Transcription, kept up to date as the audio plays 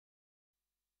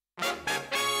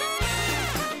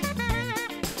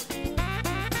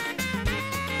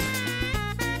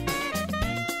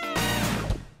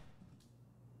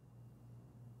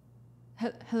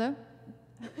Hello?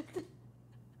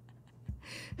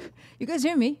 You guys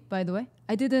hear me, by the way?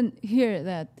 I didn't hear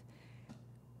that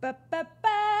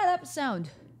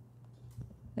sound.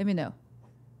 Let me know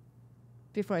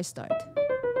before I start.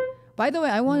 By the way,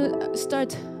 I want to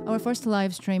start our first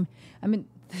live stream. I mean,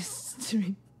 this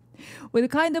stream with a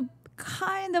kind of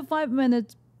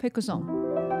 5-minute pick a song.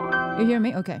 You hear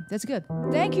me? Okay, that's good.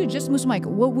 Thank you, Just Moose Mike.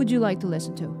 What would you like to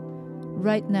listen to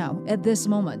right now at this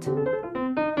moment?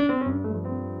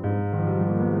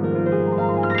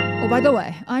 Oh, by the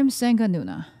way, I'm Sangah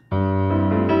Noona.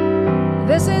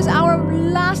 This is our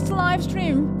last live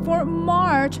stream for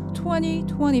March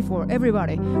 2024.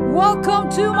 Everybody, welcome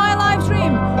to my live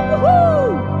stream.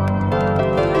 Woohoo!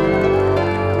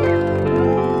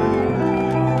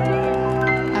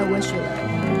 I wish you luck.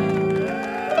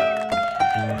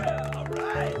 All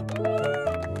right.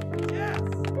 Yes.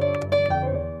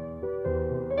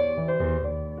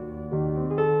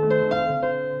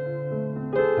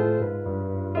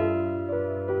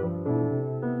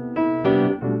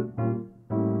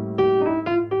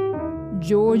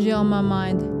 Georgia on my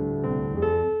mind.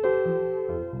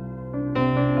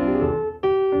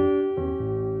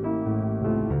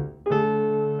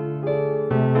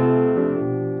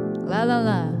 La la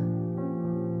la.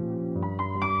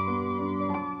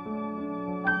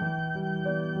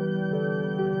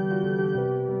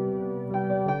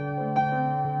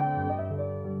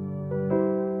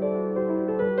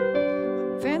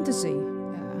 Fantasy.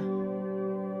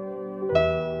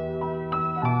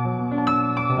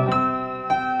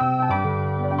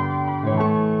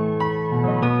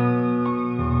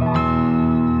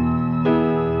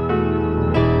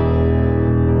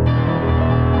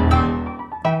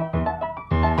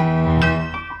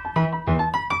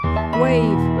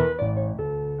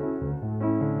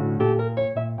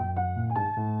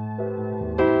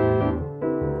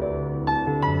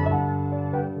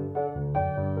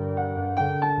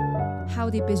 How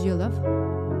deep is your love?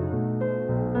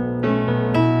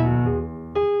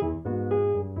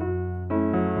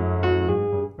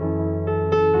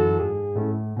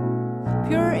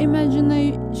 Pure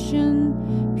imagination.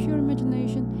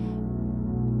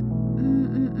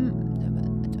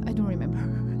 I don't remember.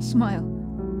 Smile.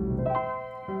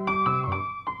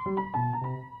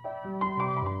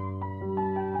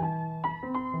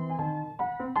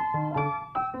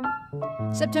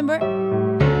 September.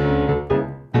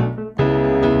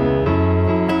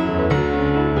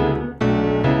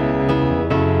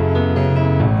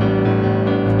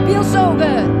 So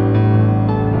good.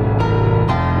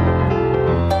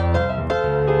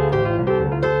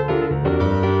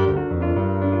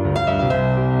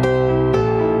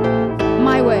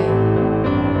 My way.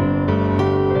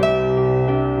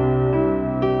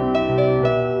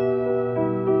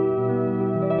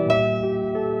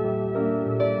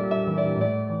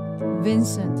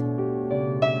 Vincent.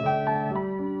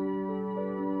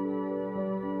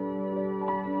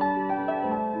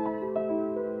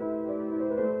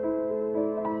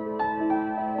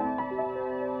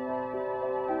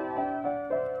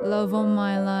 Love of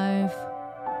my life.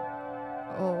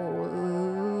 Oh,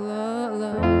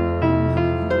 love.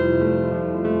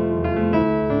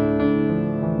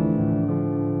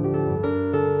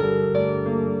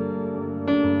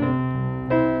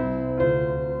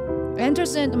 Enter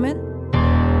sentiment.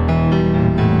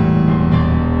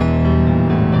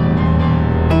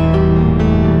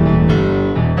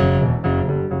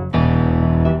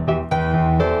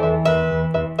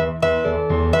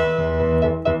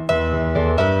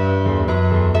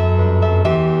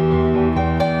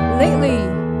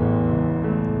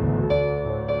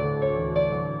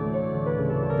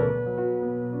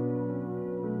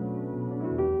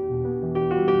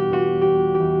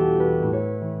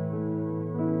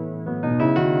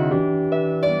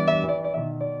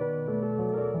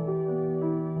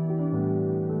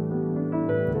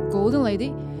 Golden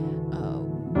Lady.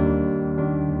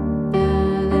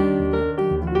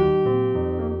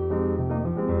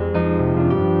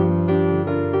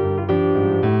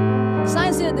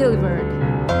 Science delivered.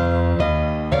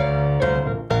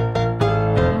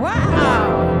 Wow.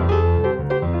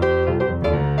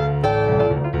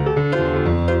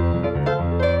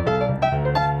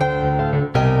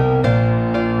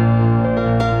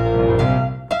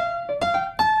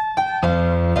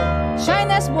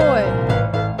 Shyness boy.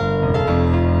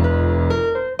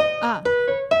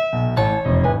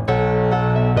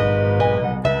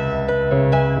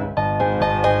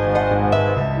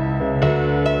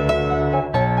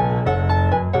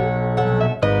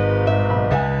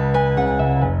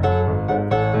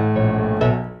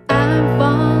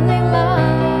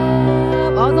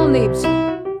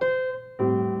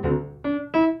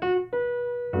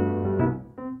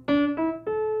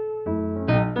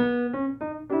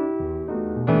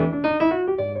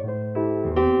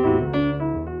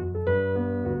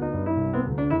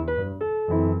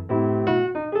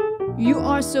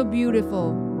 are so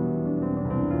beautiful.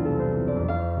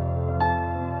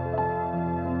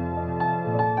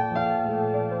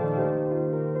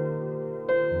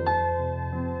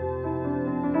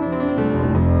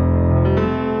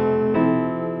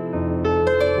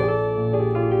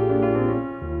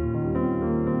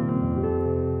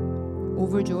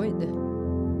 Overjoyed.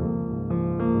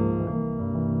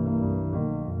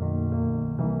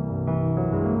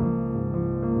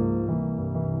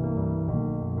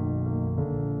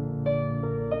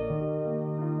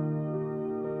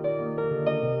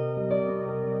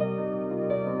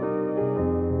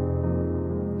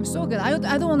 So good.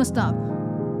 I don't want to stop.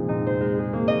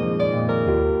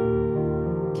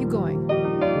 Keep going.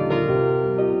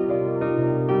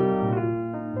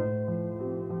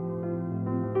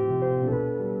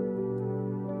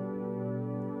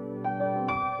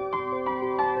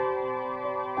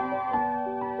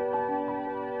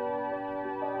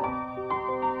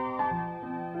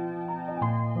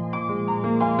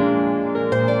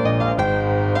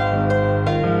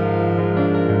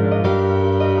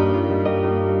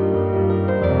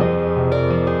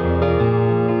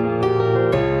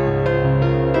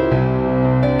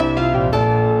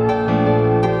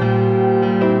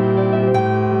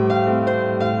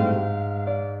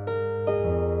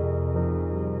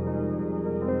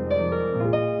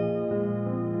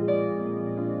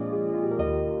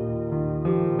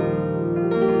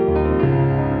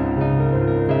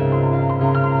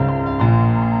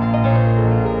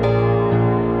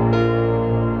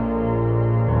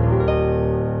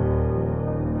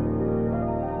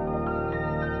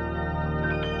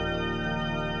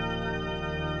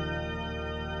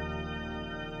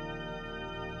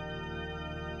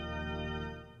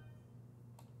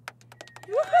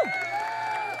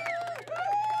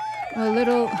 A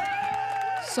little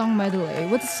song medley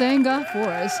with Sangah for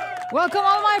us. Welcome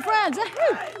all my friends.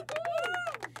 Yes.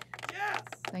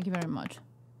 Thank you very much.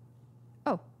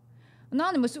 Oh,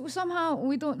 Anonymous. Somehow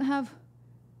we don't have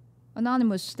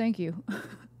Anonymous. Thank you.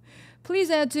 Please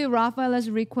add to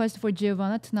Rafaela's request for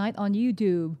Giovanna tonight on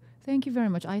YouTube. Thank you very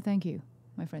much. I thank you,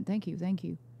 my friend. Thank you. Thank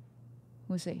you.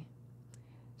 We'll see.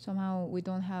 Somehow we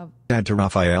don't have. Add to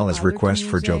Rafaela's request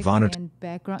for Giovanna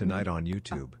tonight on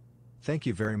YouTube. Thank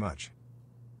you very much.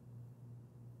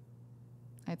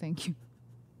 I thank you.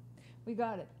 We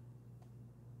got it.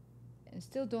 And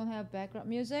still don't have background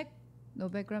music. No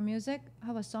background music.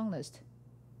 How about song list?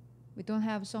 We don't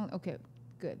have song. Okay,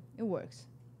 good. It works.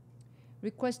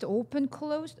 Request to open,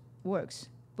 closed works,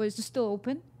 but it's still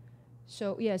open.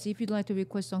 So yes, if you'd like to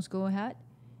request songs, go ahead.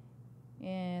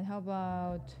 And how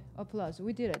about applause?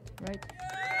 We did it, right?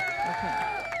 Okay.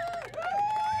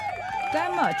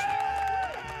 That much.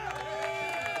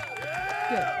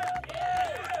 Good.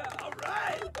 Yeah. All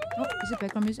right. Oh, is it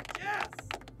background music? Yes.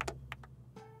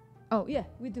 Oh yeah,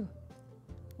 we do.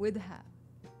 With have.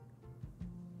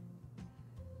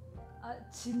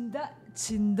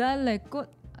 진달래꽃.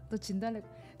 또 진달래꽃.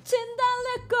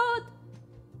 진달래꽃.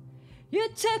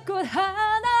 유채꽃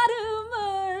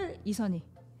한아름을. 이선희.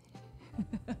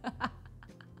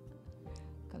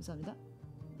 감사합니다.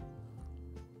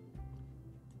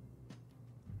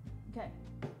 Okay.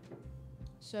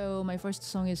 So my first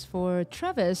song is for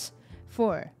Travis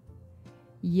for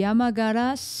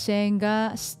Yamagara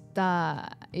Sangah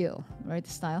Style. Right?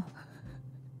 Style.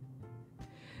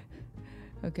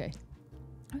 Okay.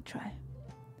 I'll try.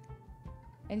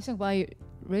 Any song by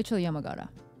Rachel Yamagara.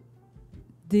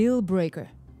 Deal Breaker.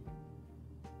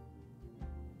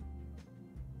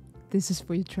 This is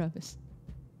for you, Travis.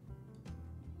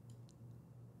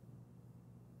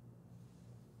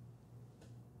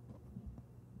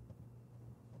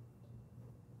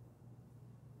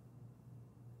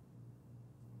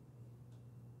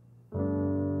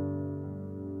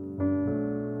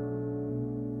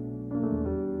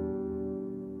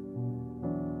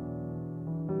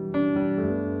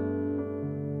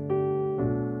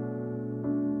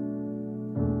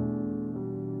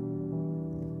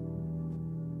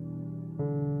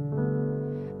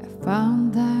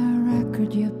 Found that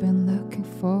record you've been looking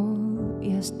for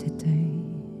yesterday.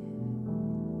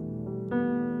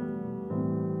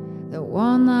 The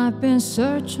one I've been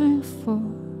searching for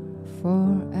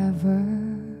forever.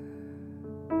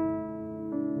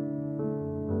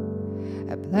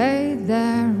 I played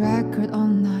that record all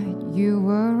night, you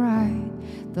were right.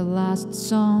 The last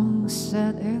song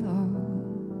said it all.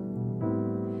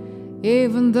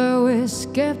 Even though it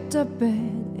skipped a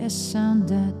bit, it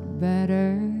sounded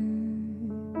better.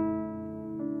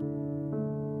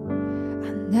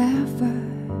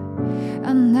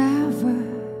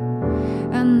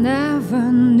 I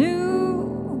never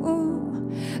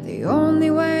knew the only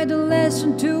way to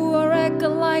listen to a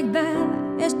record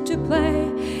is to play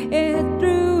it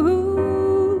through.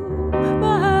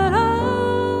 But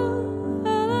all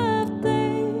of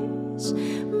this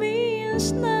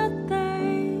means nothing.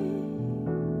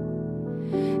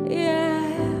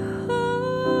 Yeah,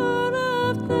 all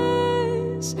of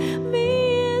this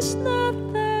means nothing.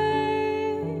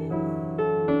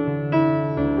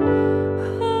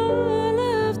 All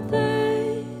of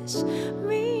this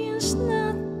means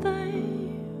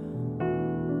nothing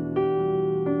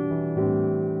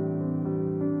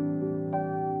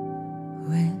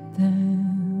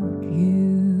without you.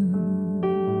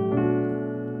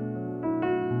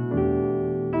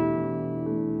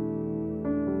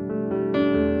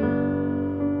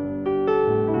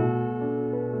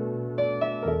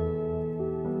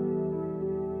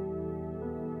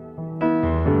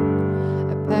 I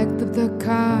packed up the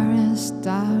car and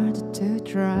started to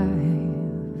drive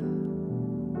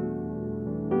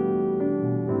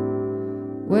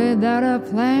without a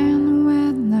plan,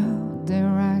 with no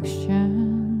direction.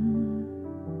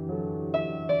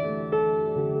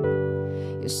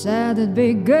 You said it'd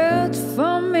be good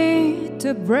for me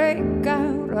to break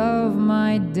out of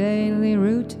my daily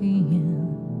routine.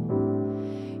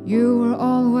 You were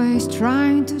always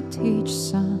trying to teach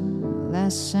some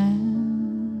lesson.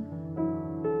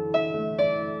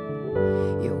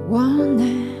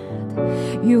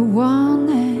 You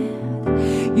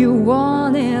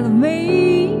wanted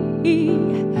me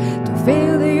to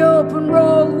feel the open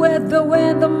road with the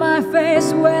wind on my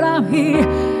face when I'm here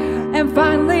and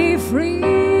finally free.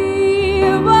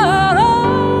 But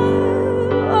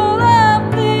all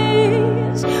of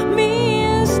this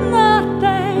means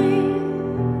nothing.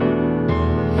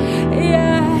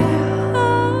 Yeah,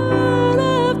 all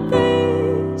of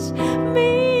this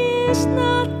means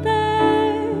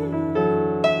nothing.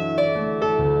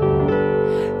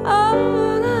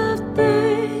 All of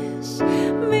this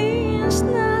means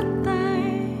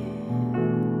nothing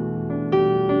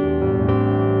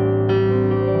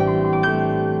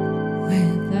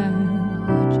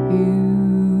without you.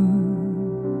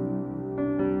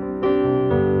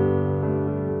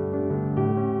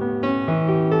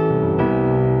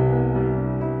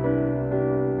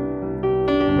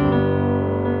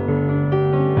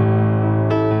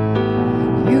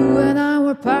 You and I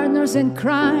were partners in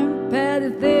crime, petty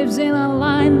thieves in a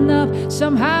lineup.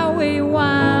 Somehow we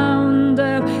wound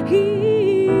up here.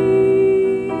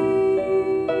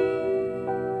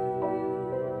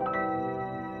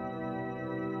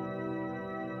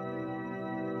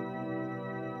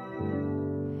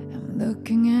 I'm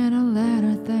looking at a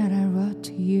letter that I wrote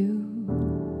to you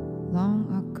long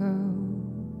ago.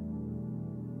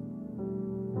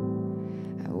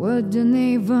 I wouldn't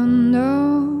even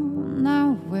know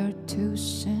now where to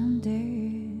send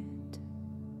it.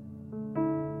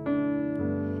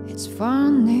 It's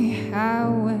funny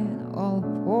how it all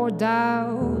poured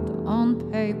out on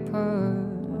paper.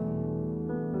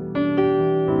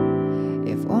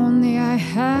 If only I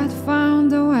had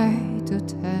found a way to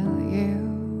tell you.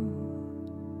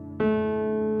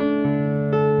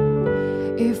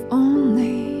 If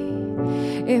only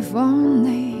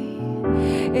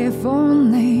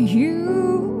you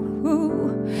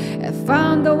had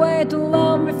found a way to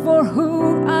love me for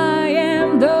who I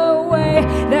am, the way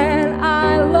that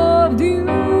I loved you.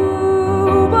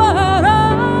 But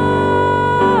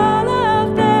all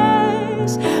of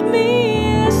this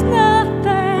means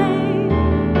nothing.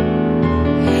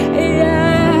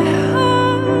 Yeah,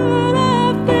 all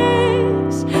of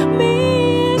this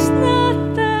means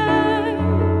nothing.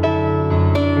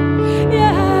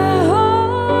 Yeah,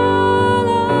 all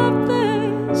of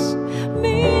this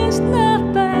means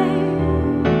nothing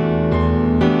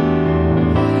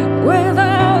without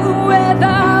you.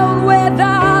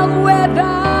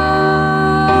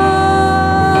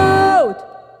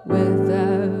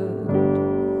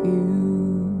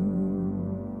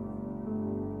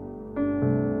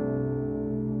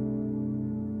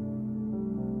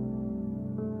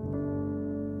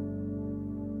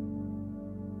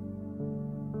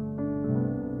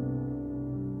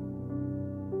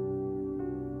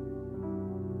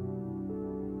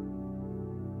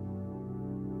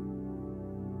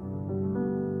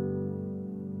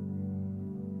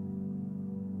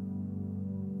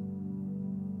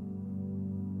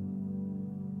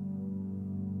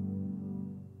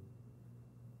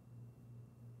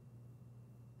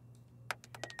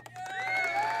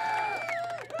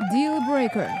 Deal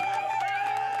Breaker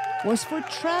was for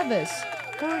Travis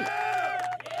for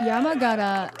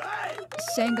Yamagata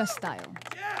Sangah style.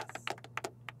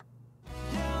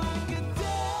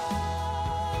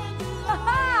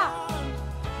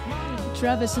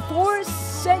 Travis for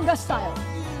Sangah style.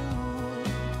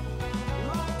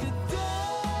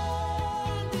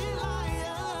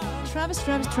 Travis,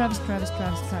 Travis, Travis, Travis,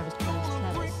 Travis, Travis, Travis,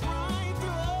 Travis.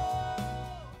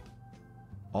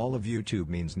 All of YouTube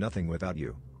means nothing without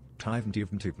you.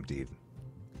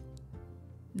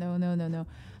 No, no, no, no.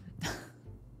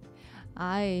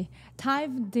 I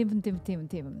type Tim.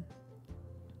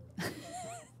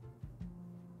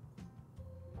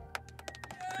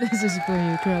 This is for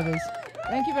you, Travis.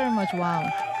 Thank you very much. Wow.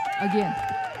 Again.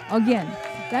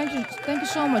 Thank you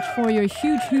so much for your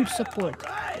huge support.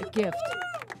 A gift.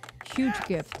 Huge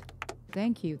gift.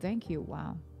 Thank you.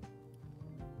 Wow.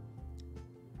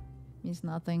 Means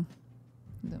nothing.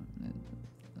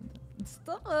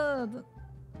 Stop.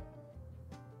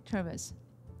 Travis,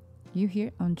 you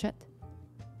here on chat?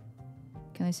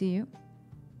 Can I see you?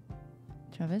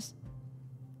 Travis?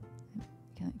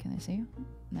 Can I see you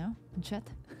now in chat?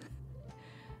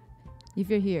 If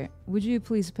you're here, would you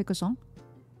please pick a song?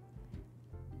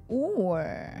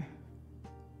 Or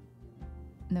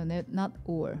no, not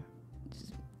or.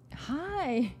 Just,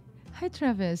 hi,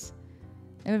 Travis.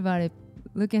 Everybody,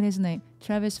 look at his name,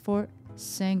 Travis for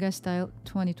Sangah Style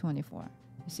 2024.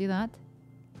 You see that?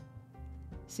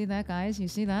 See that, guys? You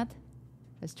see that?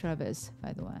 That's Travis,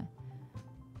 by the way.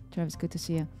 Travis, good to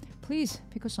see you. Please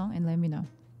pick a song and let me know.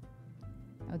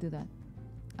 I'll do that.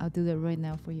 I'll do that right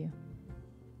now for you.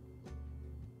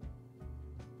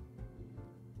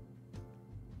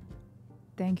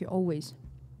 Thank you, always.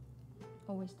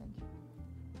 Always thank you.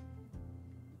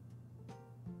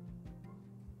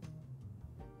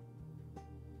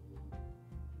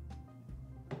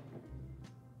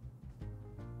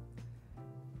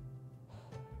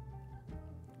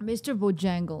 Mr.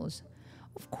 Bojangles.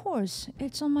 Of course,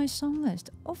 it's on my song list.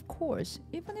 Of course.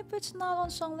 Even if it's not on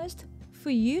song list,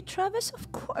 for you, Travis,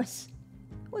 of course.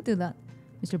 We'll do that.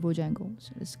 Mr.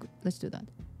 Bojangles. Let's do that.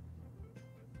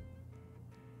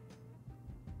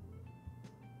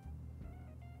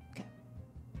 Okay.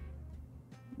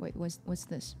 Wait, what's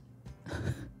this?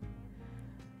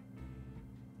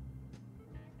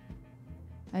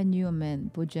 I knew a man,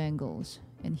 Bojangles,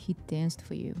 and he danced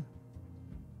for you.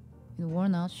 In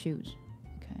worn out shoes.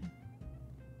 Okay.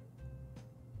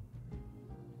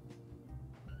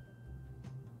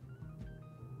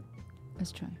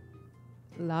 Let's try.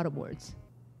 A lot of words,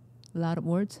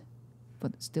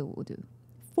 but still will do.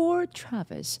 For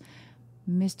Travis,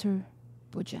 Mr.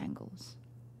 Bojangles.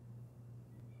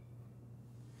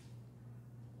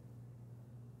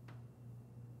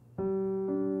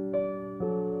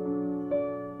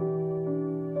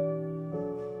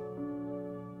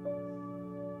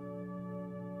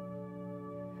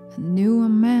 I knew a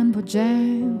man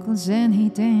Bojangles and he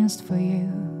danced for you.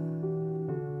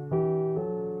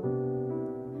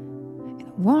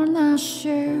 In worn out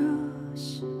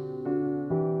shoes,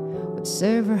 with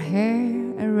silver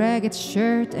hair, a ragged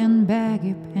shirt and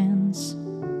baggy pants.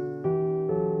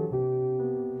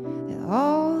 That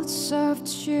old soft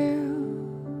shoe.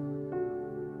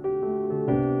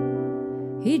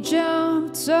 He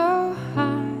jumped so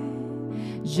high,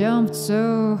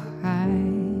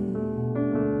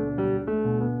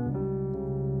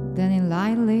 then he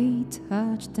lightly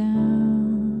touched down.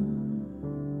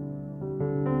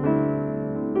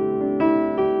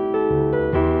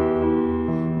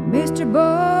 Mr.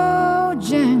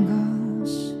 Bojangles,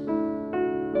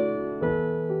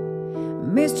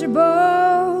 Mr.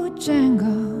 Bojangles,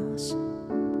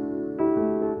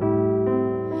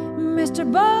 Mr.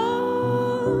 Bojangles,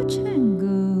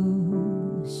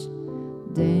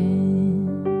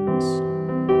 dance.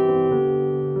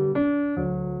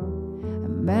 I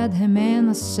met him in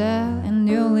a cell in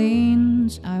New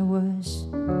Orleans. I was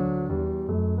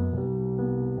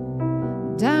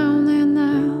down and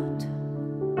out.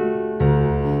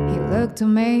 He looked to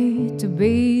me to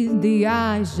be the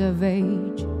eyes of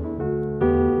age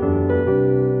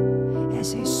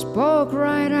as he spoke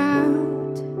right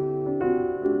out.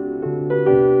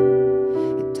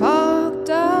 He talked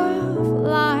of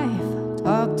life,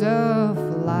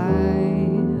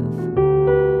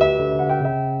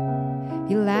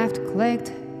 He laughed,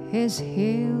 clicked his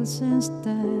heels and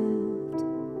stepped.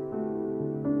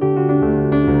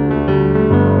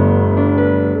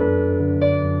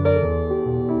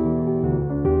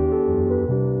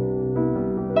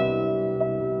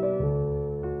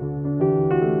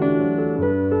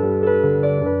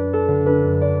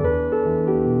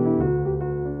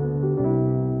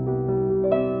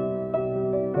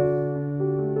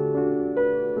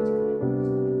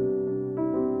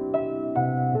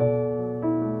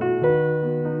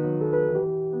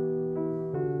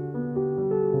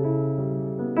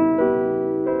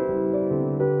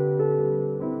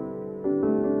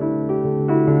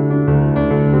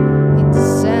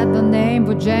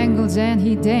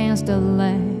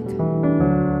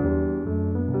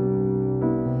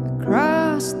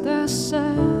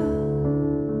 cell.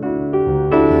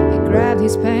 He grabbed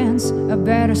his pants, a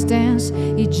better stance.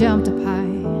 He jumped up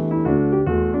high.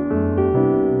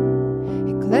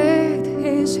 He clicked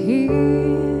his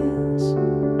heels.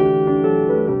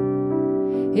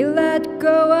 He let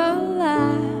go a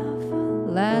laugh,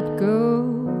 let go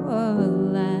a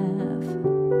laugh.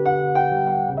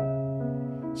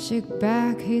 Shook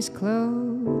back his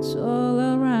clothes all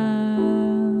around.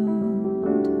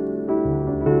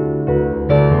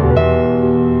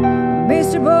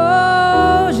 Mr.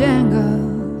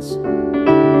 Bojangles,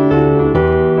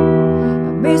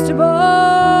 Mr.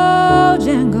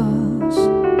 Bojangles,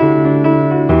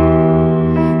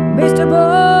 Mr.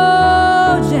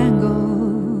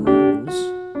 Bojangles,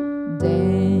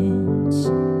 dance.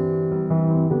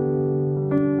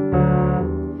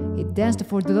 He danced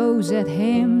for those at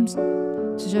hymns,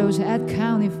 shows at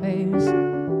county fairs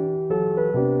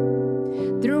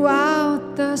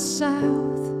throughout the South.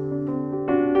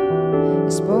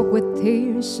 He spoke with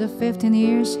tears of 15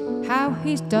 years, how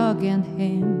his dog and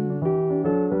him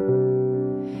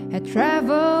had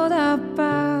traveled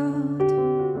about.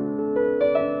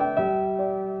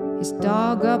 His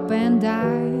dog up and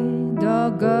died,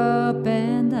 dog up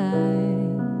and died.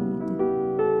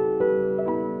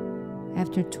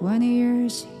 After 20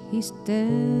 years, he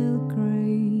still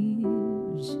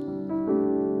craves.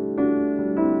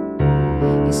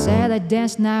 He said, I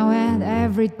dance now at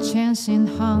every chance in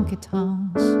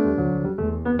honky-tonks,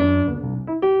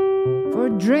 for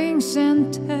drinks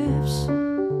and tips.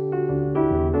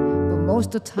 But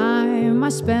most of the time I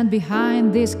spend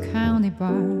behind these county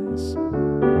bars,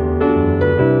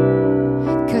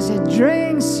 'cause I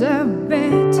drinks a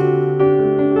bit.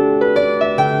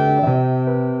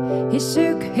 He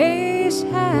shook his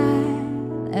head,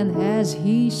 and as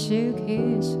he shook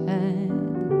his head,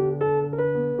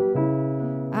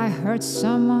 I heard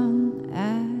someone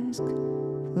ask,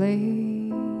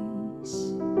 please.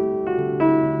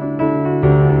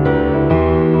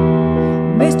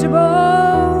 Mr.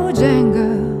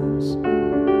 Bojangles,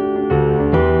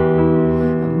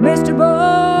 Mr.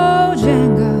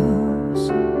 Bojangles,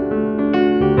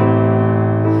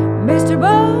 Mr.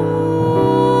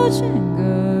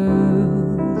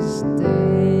 Bojangles,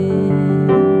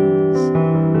 dance.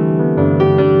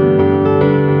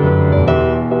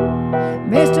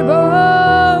 Mr.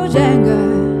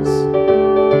 Bojangles,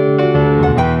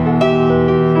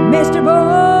 Mr.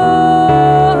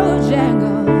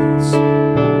 Bojangles,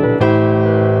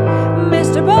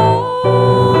 Mr.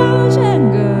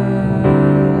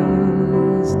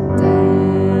 Bojangles,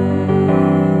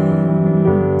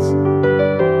 dance.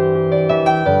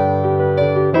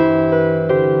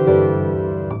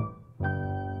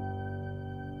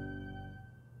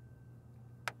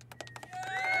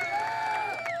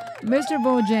 Mr.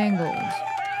 Bojangles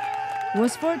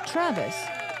was for Travis.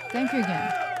 Thank you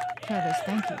again. Travis,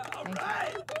 thank you. Thank you.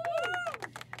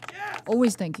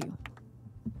 Always thank you.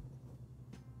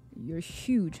 Your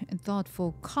huge and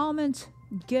thoughtful comment,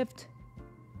 gifts,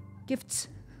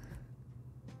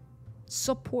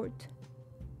 support.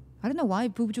 I don't know why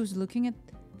Blvd was looking at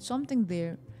something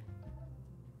there.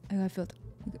 And I felt,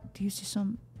 do you see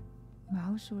some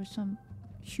mouse or some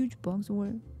huge bugs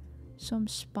or some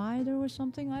spider or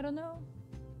something? I don't know.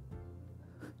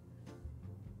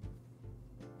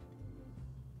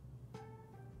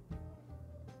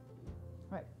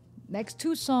 Right. Next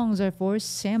two songs are for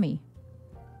Sammy.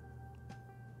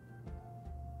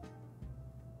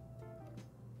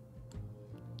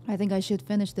 I think I should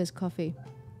finish this coffee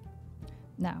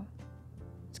now.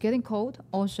 It's getting cold,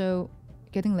 also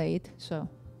getting late, so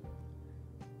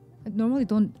I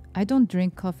don't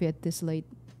drink coffee at this late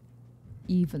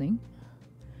evening.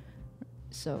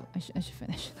 So I should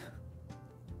finish.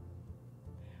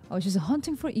 Oh, she's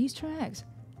hunting for Easter eggs.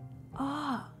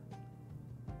 Ah.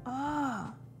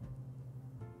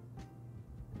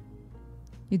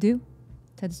 You do,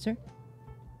 Tedster?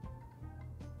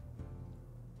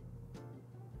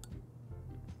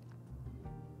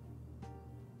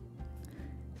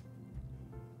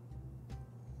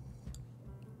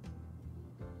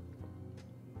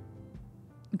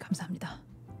 감사합니다.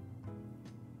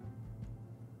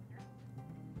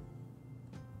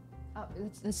 Oh,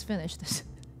 let's finish this.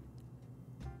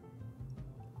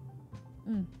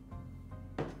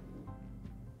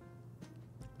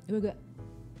 We're good.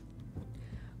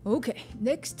 Okay,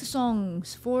 next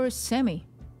songs for Sammy.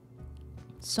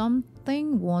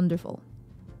 Something Wonderful.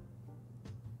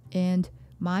 And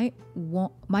my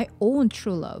own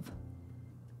true love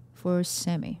for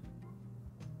Sammy.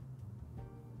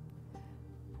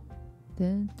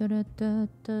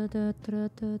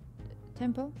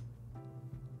 Tempo?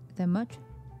 That much?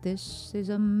 This is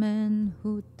a man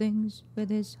who thinks with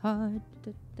his heart.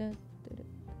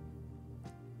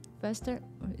 Faster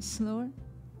or slower?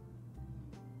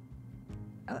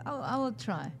 I will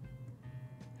try.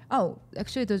 Oh,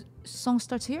 actually, the song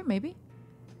starts here, maybe?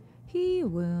 He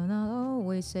will not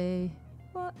always say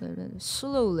what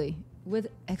slowly with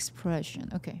expression.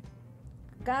 Okay.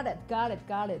 Got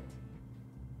it.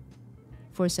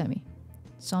 For Sammy.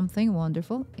 Something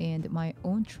wonderful and my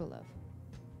own true love.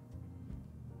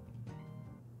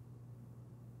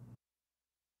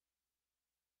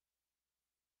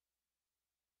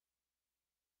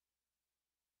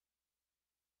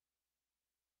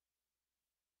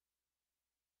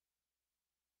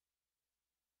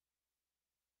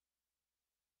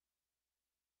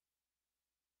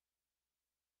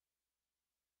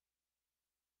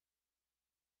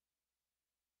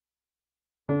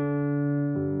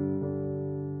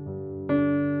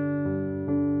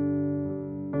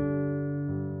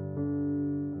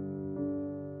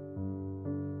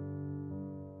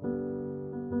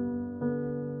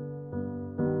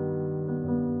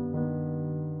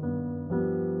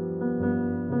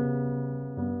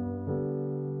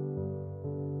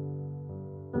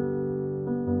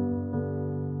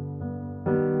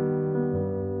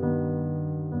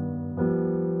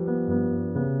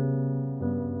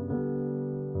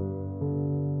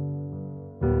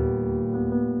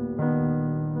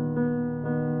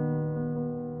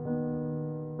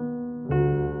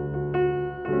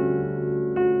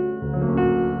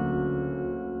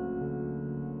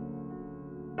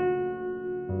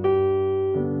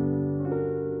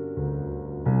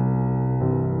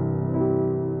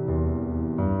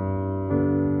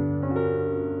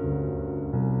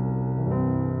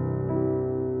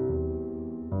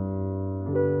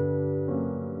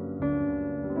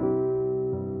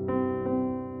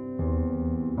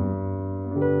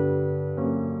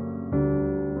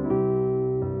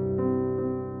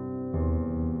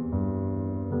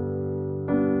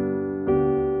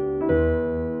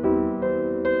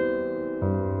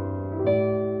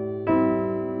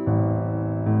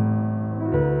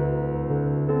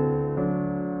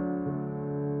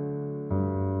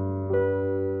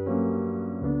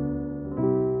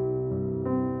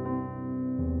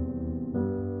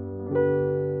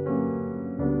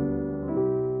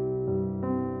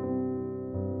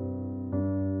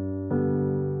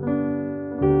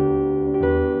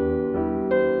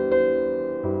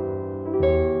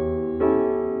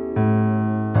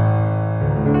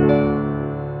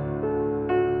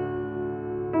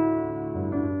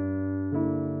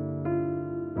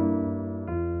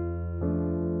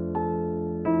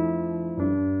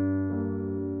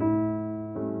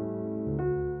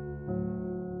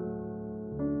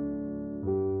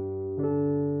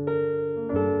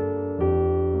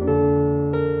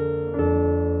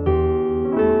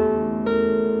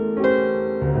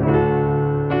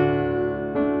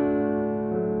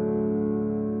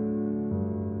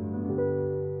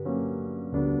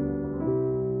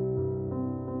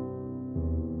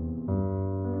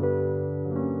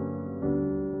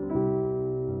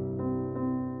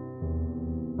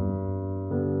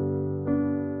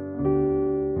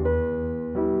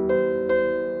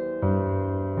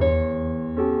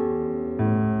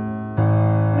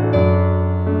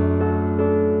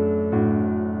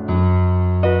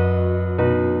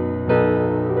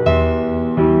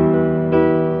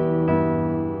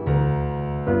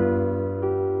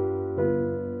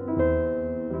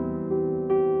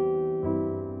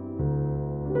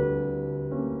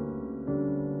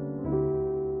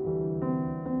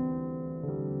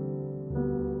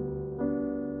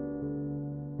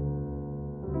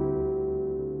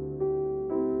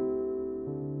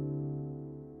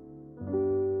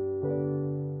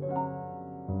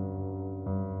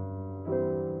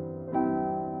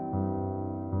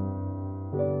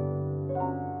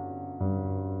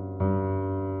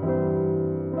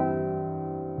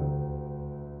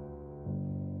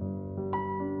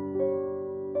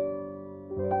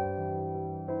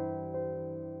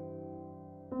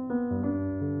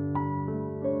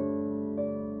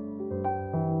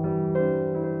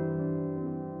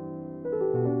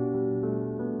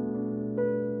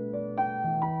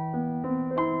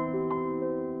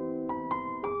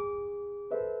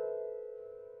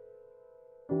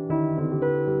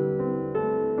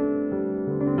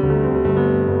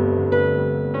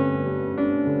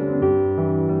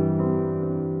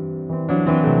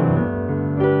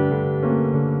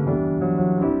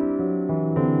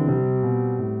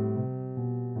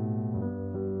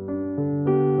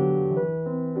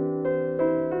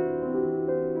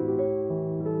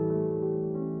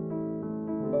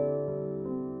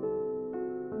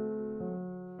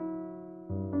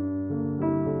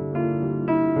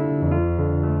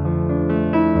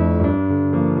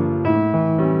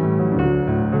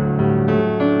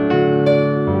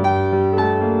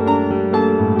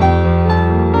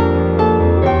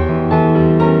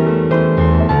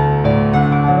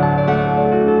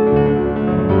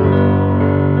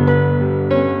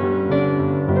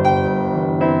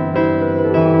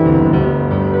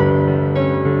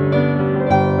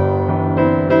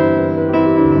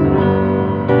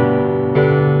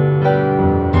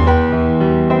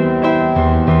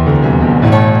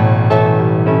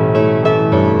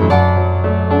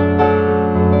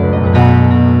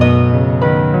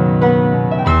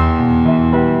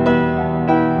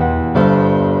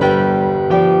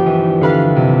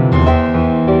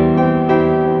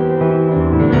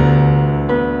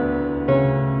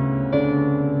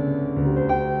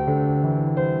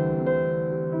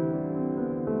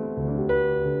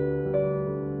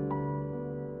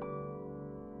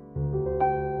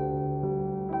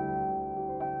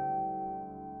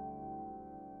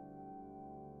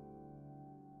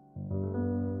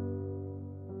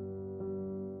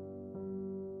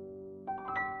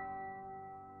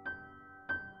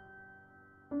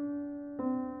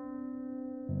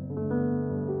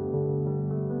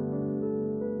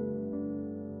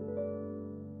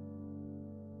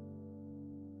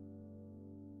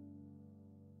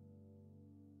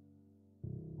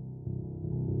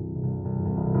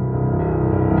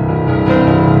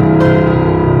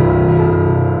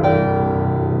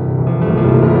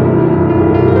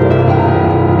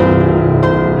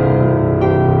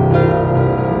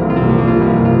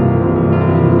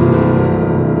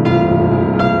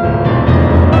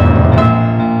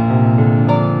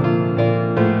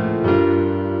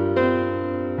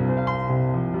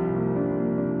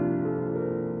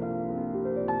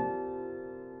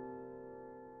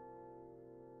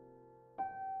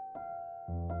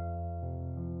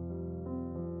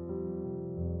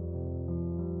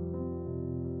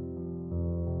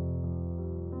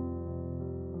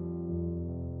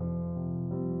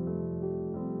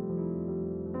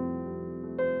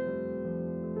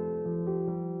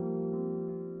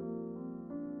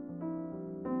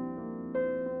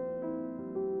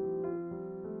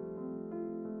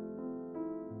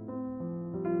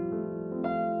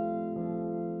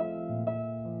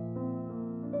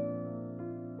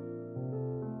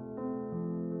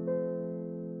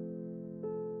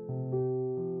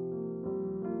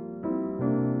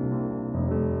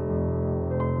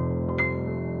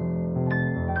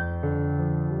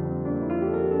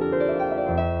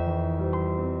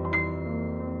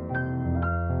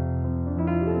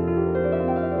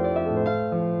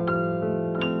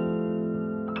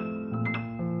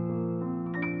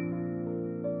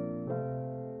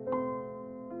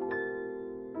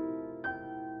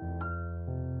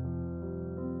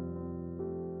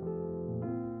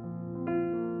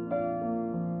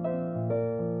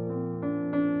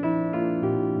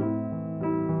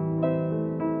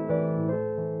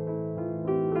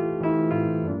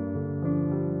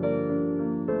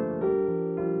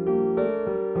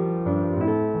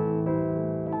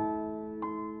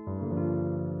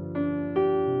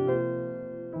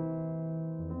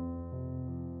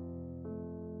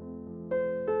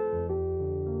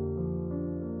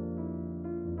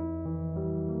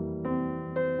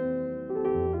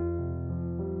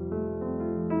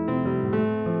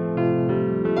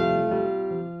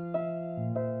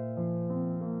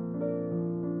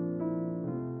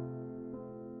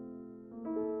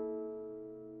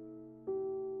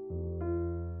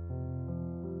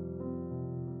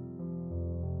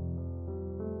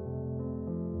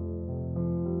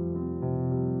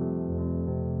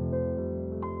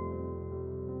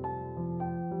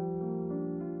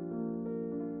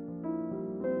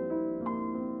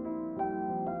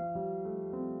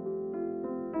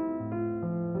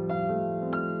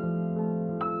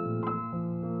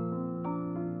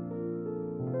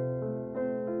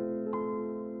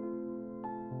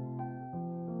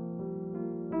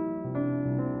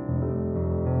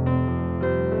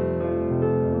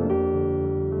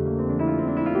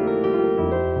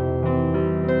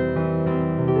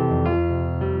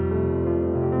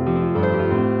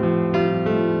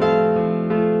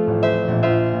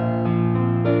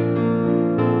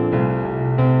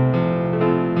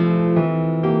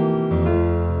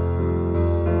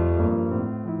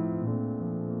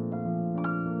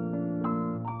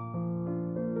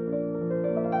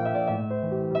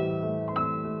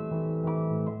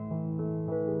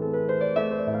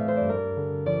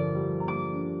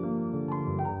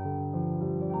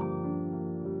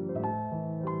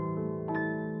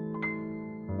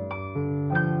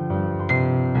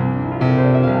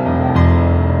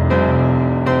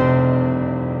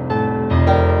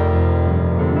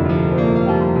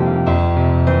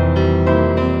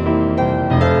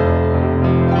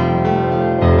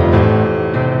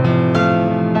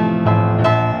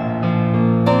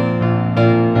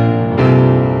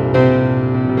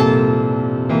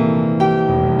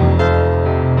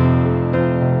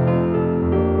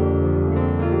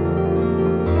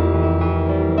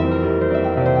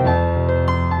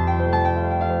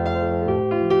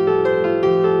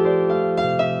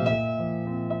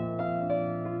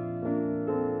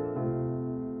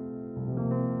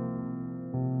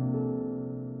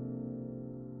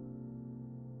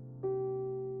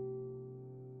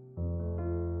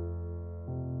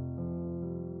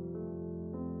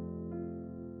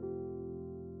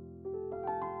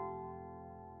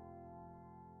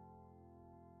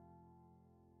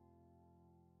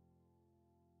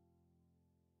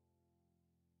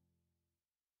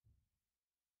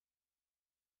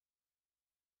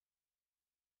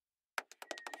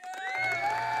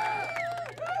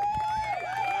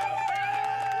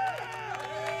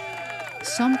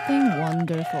 something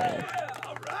wonderful.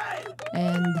 All right.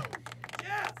 And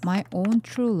Yes. my own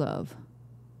true love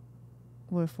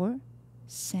were for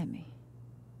Sammy.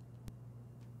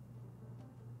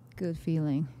 Good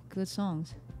feeling, good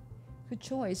songs. Good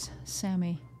choice,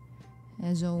 Sammy.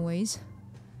 As always.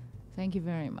 Thank you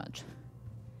very much.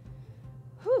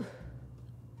 Whew.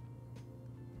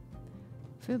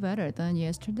 Feel better than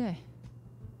yesterday.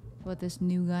 What this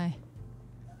new guy?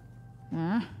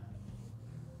 Huh?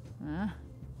 Huh?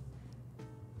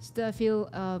 Still feel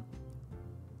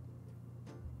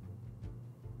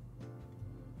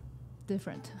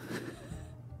different.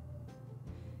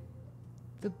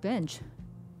 The bench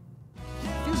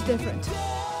feels different.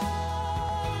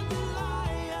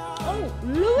 Oh,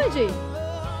 Luigi!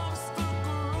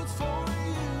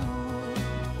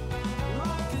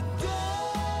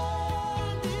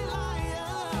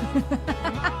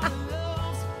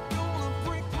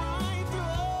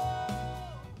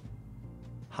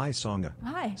 Hi Sangah.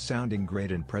 Hi. Sounding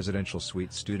great in Presidential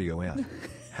Suite Studio F.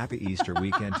 Happy Easter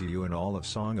weekend to you and all of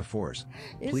Sangah Force.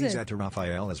 Is Please it? add to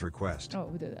Raphael as request. Oh,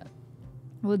 we'll do that.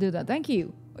 We'll do that. Thank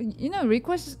you. You know,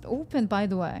 request is open, by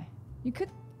the way. You could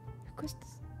request,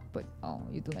 but oh,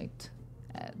 you'd like to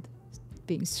add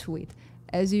being sweet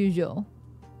as usual.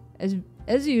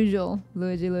 As usual,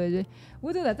 Luigi.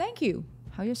 We'll do that. Thank you.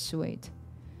 How you're sweet.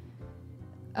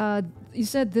 You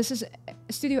said this is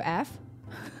Studio F.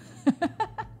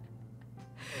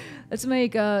 Let's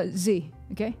make Z.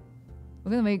 Okay,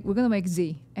 we're gonna make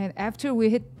Z, and after we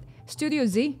hit Studio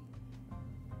Z,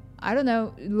 I don't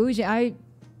know, Luigi. I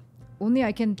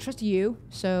can trust you,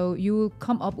 so you will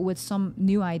come up with some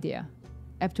new idea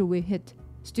after we hit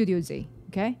Studio Z.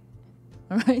 Okay,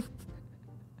 all right.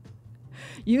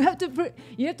 You have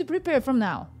to prepare from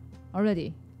now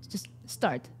already. Just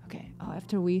start. Okay. Oh,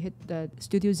 after we hit the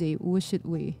Studio Z, what should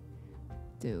we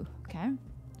do? Okay.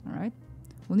 All right.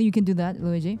 Only you can do that,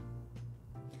 Luigi.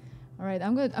 All right.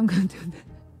 I'm gonna do that.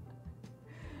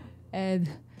 And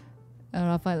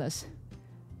Raphaelis,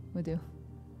 will do.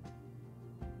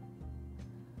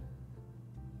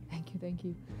 Thank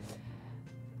you.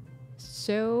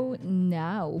 So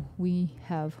now we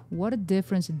have what a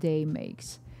difference a day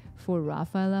makes for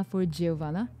Rafaela, for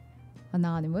Giovanna,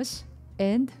 Anonymous,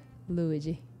 and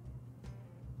Luigi.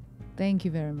 Thank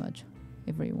you very much,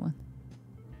 everyone.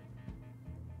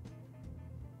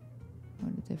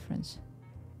 What a difference.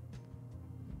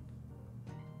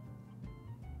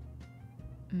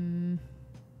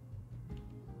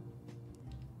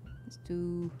 Let's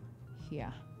do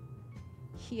here.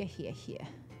 Here.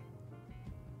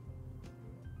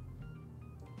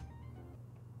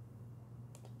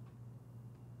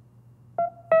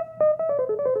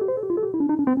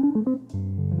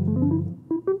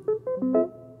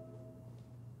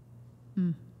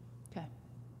 Okay.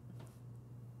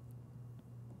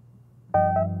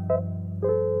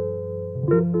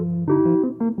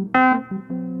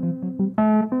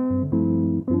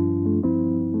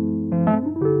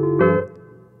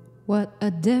 What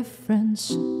a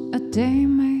difference a day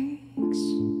makes.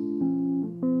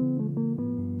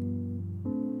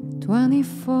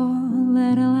 24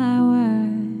 little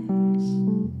hours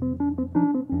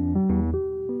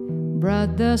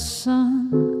brought the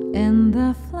sun and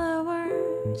the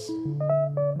flowers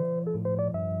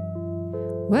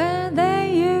where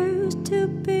they used to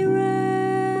be red.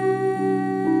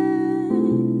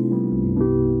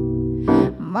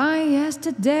 My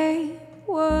yesterday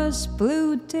was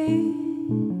Blvd.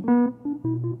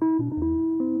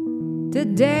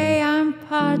 Today I'm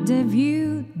part of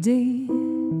you, dear.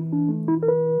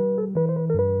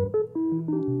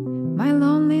 My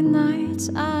lonely nights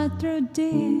are through,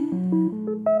 dear.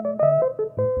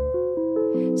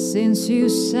 Since you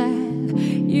said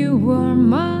you were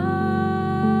mine,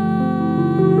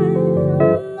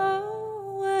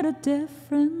 oh, what a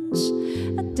difference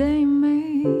a day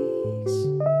makes.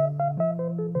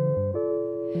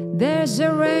 There's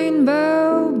a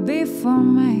rainbow before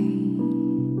me,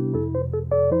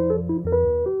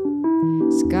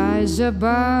 skies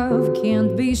above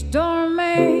can't be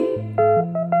stormy.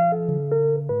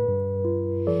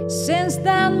 Since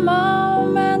that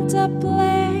moment, a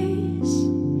place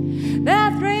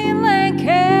that thrilling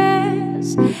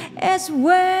kiss is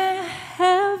where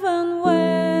heaven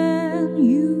when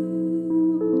you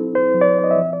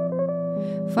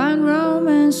find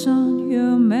romance on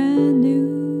your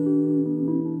menu.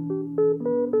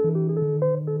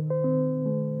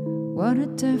 What a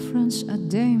difference a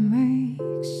day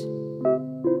makes,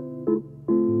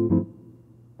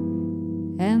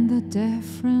 and the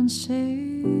difference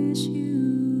is you.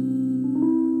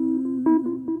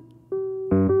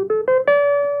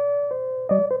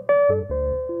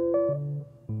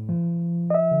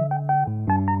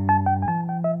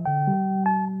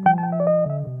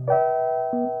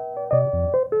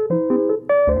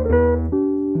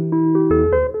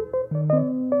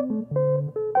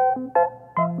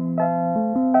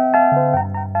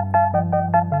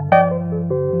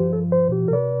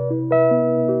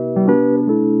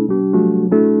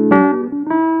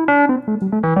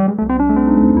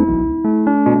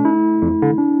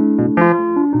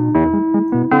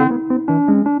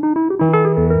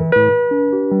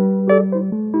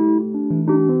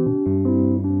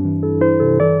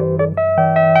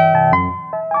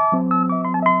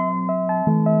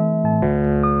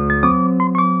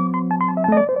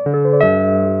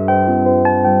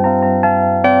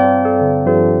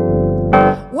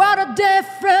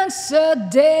 a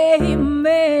day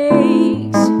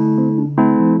makes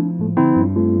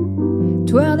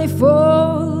 24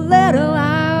 little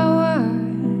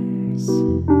hours,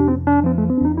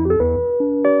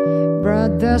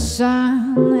 brought the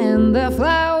sun and the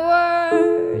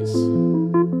flowers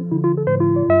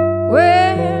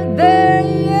where there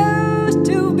used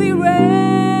to be rain.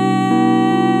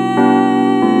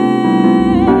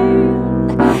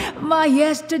 My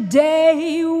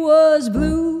yesterday was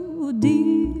blue, dear.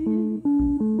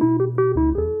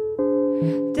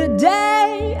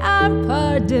 Today I'm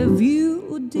part of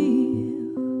you, dear.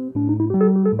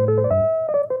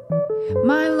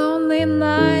 My lonely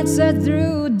nights are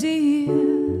through, dear,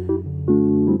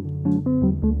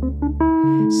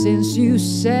 since you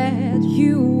said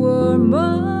you were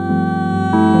mine.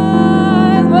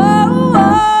 Oh,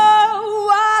 oh,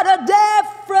 what a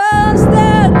difference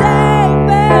that day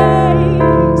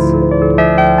makes.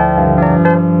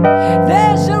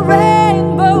 There's a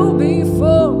rainbow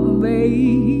before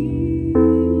me.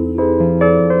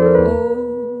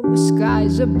 Oh,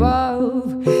 skies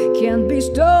above can be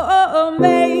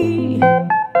stormy.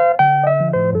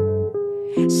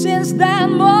 Since that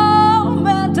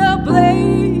moment, a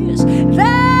place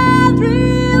that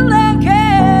really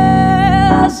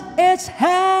cares. It's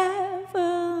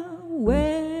heaven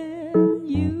when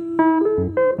you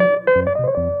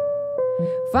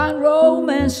find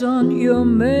romance on your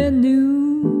menu.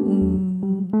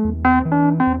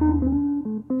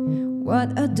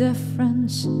 What a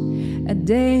difference a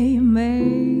day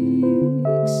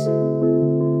makes,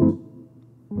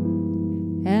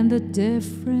 and the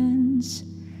difference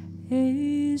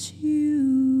is you.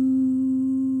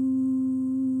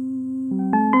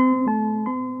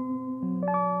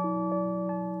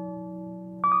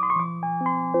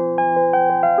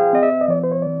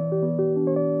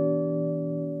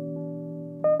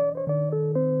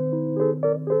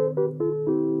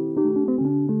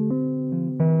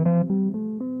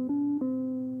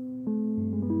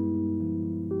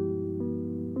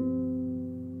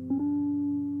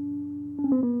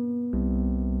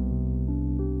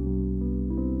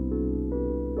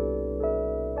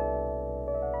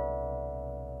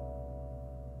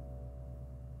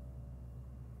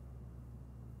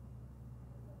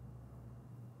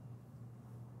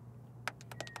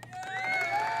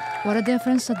 What a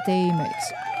difference a day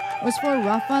makes was for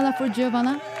Rafaela, for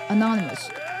Giovanna, Anonymous,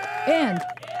 and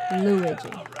Luigi.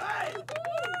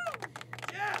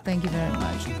 Thank you very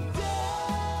much.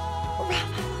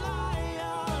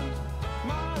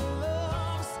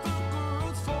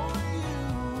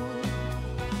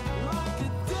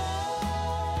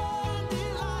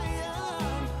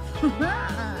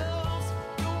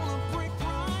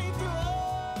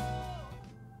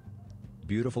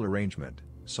 Beautiful arrangement,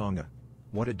 Sangah.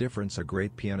 What a difference a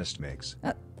great pianist makes.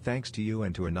 Thanks to you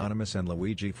and to Anonymous and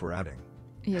Luigi for adding.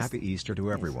 Yes. Happy Easter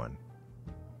to everyone.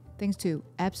 Thanks to,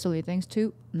 absolutely, thanks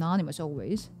to Anonymous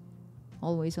always.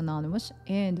 Always Anonymous.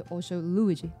 And also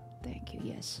Luigi. Thank you,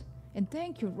 yes. And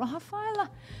thank you, Rafaela.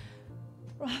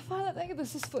 Rafaela, thank you,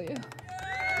 this is for you.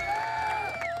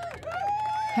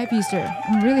 Happy Easter.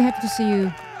 I'm really happy to see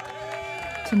you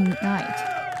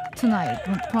tonight,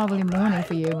 probably morning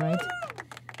for you, right?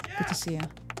 Good to see you.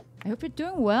 I hope you're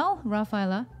doing well,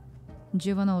 Rafaela,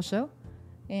 Giovanna also,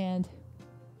 and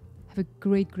have a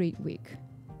great, great week,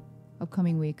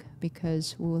 upcoming week,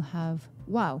 because we will have,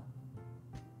 wow,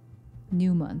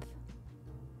 new month,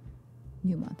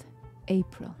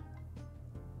 April.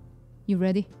 You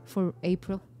ready for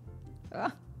April?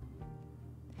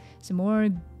 It's more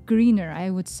greener,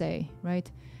 I would say, right?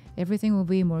 Everything will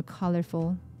be more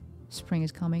colorful. Spring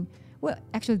is coming. Well,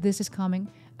 actually, this is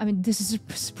coming. I mean, this is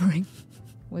spring.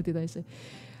 What did I say?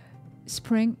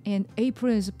 Spring and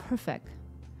April is perfect.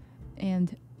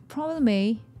 And probably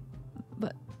May,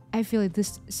 but I feel like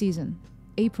this season,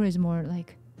 April is more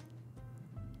like,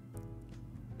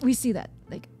 we see that.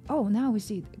 Like, oh, now we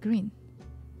see green.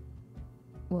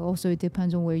 Well, also it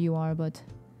depends on where you are, but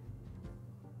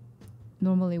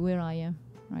normally where I am,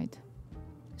 right?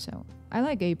 So I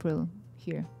like April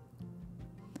here.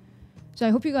 So I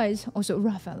hope you guys, also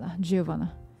Rafaela,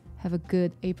 Giovanna, have a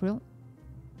good April.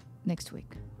 Next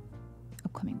week,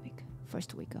 upcoming week,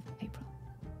 first week of April.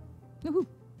 Woohoo!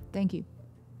 Thank you.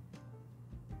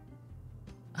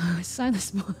 Silas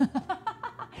boy.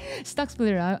 Stuck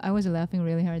splitter. I was laughing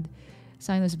really hard.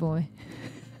 Silas boy.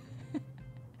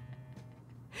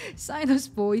 Silas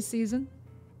boy season.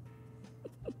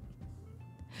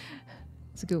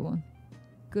 It's a good one.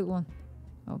 Good one.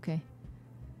 Okay.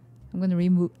 I'm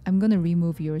gonna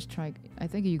remove your strike. I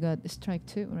think you got the strike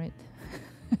too, right?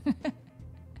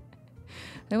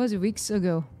 That was weeks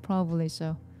ago, probably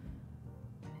so.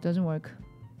 Doesn't work.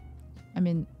 I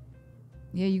mean,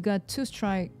 yeah, you got 2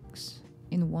 strikes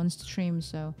in one stream,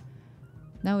 so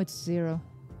now it's 0.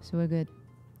 So we're good.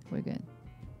 We're good.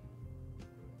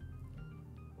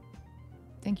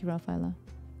 Thank you, Rafaela.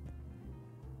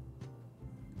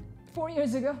 4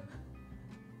 years ago.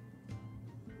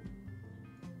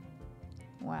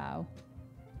 Wow.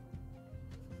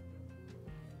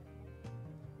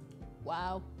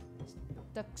 Wow.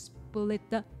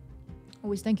 Taxpolita.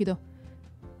 Always thank you though.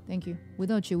 Thank you.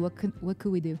 Without you, what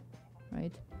could we do?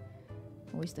 Right?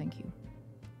 Always thank you.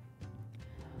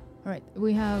 Alright,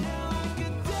 we have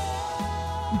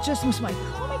just Mike.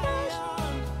 Oh my gosh!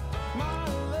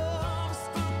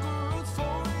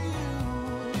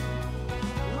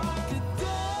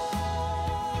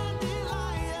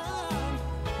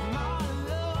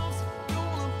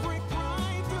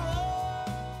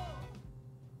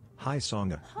 Hi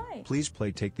Sangah. Hi. Please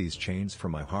play Take These Chains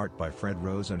from My Heart by Fred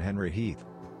Rose and Henry Heath.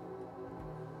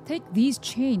 Take these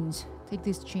chains. Take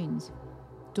these chains.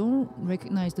 Don't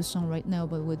recognize the song right now,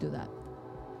 but we'll do that.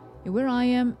 Yeah, where I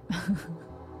am,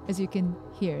 as you can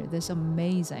hear, this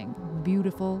amazing,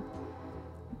 beautiful,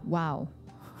 wow,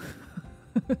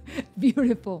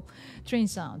 beautiful train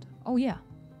sound. Oh yeah,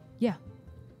 yeah.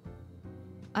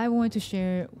 I wanted to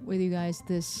share with you guys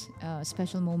this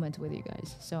special moment with you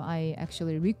guys. So I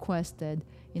actually requested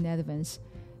in advance,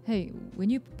 hey, when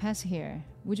you pass here,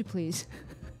 would you please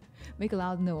make a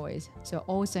loud noise? So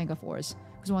all Sangah force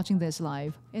who's watching this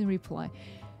live in reply,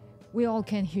 we all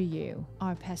can hear you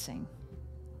are passing,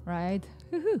 right?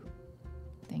 Woohoo!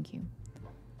 Thank you.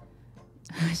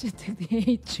 I should take the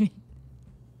 8 train.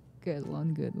 Good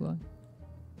one, good one.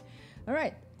 All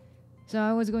right. So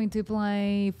I was going to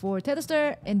play for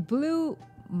Tedester and Blue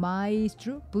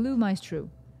Maestro. Blue Maestro.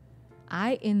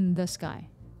 Eye in the Sky.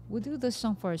 We'll do this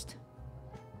song first.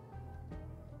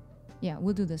 Yeah,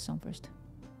 we'll do this song first.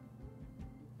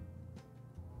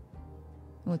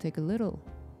 We'll take a little,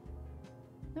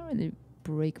 not really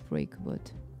break,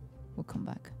 but we'll come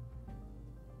back.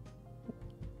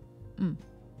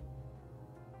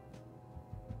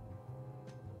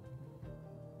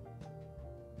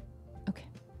 Okay.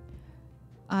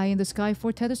 Eye in the Sky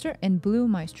for Tedester and Blue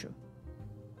Maestro.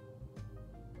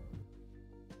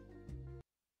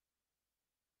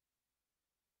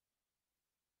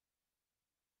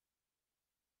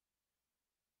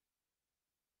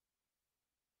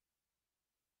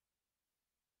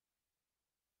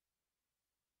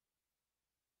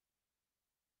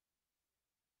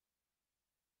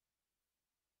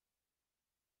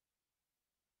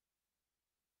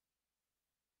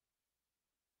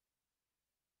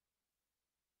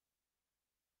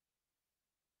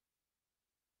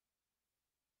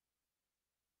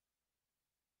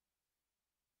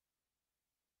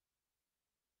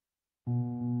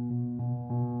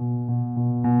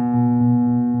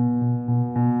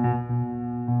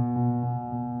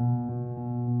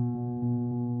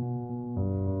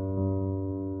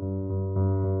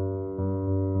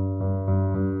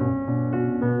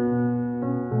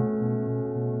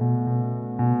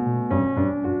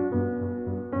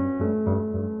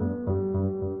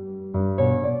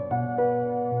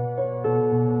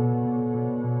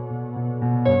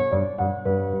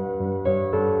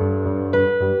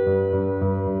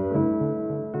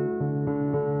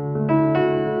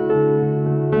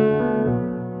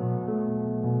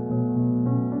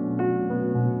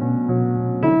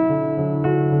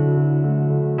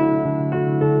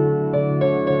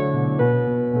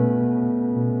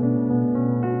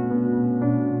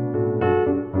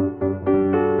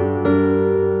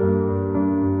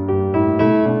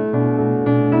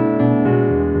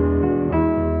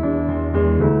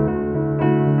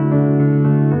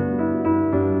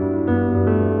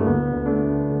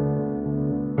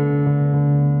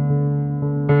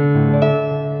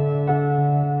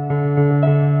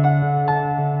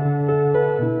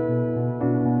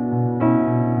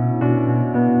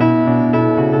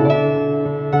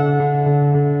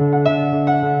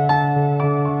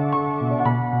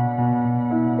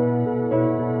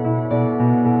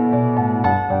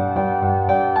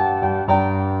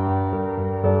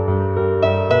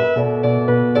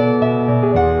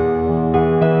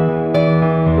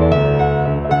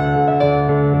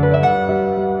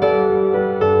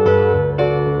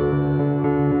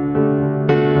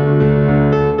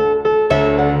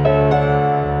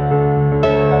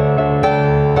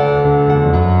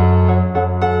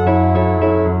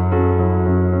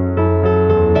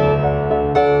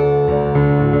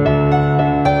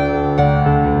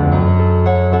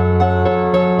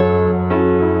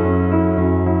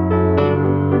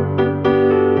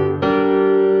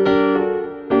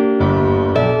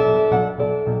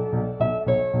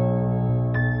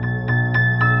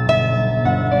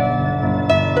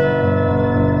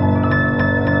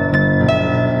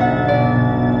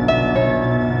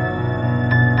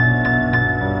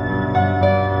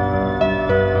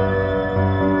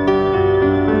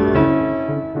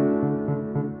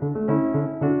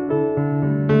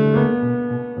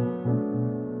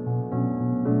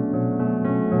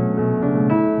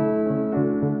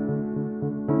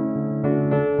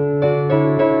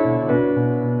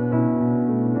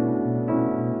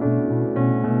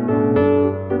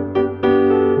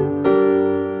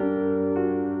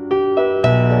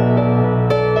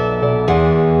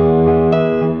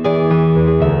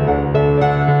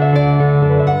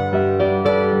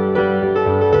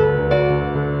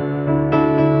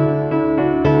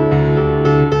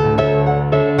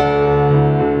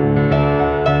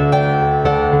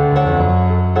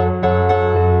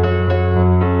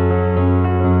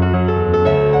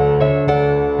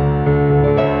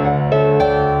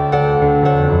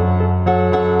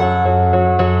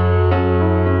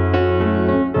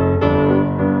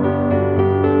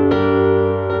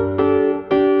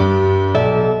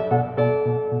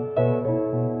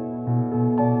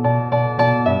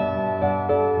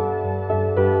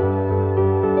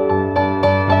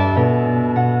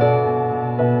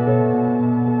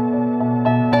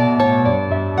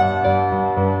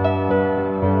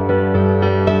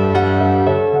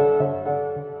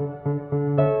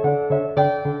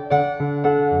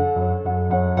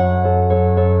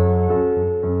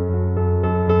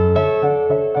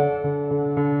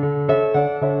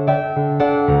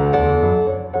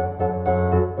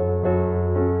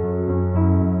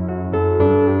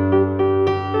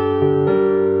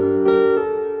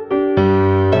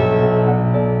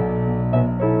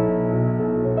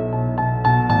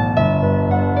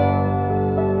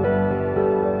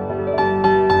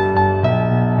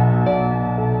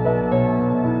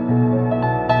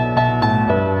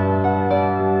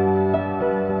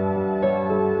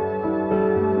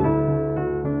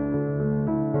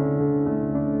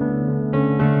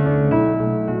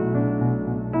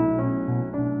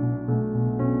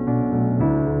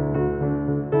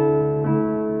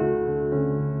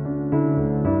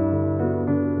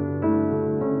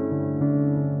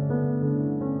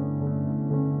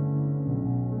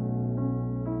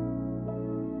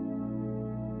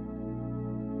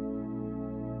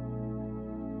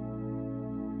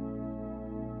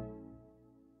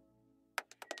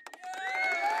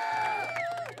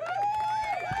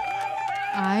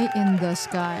 Eye in the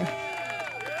Sky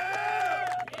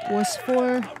was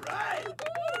for Right.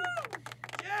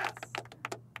 Yes.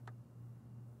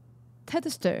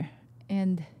 Tedster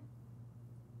and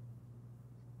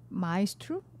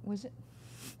Maestro, was it?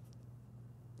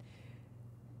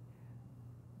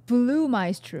 Blue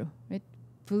Maestro, right?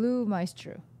 Blue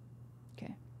Maestro.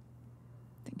 Okay.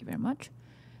 Thank you very much.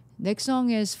 Next song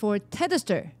is for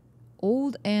Tedster,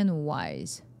 Old and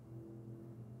Wise.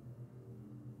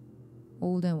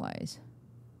 Old and Wise.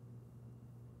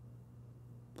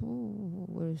 Oh,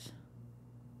 where's...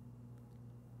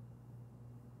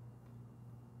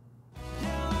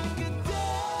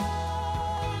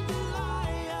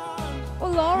 Oh,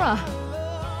 Laura.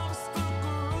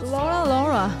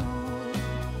 Laura.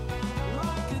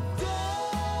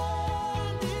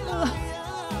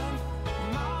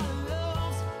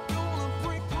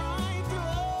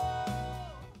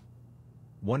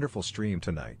 Wonderful stream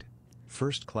tonight.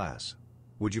 First class.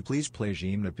 Would you please play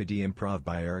Gymna Pidi Improv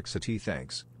by Eric Satie?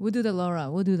 Thanks. We'll do that,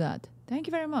 Laura. We'll do that. Thank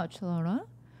you very much, Laura.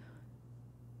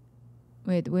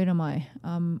 Wait, where am I?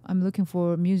 I'm looking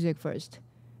for music first.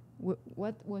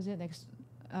 What was it next?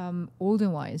 Old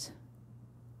and Wise.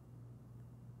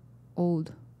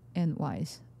 Old and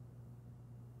Wise.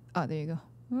 Ah, there you go.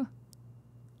 Oh.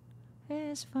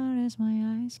 As far as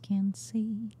my eyes can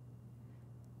see.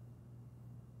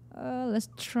 Let's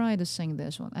try to sing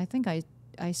this one. I think I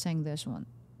sang this one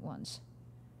once.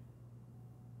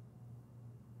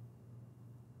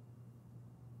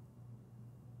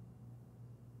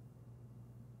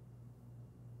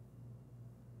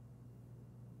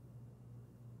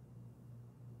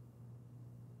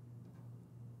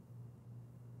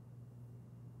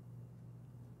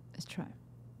 Let's try.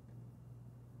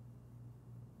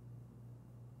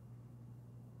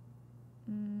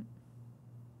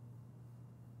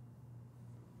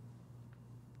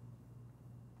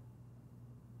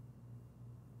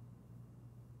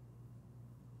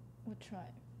 We'll try.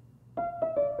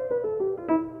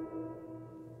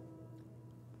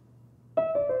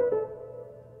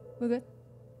 We're good?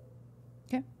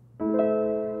 Okay.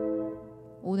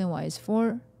 Old and Wise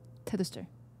for Tedster.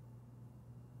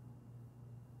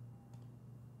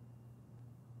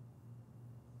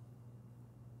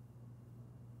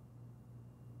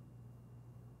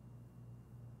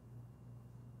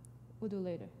 We'll do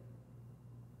later.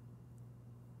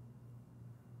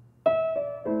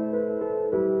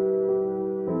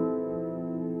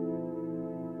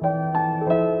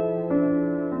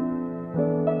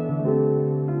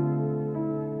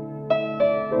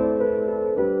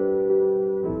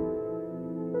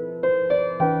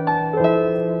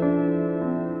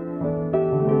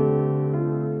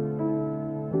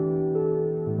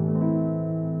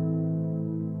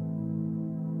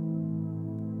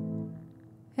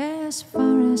 As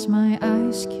far as my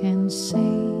eyes can see,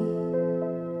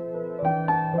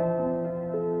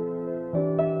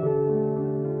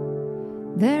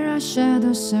 there are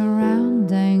shadows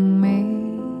surrounding me,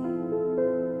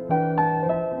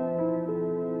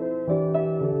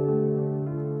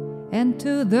 and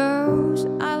to those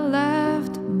I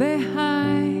left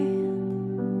behind,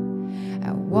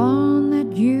 I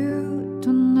wanted you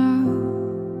to know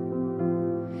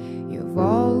you've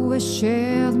always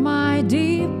shared my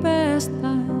deepest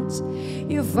thoughts.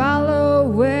 You follow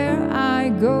where I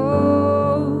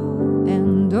go,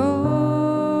 and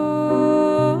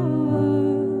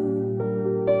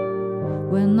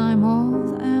when I'm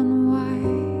old and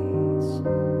wise,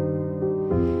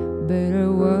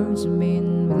 bitter words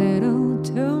mean little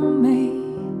to me.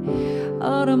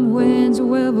 Autumn winds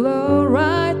will blow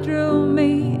right through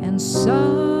me, and someday,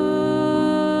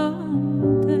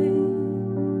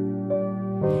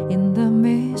 in the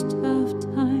midst of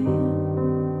time,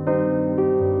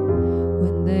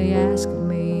 when they ask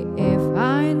me if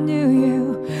I knew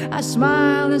you, I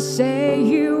smile and say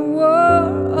you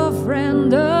were a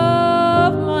friend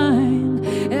of mine,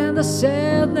 and the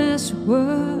sadness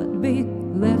would be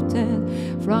lifted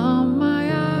from my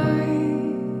eye.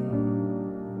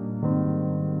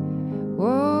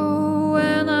 Oh,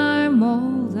 when I'm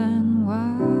old and wise,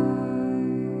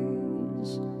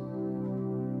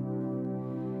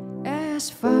 as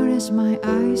far as my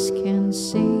eyes can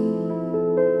see,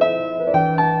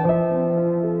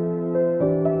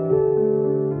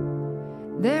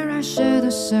 there are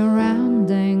shadows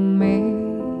surrounding me,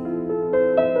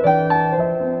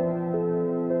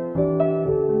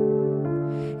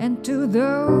 and to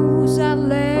those I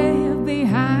left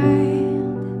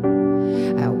behind,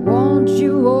 I want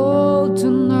you all to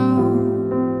know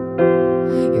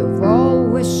you've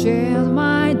always shared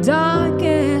my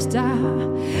darkest hour.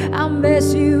 I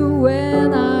miss you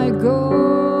when I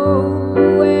go,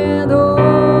 and oh,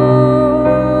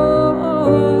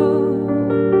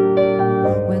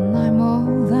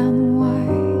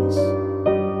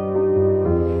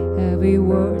 heavy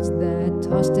words that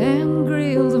tossed and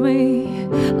grilled me,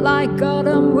 like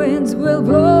autumn winds will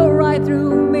blow right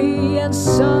through me. And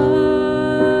someday,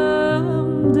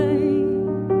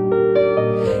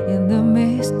 in the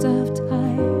midst of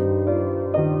time,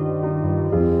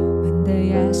 when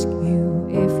they ask you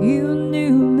if you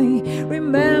knew me,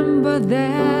 remember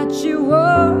that you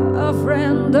were a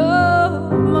friend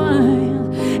of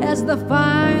mine. As the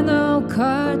final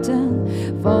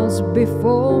curtain falls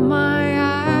before my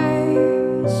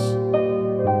eyes,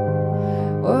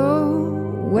 oh,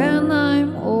 when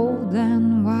I'm old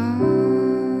and wise,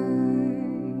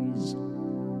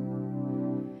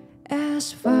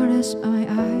 as far as my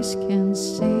eyes can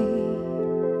see.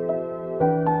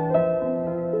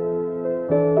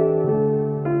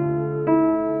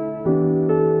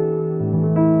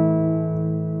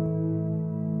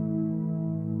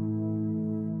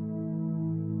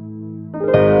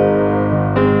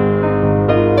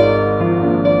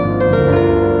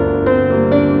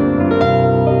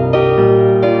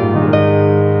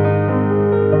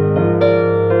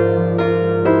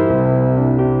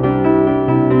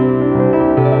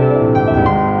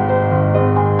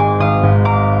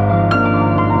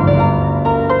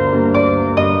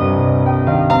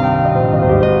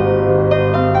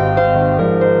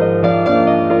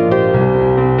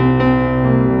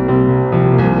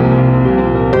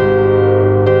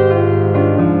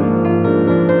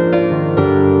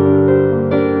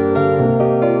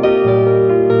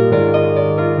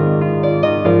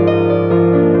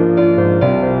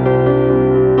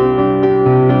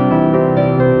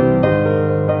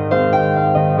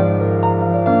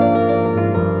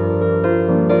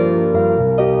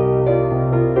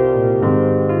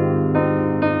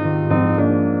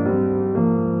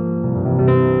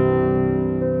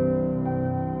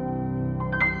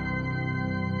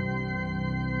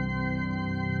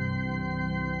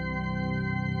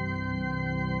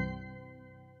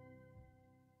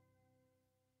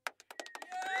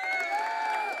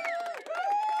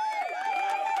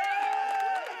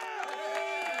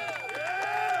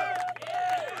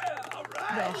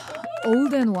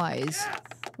 Old and Wise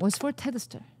was for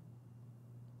Tedster.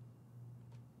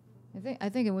 I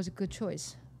think it was a good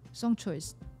choice, song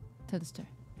choice, Tedster,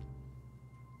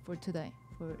 for today,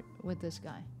 with this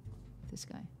guy.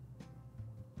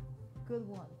 Good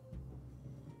one.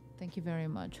 Thank you very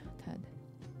much, Ted.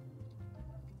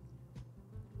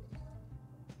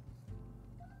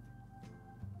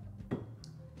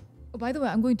 Oh, by the way,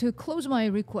 I'm going to close my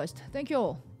request. Thank you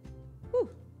all. Whew.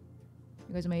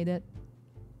 You guys made it.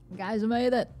 Guys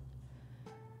made it.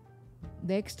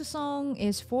 Next song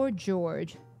is for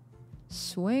George.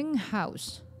 Swing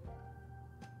House.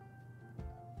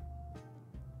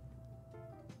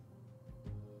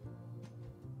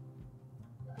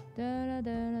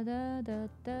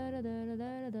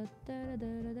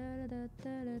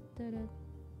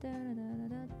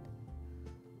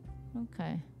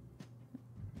 Okay.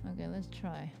 Okay, let's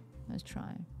try.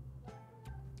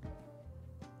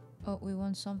 Oh, we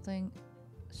want something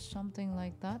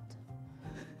like that.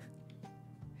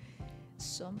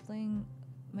 Something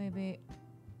maybe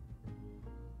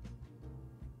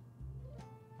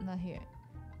not here.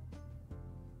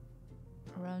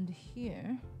 Around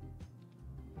here,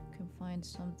 you can find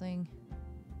something.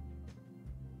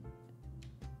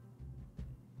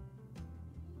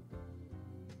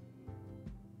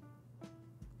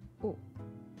 Oh,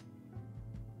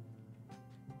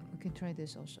 we can try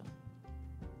this also.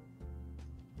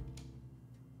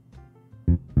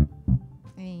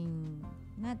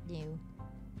 Not you.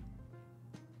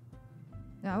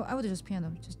 No, I would just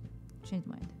piano. Just change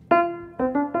mind.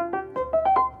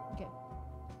 Okay.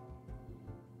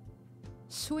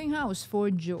 Swing House for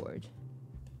George.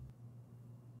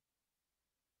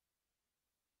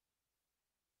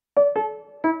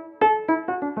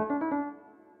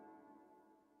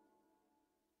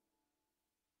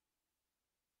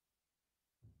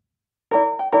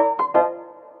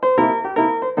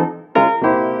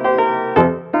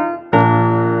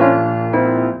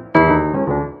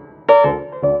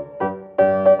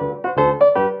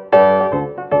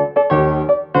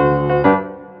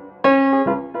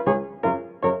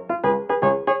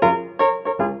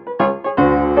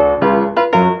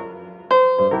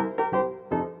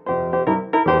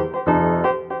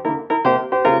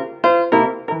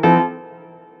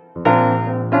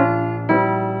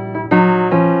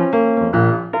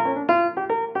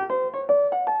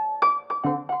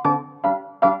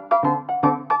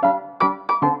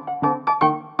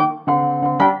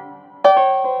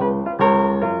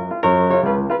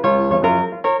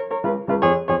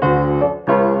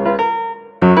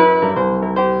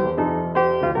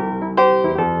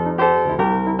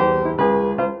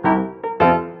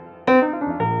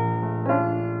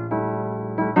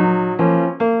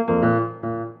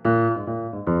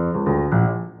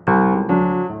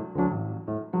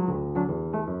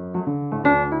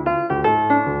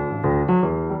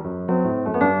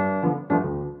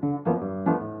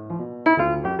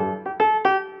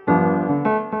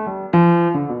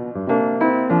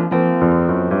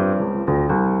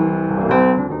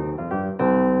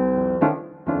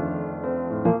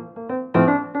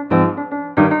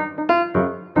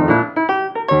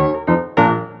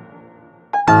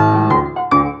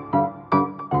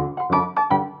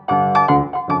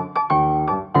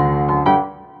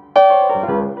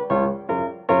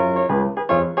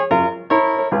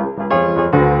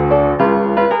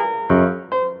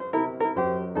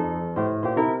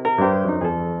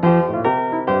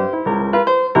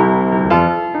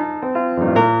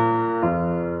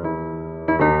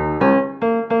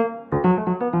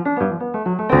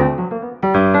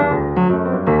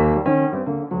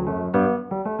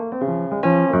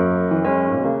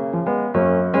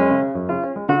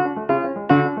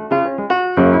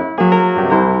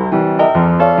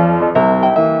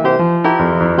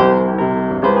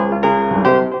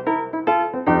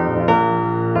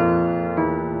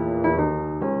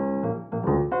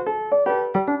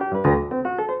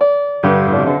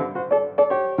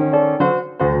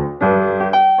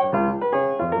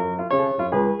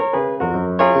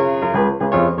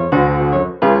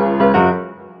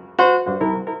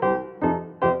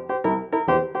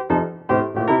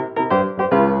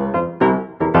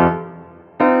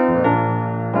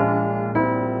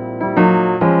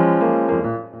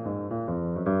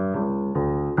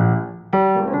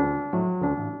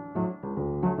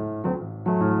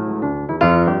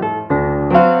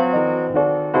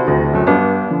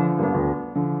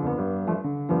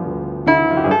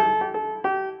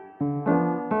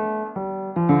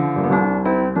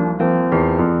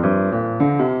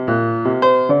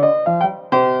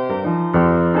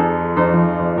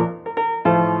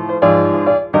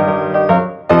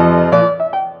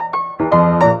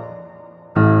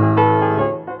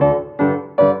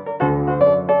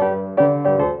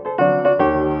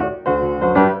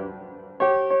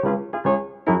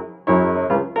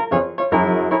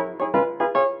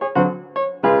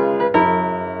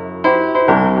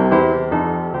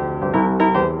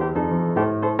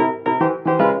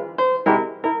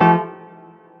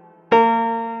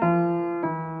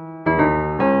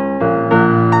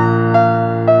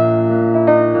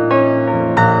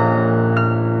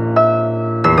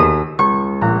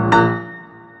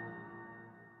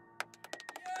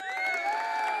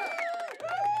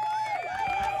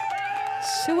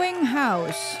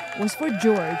 house was for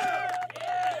George. Yeah,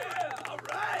 all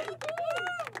right.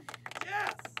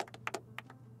 Yes.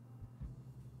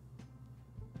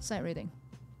 Sight reading.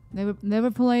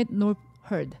 Never played nor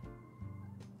heard.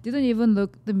 Didn't even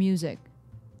look the music.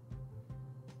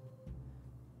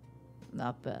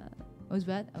 Not bad. Was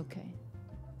bad? Okay.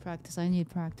 Practice. I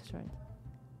need practice, right?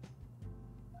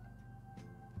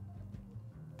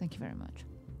 Thank you very much.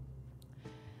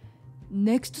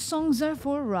 Next songs are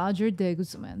for Roger de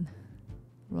Guzman.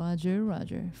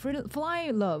 Roger.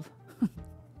 Fly Love.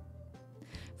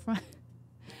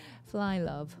 Fly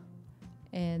Love.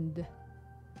 And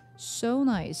So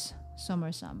Nice,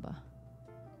 Summer Samba.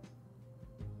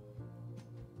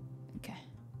 Okay.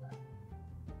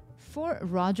 For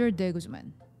Roger de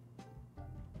Guzman.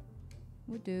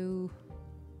 We'll do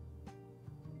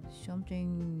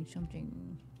something.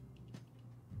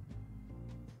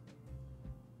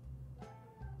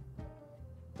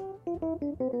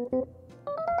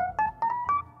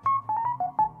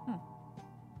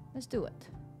 Let's do it.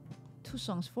 2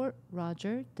 songs for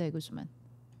Roger de Guzman.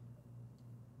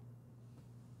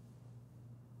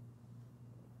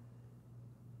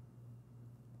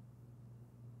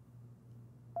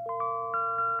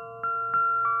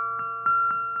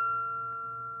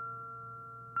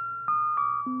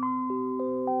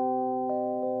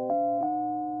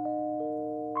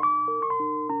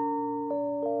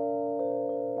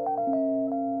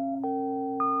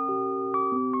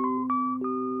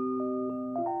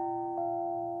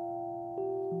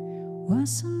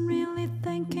 Wasn't really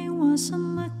thinking,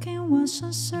 wasn't looking,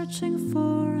 wasn't searching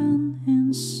for an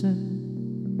answer.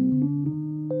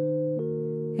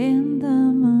 In the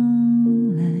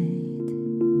moonlight,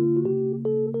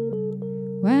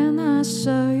 when I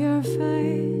saw your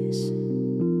face,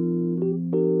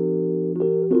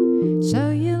 saw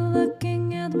you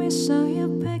looking at me, saw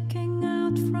you picking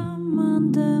out from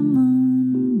under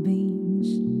moonbeams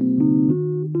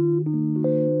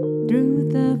through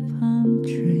the palm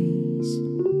trees.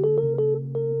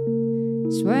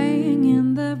 Swaying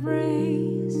in the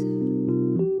breeze,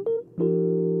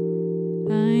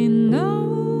 I know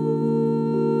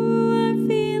I'm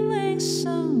feeling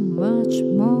so much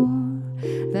more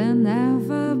than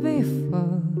ever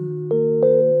before,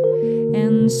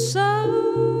 and so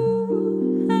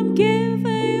I'm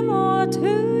giving more to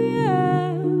you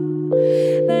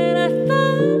than I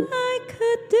thought I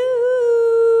could do.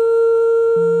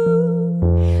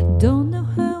 Don't know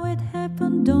how it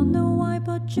happened, don't know why,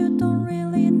 but you don't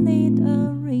really need a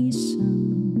reason.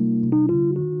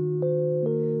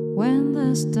 When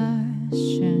the stars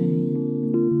shine,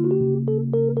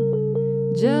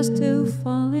 just to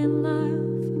fall in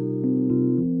love,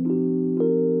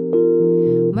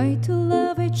 made to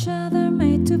love each other,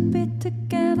 made to be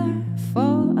together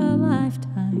for a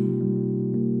lifetime.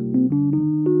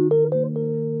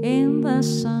 In the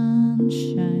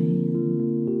sunshine,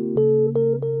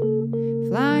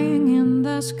 flying in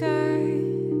the sky,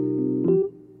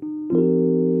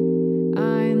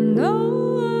 I know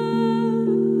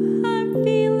I'm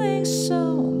feeling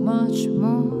so much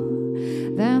more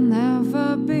than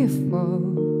ever before,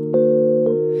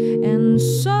 and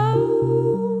so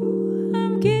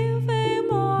I'm giving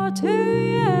more to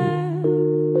you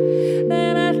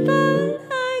than I thought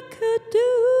I could do.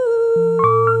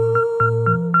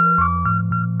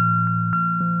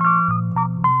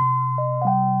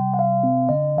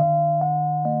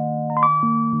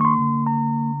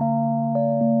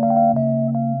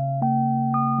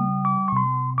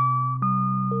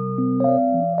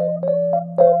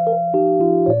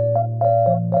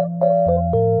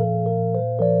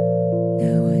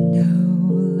 Now I know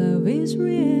love is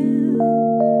real.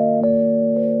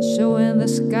 So in the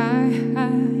sky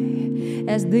high,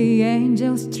 as the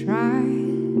angels try,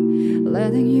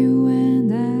 letting you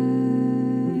and I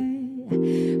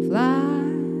fly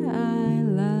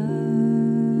love.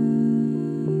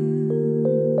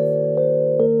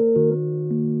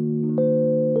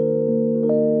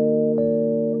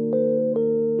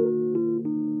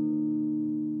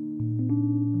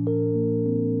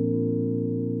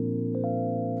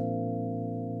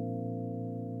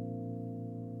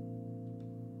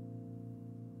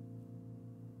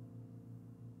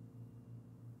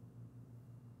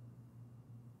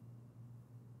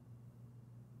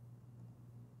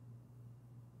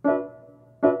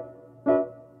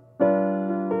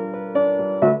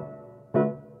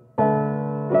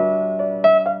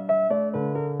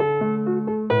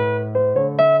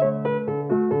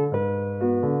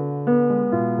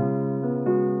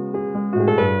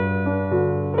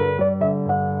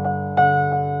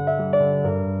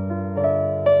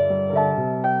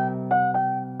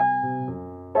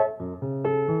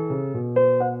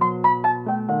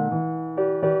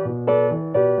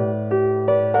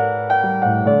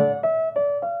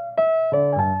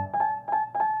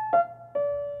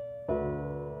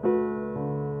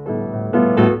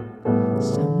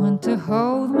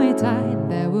 tight,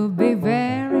 that would be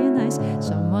very nice.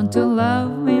 Someone to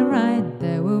love me right,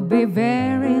 that would be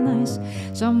very nice.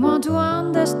 Someone to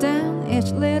understand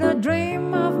each little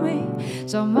dream of me.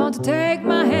 Someone to take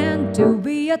my hand, to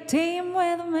be a team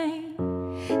with me.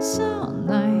 So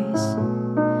nice,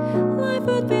 life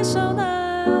would be so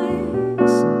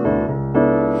nice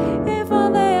if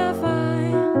one day I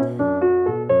find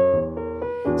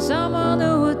someone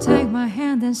who would take my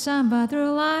hand and samba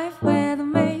through life with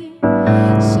me.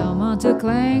 Someone to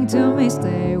cling to me,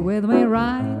 stay with me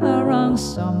right or wrong.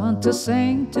 Someone to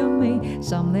sing to me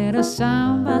some little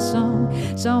samba song.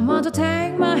 Someone to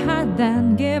take my heart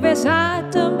then give his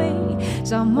heart to me.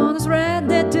 Someone who's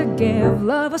ready to give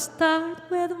love a start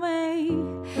with me.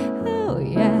 Oh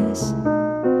yes,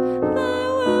 that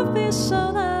would be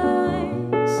so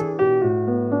nice.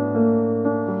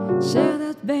 Should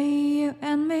it be you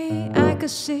and me? I could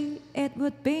see it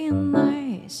would be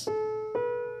nice.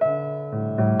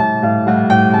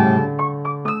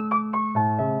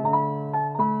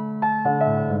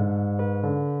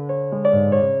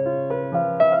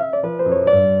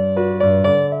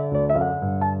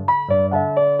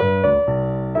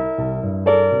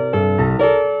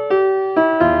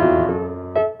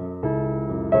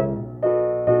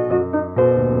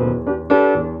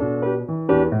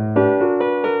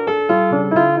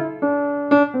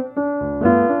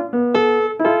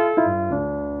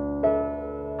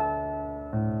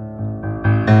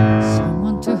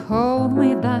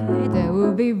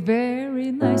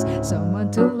 Someone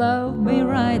to love me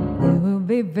right, it will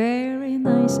be very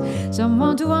nice.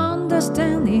 Someone to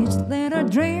understand each little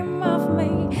dream of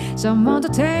me. Someone to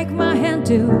take my hand,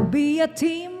 to be a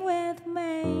team with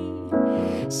me.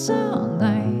 So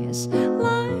nice,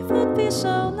 life would be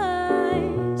so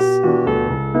nice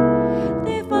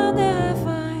if one day I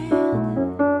find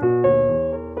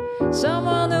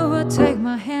someone who would take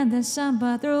my hand and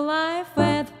samba through life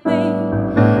with me.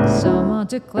 Someone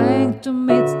to cling to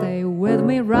me, stay with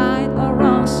me right or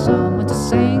wrong. Someone to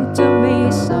sing to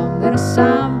me some little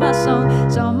samba song.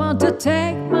 Someone to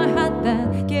take my heart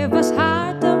then give his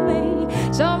heart to me.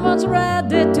 Someone's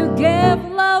ready to give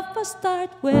love a start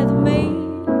with me.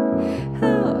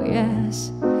 Oh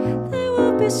yes, that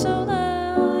would be so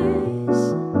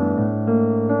nice.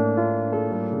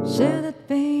 Should it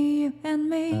be you and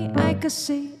me? I could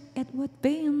see it would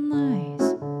be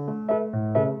nice.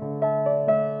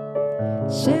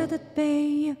 Should it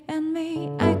be you and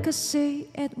me? I could see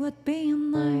it would be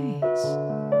nice.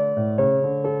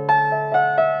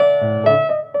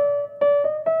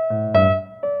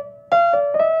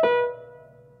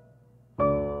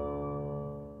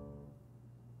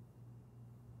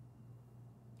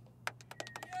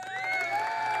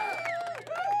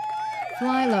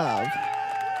 Fly Love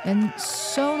and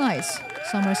So Nice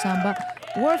Summer Samba.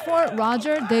 Word for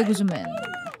Roger de Guzman.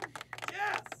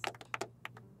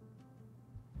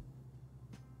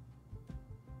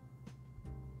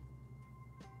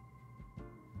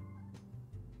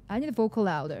 I need the vocal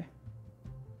louder.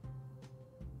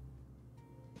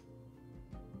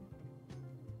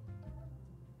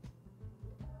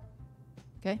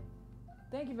 Okay.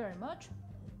 Thank you very much.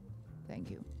 Thank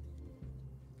you.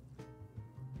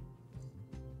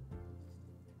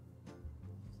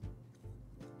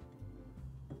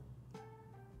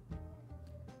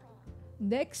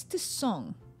 Next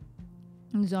song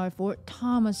is our for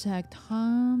Thomas Hack.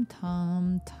 Thomas.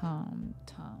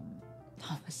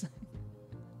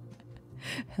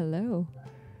 Hello.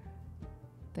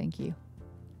 Thank you.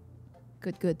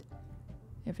 Good.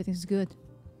 Everything's good.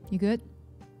 You good?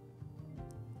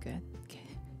 Good. Okay.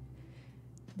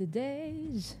 The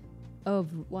days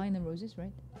of Wine and Roses,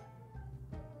 right?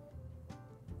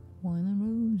 Wine and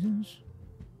Roses.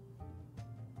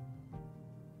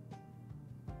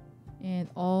 And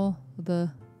all the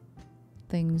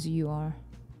things you are.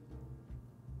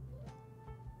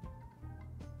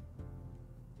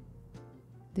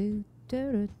 Do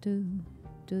do do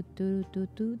do do do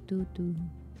do do do.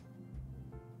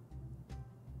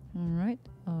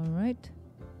 All right.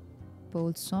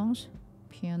 Both songs,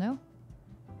 piano.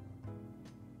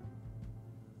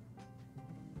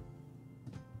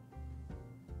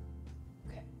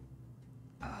 Okay.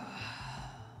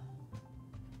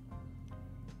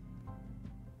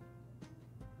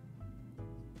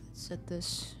 Let's set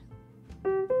this.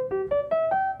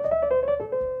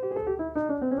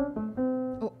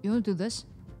 Oh, you want to do this?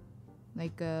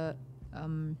 Like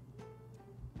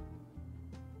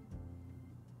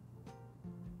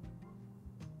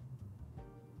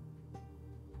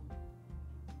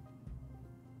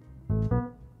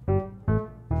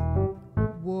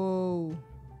whoa.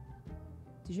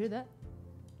 Did you hear that?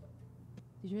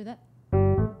 Did you hear that?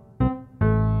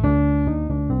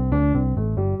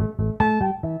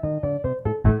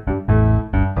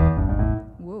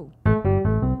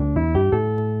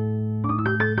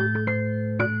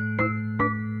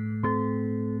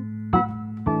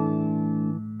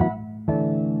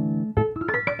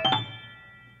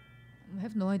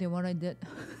 mind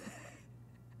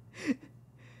it.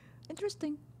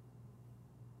 Interesting.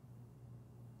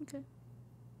 Okay.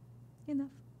 Enough.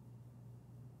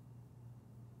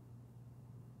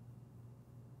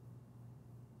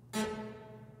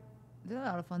 There are a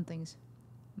lot of fun things.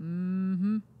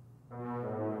 Mm-hmm.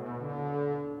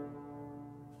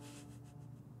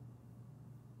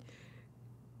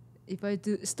 If I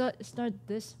do start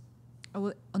this, I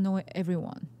will annoy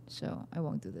everyone. So I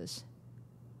won't do this.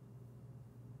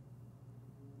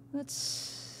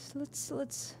 Let's.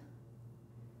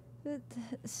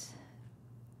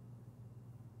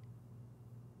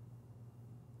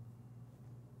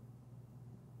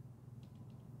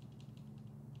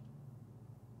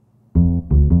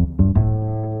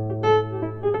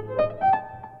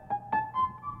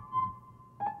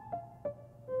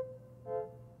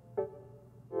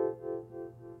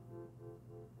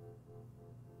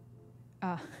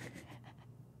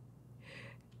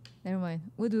 Never mind.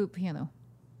 We'll do piano.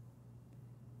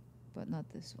 But not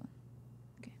this one.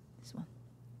 Okay, this one.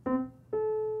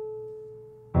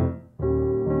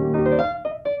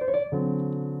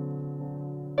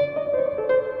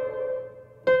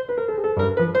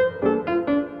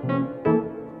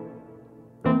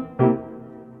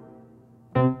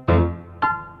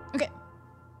 Okay,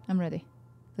 I'm ready.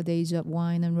 The days of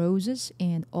wine and roses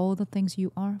and all the things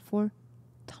you are for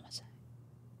Thomas.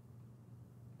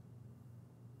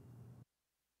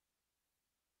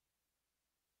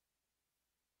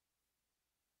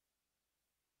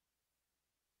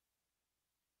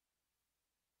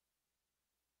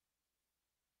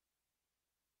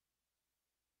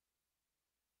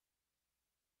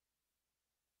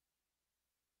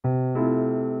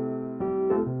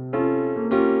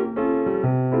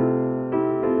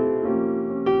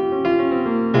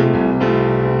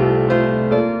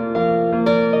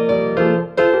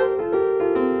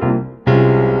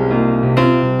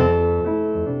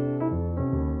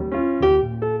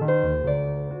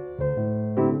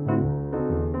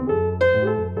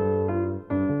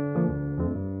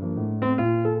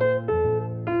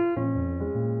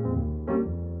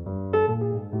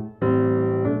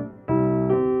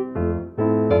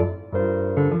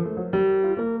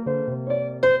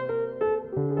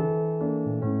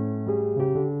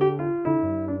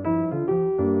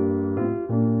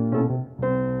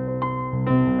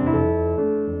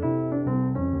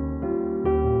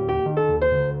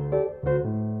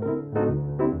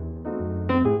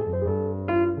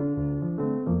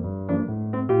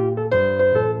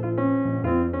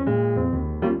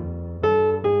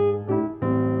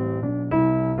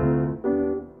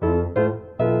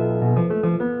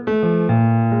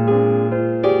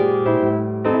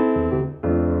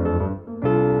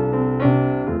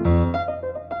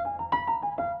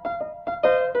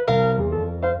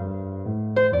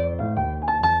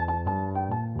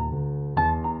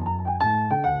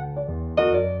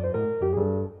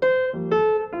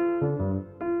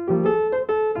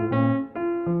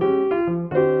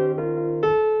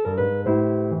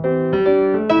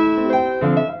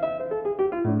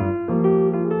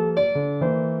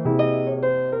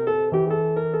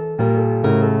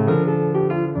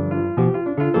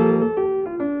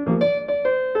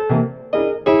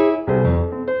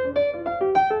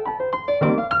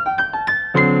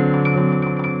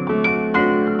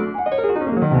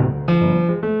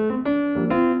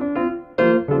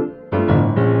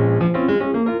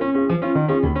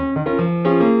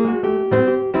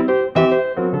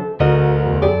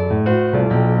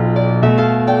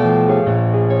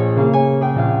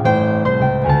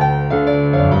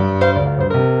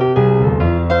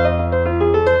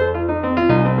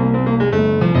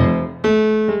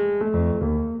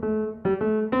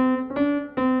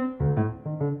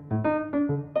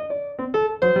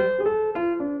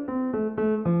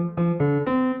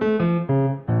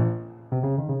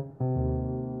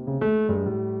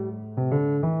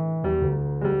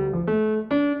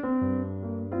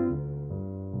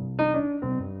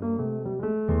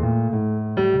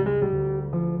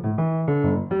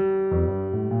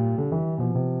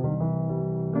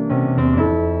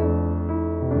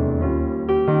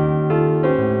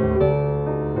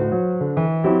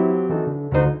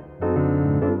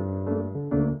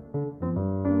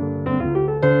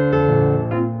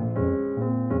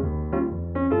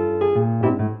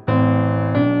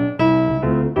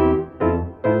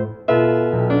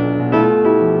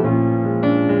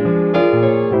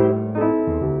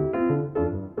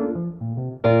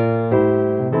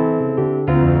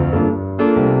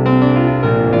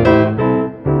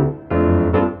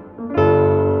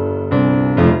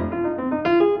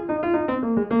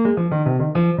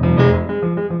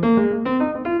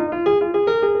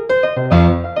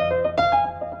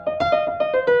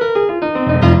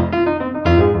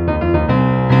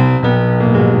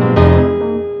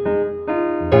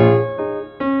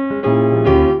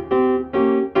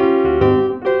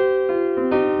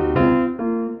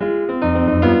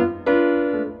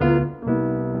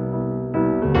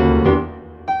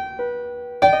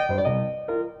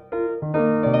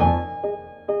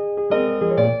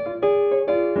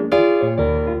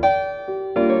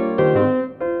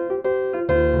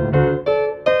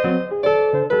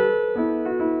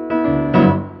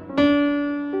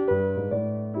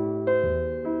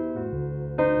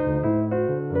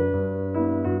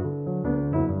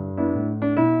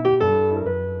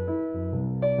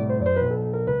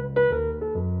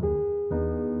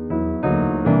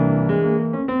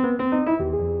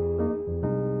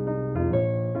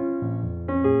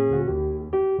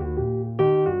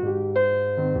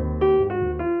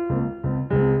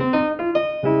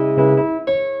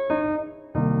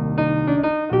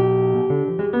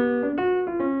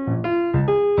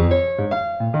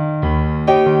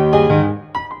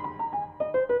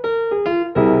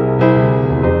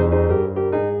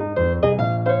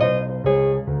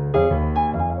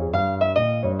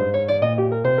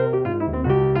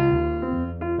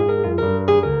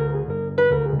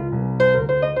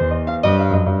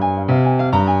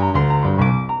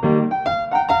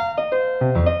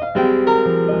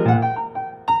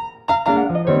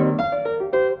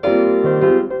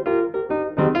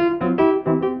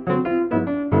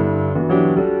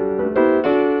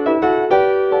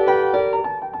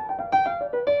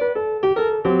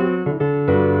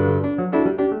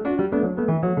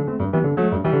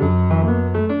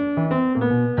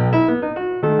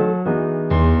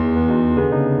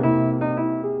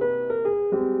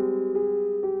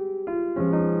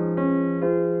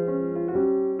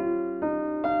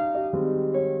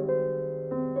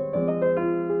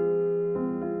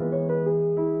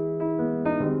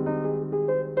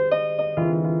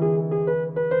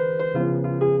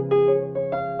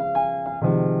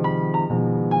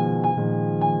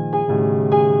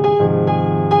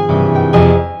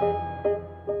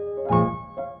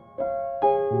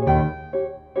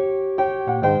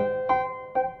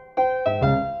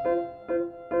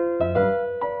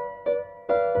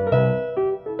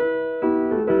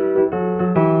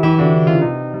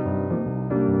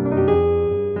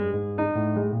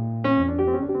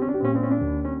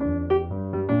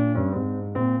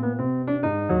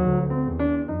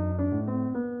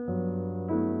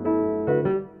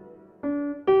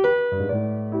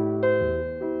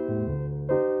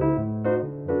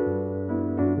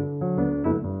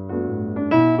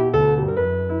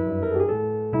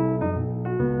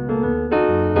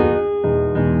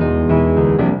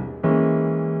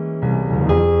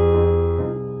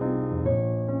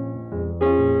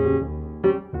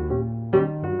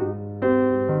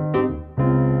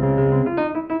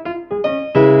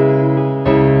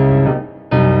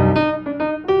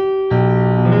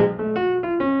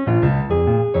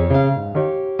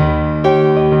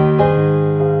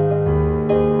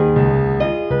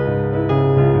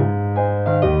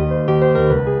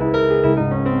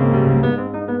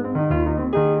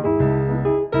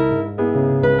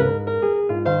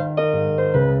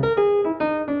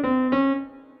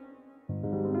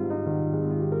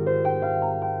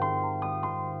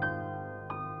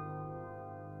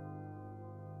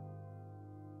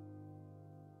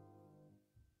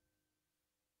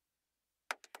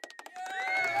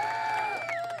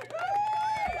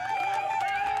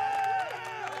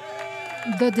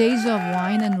 The Days of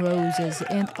Wine and Roses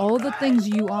and All the Things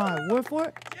You Are were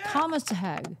for Thomas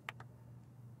Hag.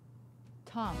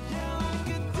 Tom.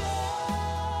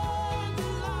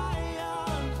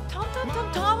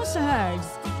 Thomas Hags.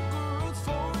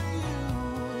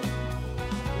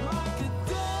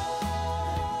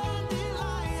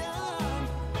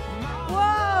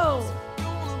 Whoa!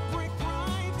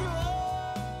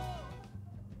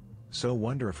 So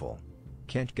wonderful.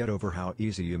 Can't get over how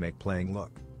easy you make playing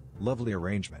look. Lovely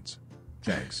arrangements.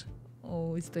 Thanks.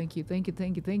 Oh, thank you,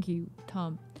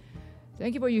 Tom.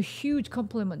 Thank you for your huge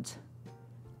compliment.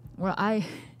 Well, I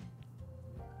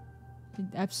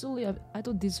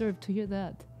don't deserve to hear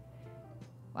that.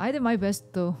 I did my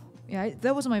best though. Yeah,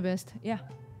 that was my best. Yeah.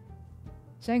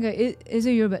 Sangah, is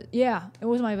it your best? Yeah, it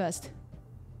was my best.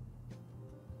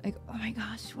 Like, oh my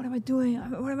gosh, what am I doing?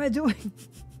 What am I doing?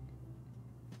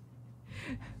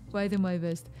 But I did my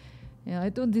best. Yeah, I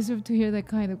don't deserve to hear that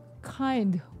kind of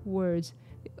kind words.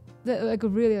 That like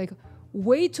really like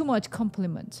way too much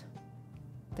compliment.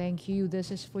 Thank you.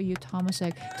 This is for you, Thomas.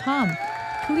 Tom,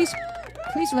 please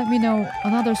let me know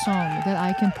another song that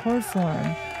I can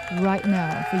perform right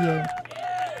now for you.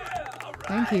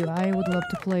 Thank you. I would love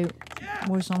to play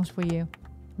more songs for you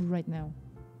right now.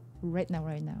 Like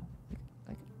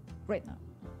right now.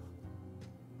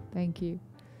 Thank you.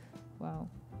 Wow.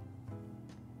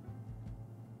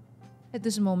 At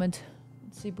this moment,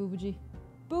 let's see Blvd.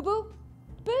 Boo boo,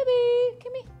 baby,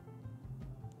 come here.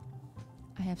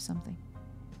 I have something.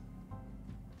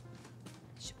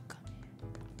 Come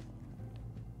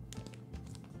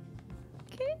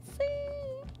here. Kissy.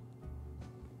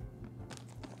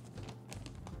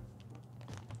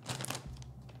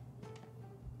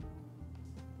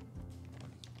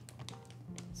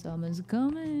 Someone's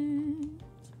coming.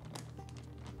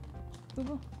 Boo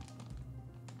boo.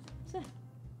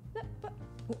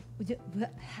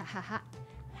 Ha ha ha.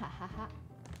 Ha ha ha.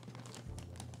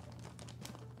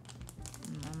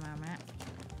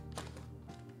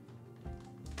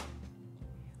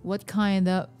 What kind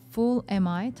of fool am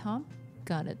I, Tom?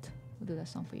 Got it. We'll do that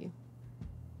song for you.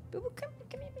 Boo boo, come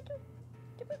here,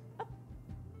 boo.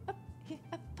 Up, here,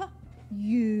 up.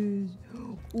 Yes.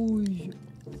 Oh, yeah.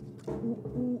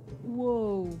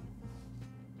 Whoa.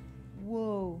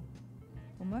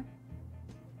 Omar?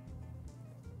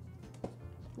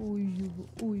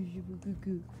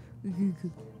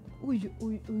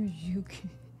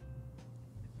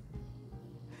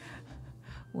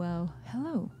 Well,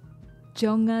 hello.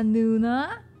 Sangah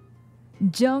Noona.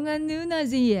 Sangah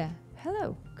Noona's here.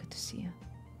 Hello. Good to see you.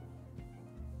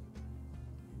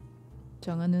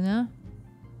 Sangah Noona.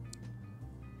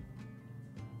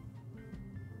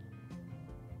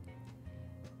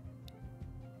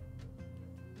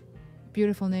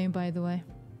 Beautiful name, by the way.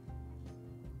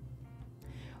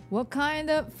 What kind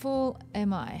of fool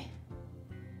am I?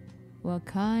 What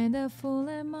kind of fool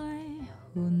am I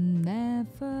who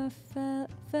never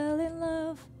fell in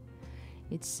love?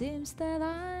 It seems that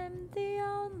I'm the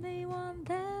only one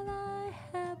that I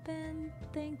have been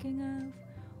thinking of.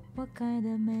 What kind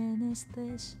of man is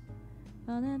this?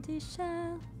 An empty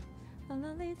shell, a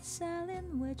lonely cell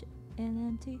in which an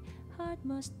empty heart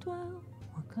must dwell.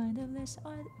 What kind of list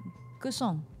are... Good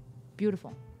song.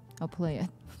 Beautiful. I'll play it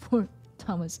for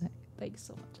Thomas. Thank you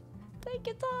so much. Thank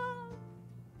you, Tom.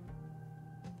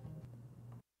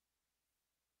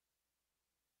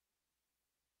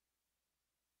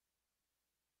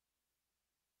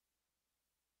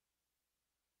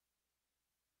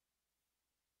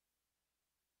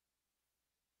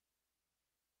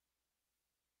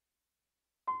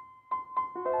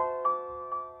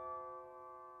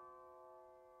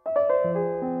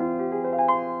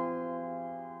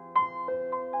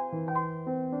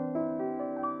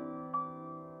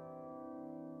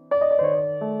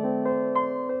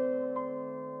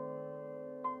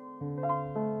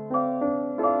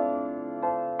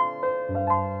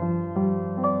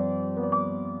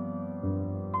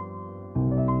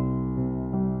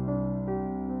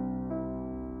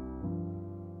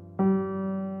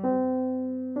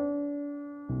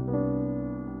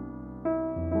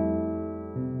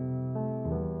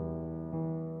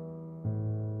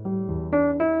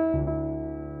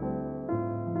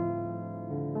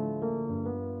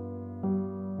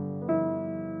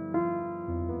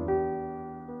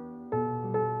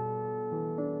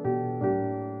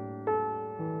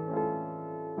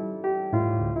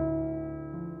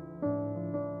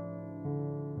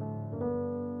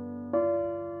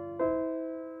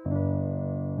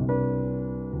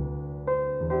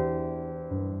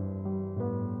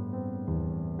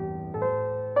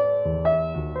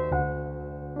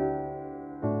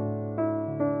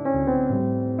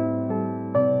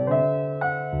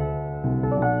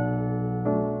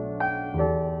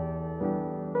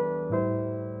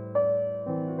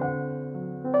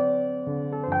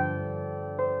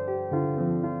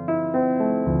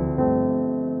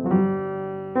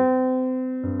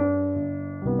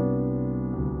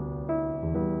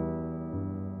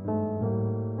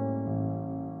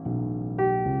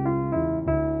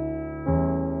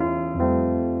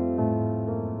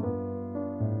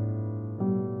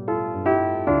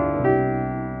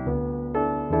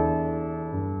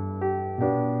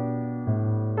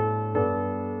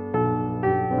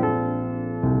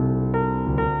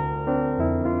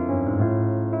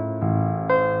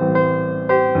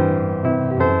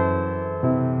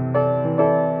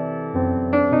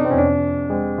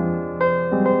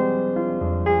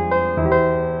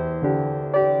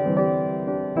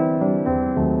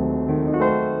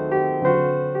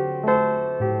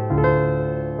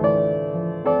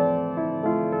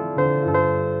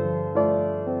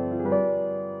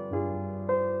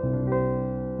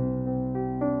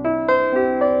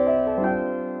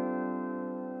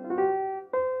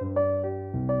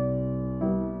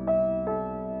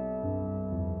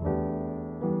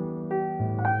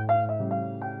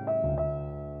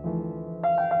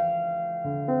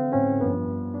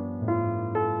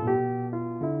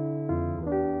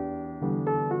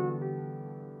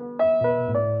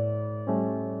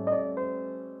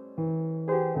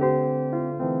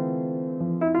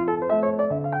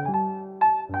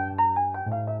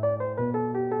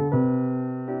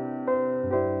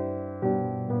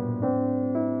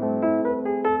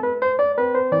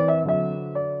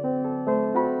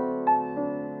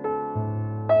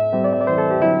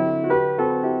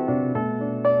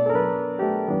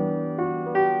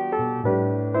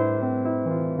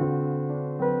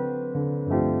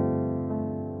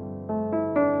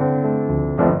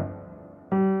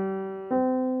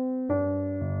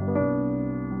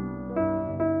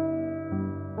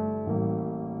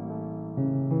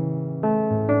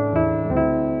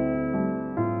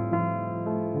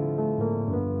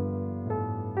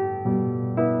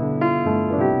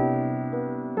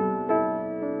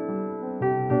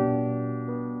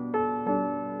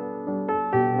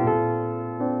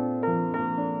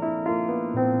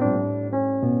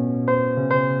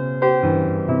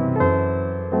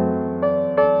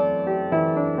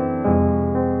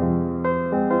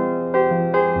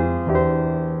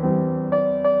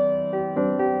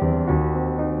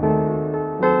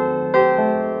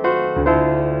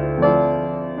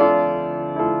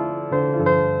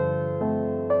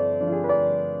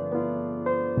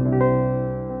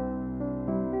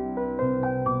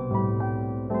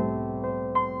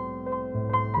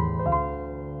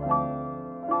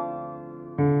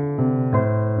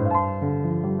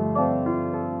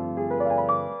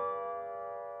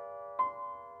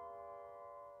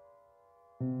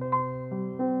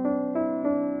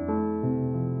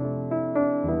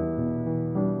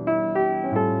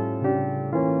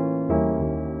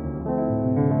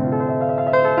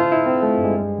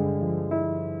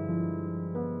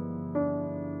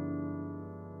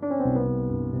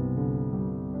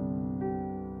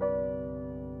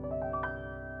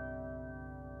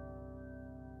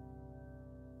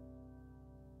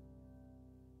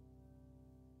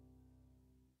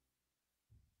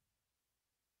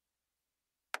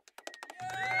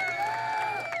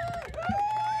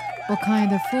 What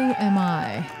kind of fool am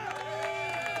I?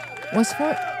 Was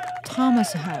for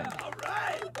Thomas Howell. All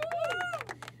right.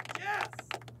 Yes.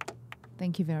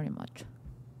 Thank you very much.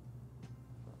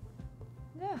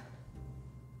 Yeah.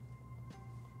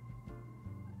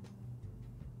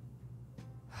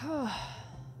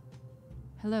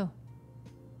 Hello.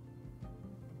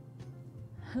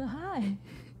 Hi.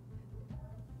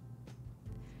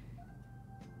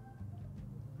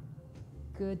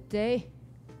 Good day.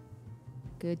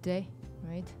 Good day,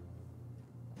 right?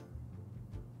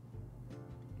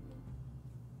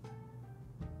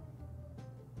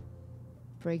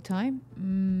 Break time?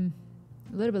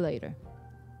 A little bit later.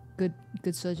 Good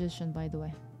suggestion, by the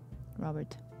way,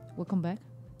 Robert. Welcome back.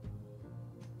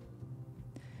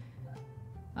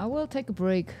 I will take a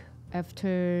break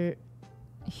after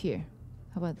here.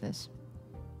 How about this?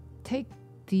 Take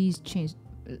these change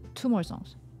 2 more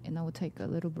songs, and I will take a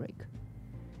little break.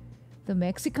 The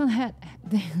Mexican hat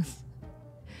dance.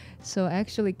 So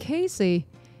actually, Casey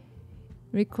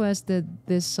requested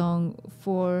this song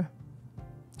for.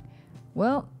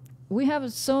 Well, we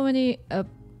have so many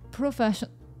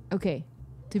professional. Okay,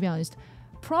 to be honest,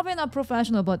 probably not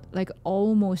professional, but like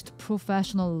almost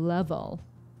professional level,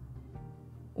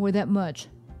 or that much,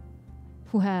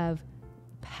 who have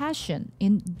passion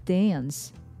in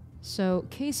dance. So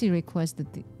Casey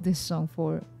requested this song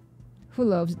for who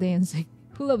loves dancing.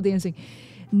 Who love dancing?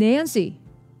 Nancy,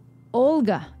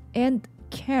 Olga, and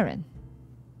Karen.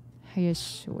 How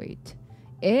sweet.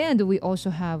 And we also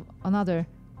have another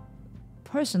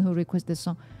person who requested this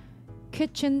song,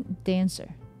 Kitchen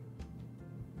Dancer.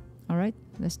 All right,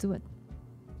 let's do it.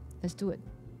 Let's do it.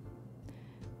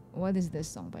 What is this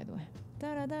song, by the way?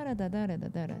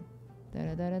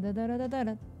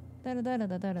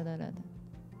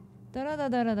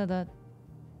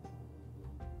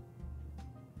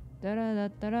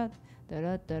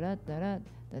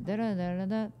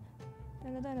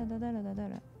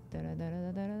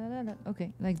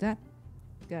 Okay, like that.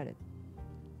 Got it.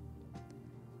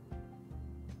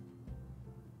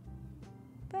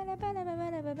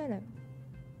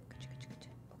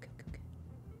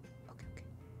 Okay.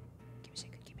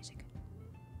 Give me a second.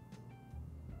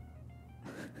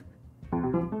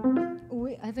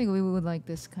 I think we would like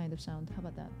this kind of sound. How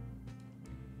about that?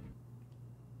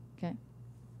 Okay.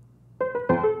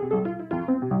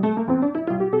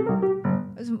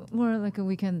 It's more like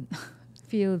we can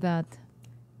feel that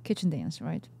kitchen dance,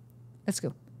 right? Let's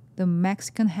go. The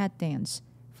Mexican hat dance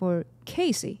for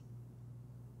Casey.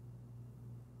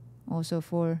 Also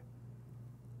for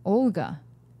Olga,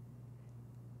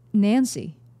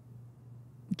 Nancy,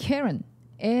 Karen,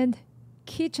 and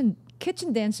kitchen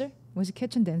dancer. Was it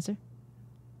kitchen dancer?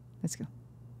 Let's go.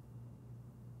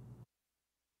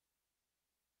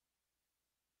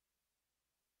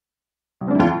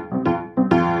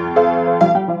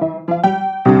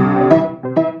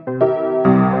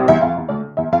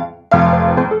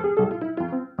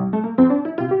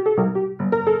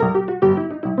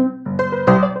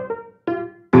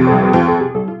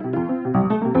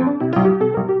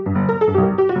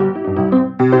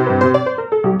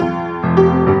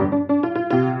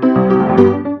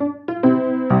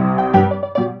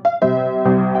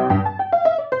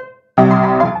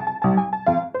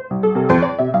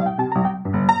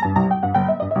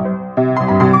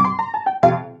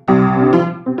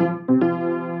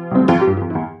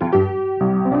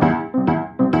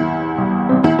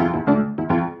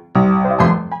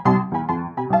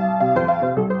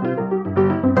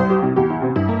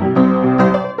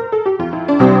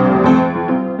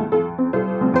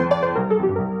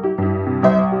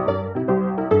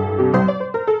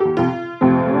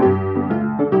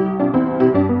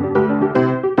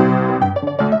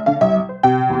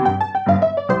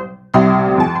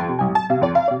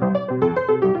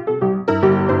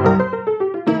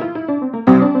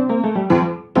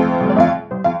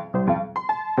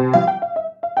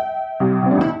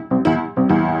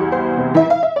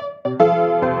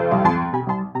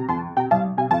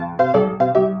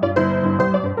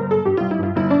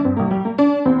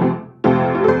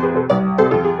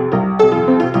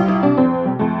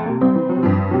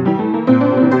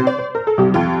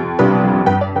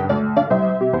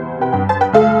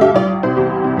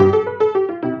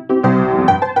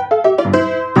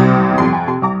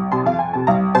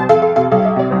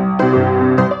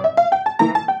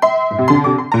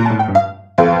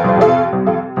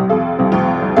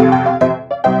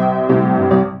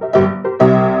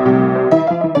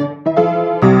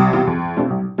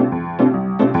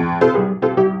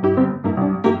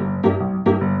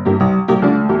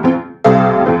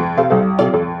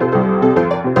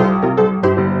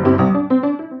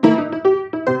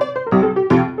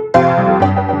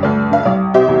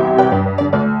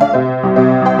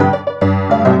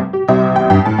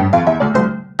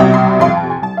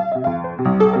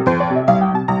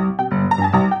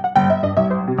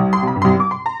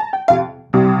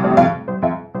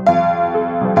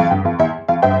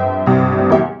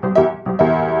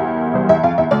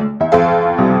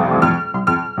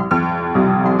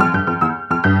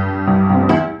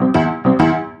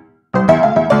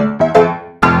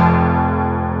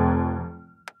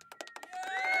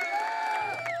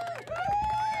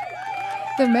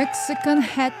 The Mexican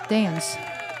hat dance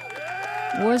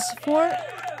was for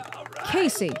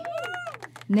Casey,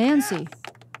 Nancy,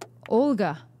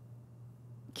 Olga,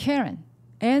 Karen,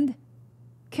 and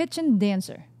kitchen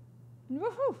dancer.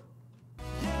 Woohoo!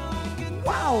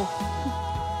 Wow!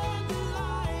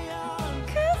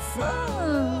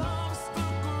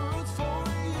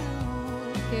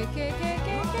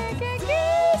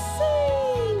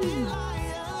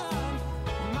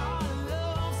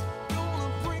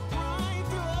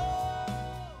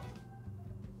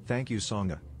 Thank you,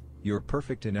 Sangah. You're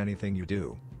perfect in anything you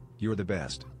do. You're the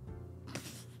best.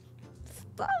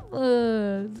 Stop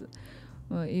it!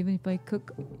 Well, even if I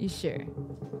cook, you share.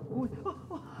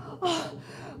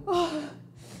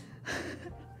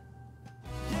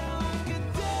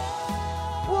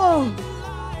 Whoa!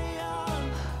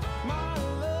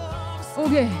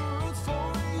 Okay,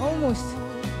 almost.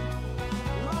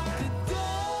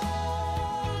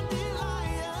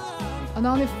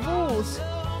 Another fools.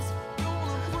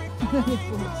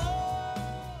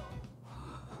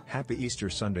 Happy Easter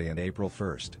Sunday and April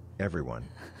 1st, everyone.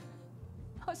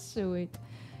 How sweet.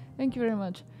 Thank you very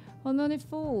much. Another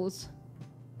fools.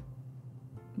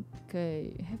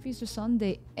 Okay, Happy Easter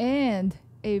Sunday and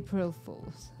April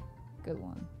Fools. Good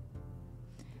one.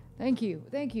 Thank you,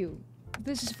 thank you.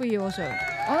 This is for you also.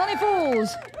 Only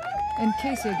Fools! And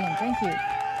Casey again, thank you.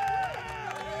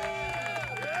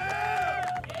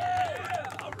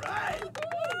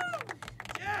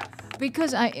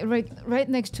 Because right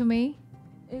next to me,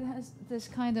 it has this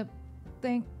kind of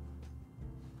thing.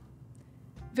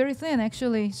 Very thin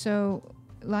actually, so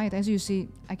light as you see.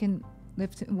 I can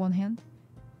lift in one hand.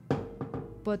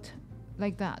 But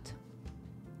like that.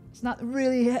 It's not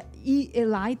really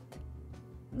light.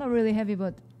 Not really heavy,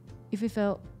 but if it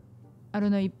fell, I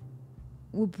don't know, it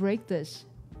would break this.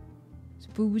 It's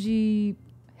Blvd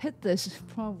hit this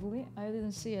probably. I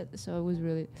didn't see it, so I was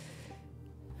really.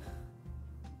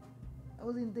 I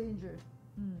was in danger.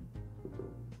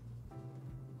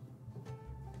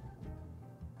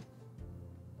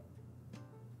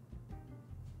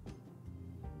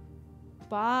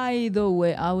 By the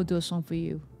way, I will do a song for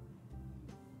you.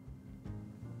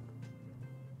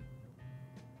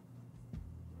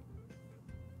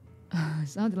 It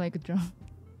sounded like a drum.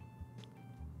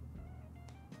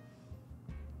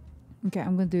 Okay,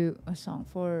 I'm gonna do a song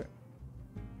for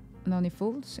Noni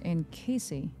Fools and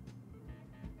Casey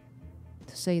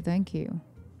to say thank you.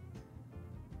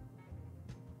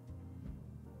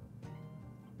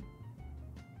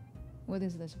 What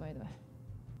is this, by the way?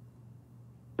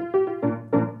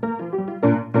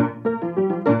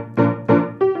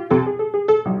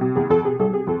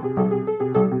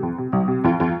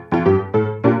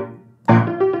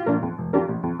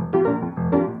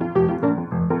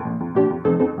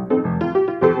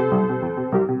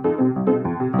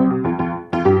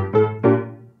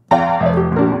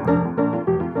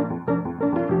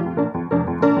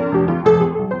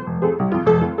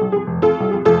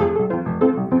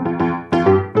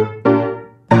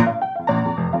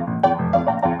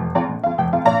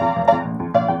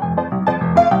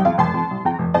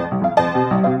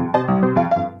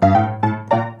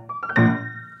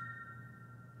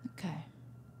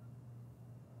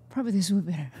 Probably this will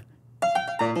be better.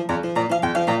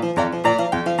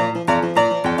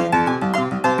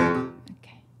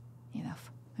 Okay,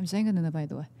 enough. I'm Sangah Noona, by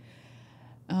the way.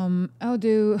 I'll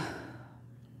do.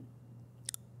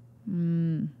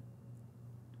 Too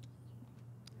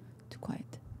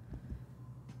quiet.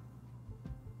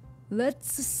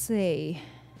 Let's say.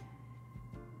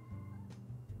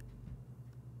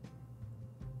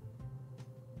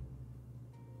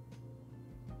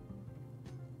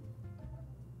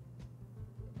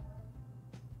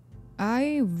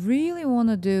 I really want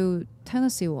to do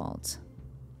Tennessee Waltz.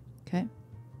 Okay.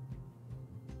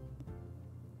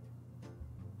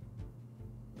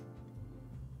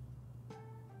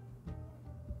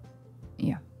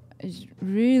 Yeah.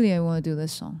 I want to do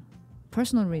this song.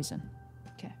 Personal reason.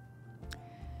 Okay.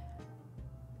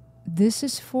 This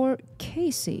is for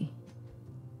Casey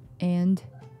and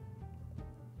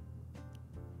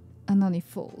Anani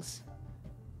Fools.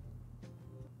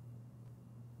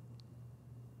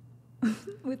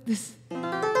 With this. Okay.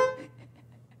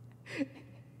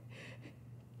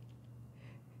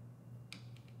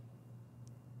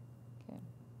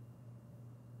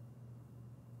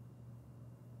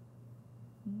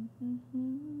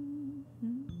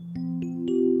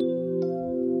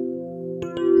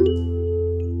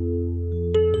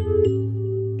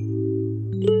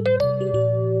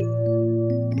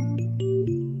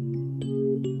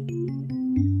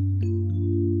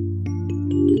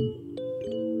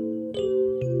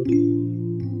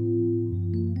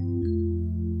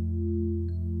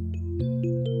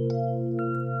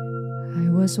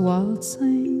 Was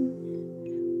waltzing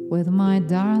with my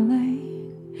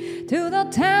darling to the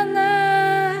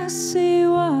Tennessee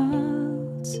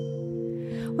waltz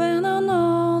when an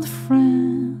old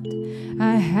friend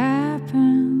I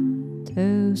happened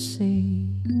to see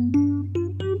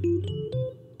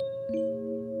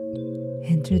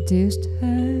introduced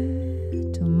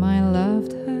her to my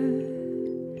loved her,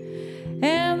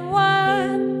 and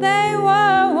while they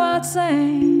were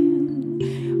waltzing,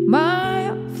 my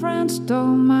friend stole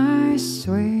my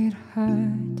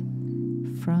sweetheart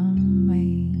from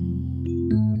me.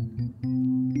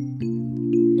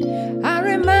 I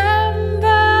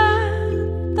remember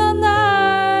the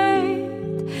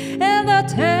night in the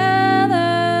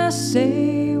Tennessee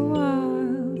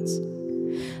waltz.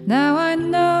 Now I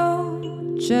know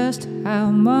just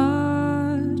how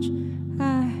much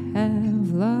I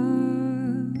have lost.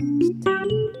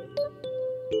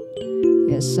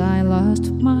 Yes, I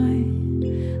lost my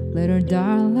little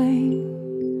darling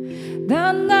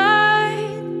the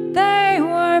night they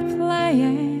were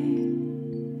playing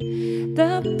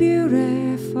the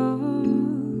beautiful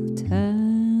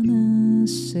Tennessee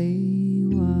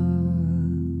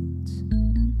waltz.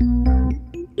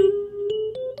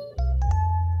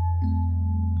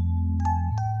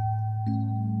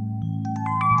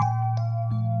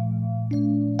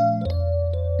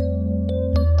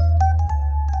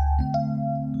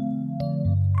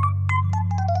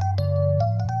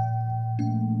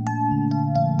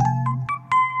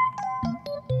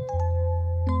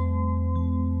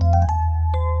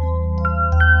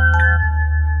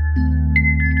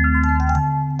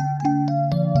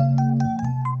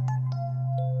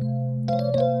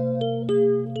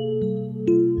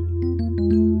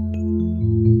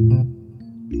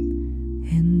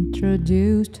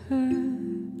 Introduced her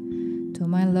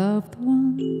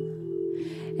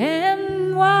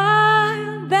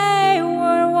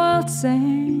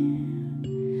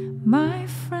waltzing. My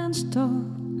friend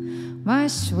stole my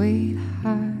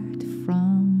sweetheart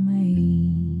from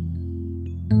me.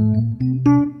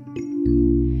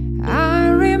 I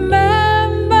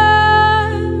remember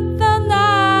the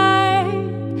night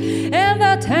in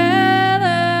the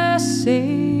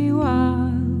Tennessee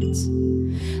wilds.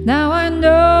 Now I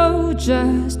know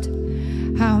just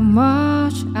how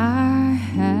much I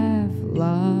have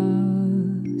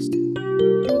lost.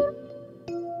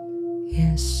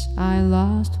 Yes, I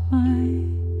lost my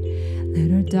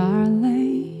little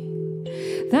darling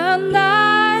the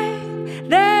night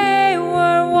they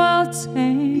were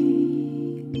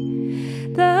waltzing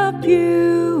the beautiful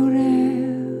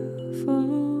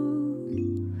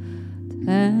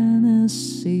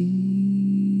Tennessee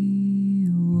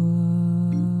waltz.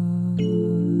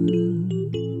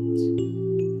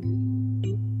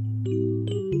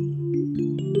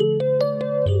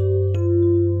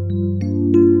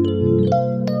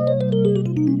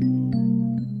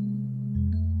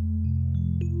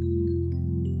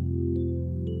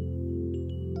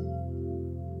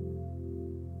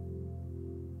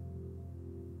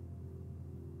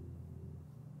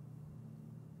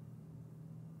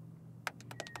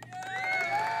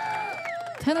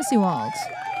 Tennessee Waltz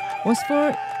was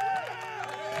for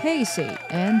Casey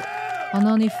and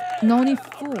Noni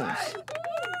Fools.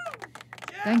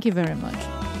 Thank you very much.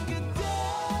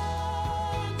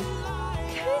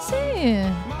 Casey!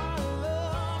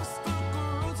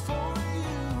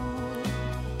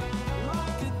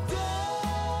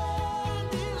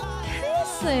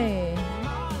 Casey!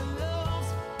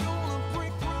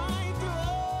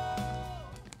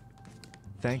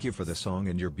 Thank you for the song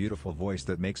and your beautiful voice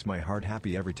that makes my heart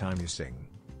happy every time you sing.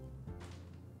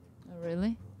 Oh,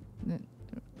 really?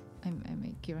 I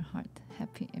make your heart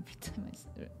happy every time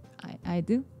I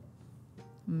do?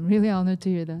 I'm really honored to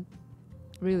hear that.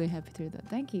 Really happy to hear that.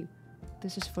 Thank you.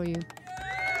 This is for you.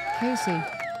 Casey.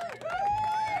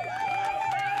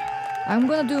 I'm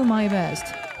gonna do my best.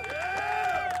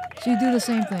 So you do the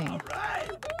same thing.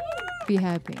 Be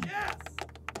happy.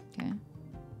 Okay?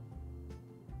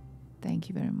 Thank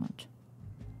you very much.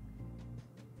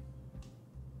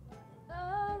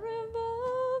 I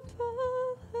remember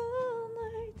the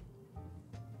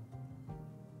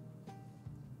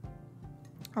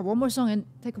night. One more song and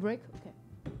take a break. Okay.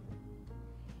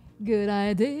 Good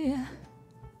idea.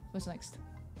 What's next?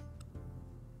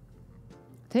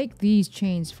 Take these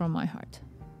chains from my heart.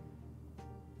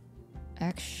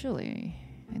 Actually,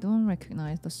 I don't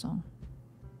recognize the song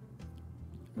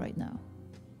right now.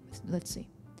 Let's see.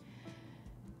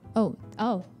 Oh,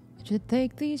 should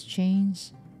take these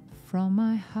chains from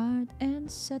my heart and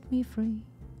set me free.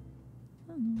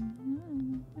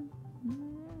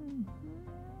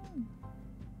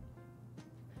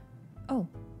 Oh,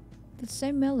 the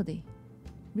same melody.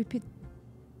 Repeat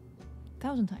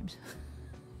 1,000 times.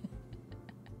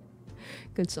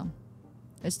 Good song.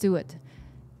 Let's do it.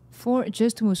 For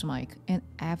Just Moose Mike. And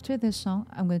after this song,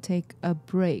 I'm gonna take a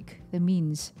break. That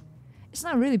means it's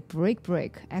not really break,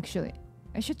 actually.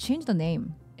 I should change the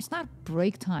name. It's not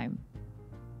break time.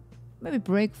 Maybe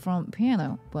break from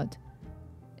piano, but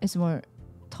it's more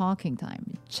talking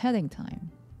time, chatting time.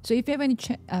 So if you have any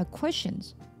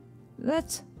questions,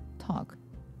 let's talk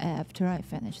after I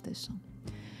finish this song.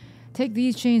 Take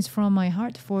these chains from my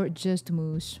heart for Just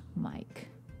Moose Mike.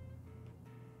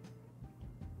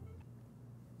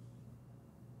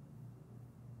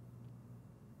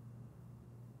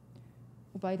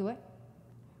 Oh, by the way,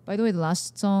 the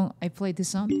last song I played this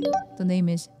song, the name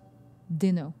is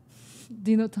Dino.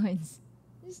 Dino Tynes.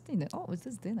 It's Dino. Oh, is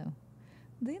this Dino?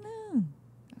 Dino.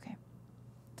 Okay.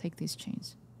 Take these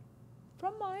chains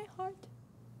from my heart.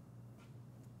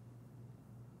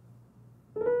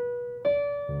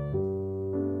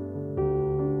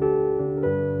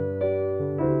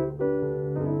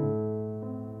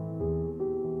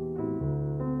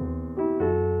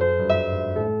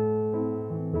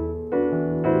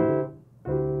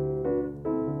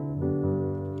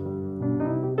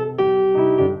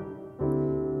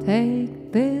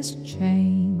 Take these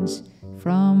chains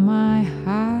from my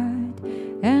heart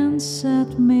and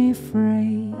set me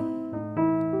free.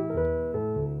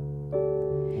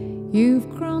 You've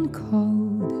grown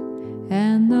cold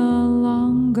and no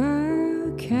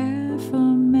longer care for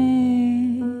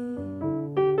me.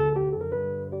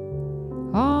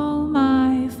 All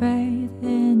my faith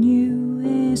in you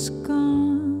is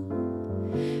gone,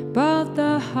 but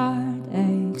the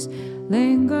heartaches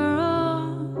linger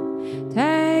on.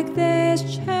 Take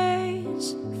these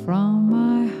chains from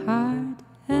my heart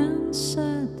and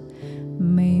set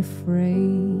me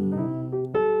free.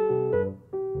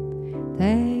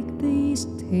 Take these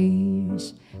tears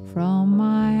tears from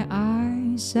my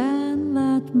eyes and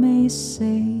let me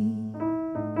say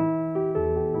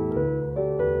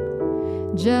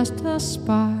just a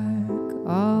spark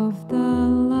of the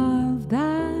love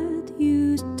that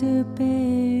used to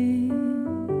be.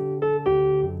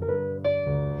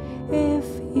 If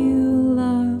you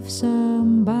love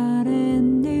somebody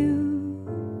new,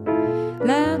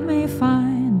 let me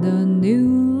find a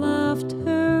new love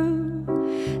too.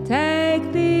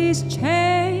 Take these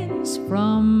chains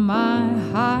from my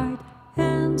heart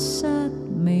and set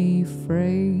me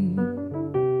free.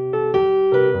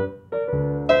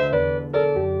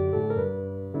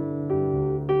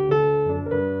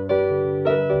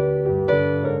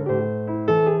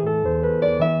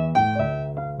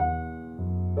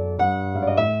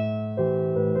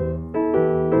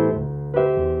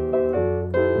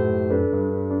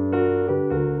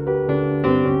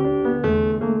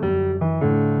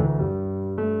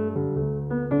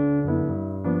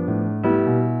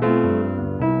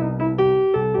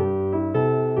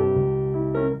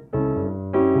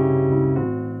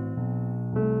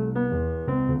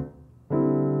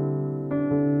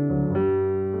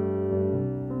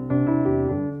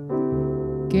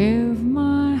 Give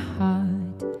my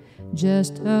heart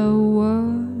just a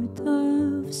word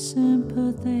of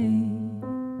sympathy.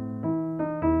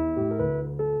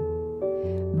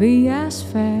 Be as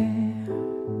fair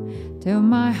to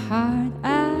my heart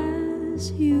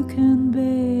as you can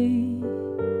be.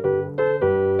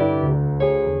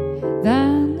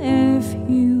 Then if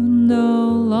you no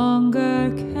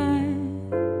longer care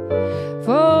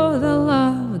for the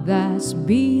love that's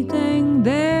beating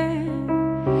there,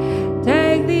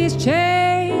 take these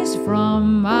chains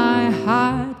from my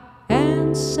heart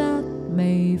and set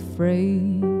me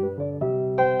free.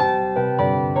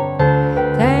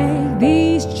 Take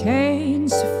these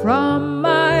chains from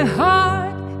my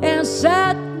heart and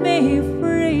set me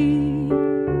free.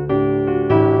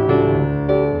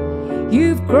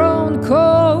 You've grown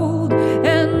cold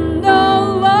and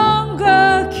no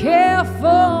longer care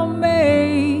for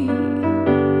me.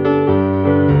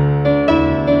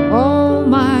 All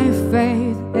my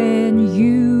faith in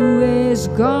you is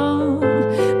gone,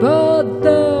 but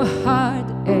the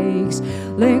heartaches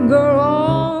linger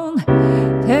on.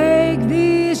 Take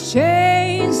these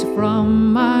chains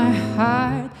from my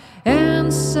heart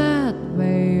and set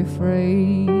me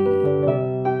free.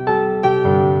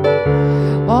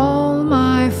 All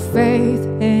my faith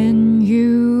in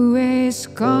you is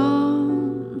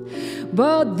gone,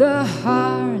 but the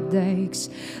heartaches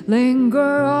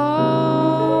linger on.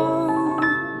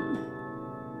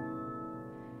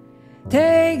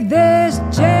 Take these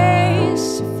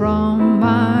chains from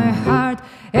my heart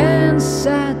and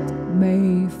set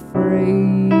me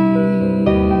free.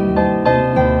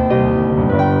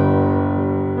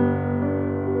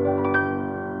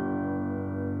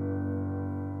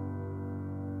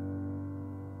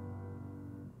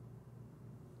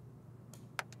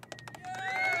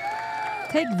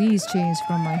 Take these chains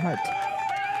from my heart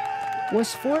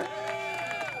was for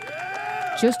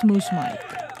Just Moose Mike.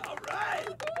 All right.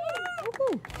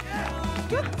 Woohoo.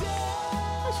 Good.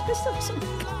 That's awesome.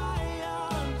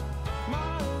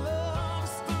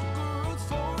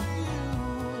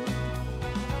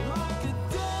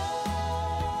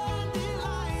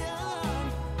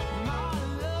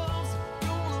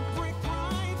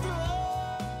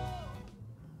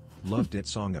 Loved it,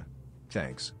 Sangah.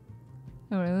 Thanks.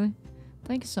 Oh, really?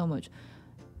 Thank you so much.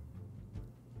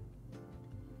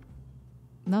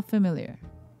 Not familiar,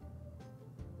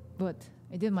 but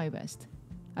I did my best.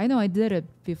 I know I did it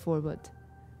before, but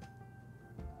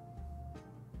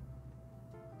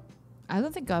I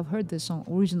don't think I've heard this song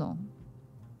original.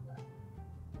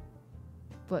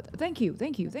 But thank you,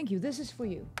 thank you, thank you. This is for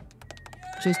you.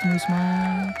 Just Moose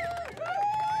Mike.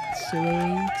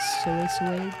 Sweet.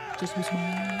 Just Moose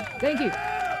Mike. Thank you.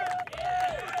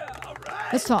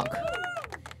 Let's talk.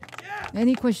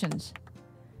 Any questions?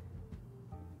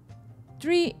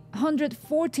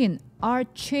 314 are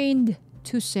chained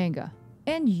to Sangah.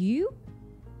 And you?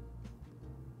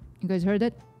 You guys heard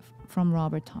it from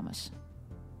Robert Thomas.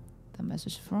 The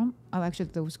message from... Oh, actually,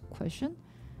 that was a question.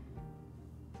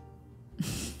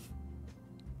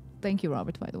 Thank you,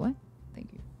 Robert, by the way.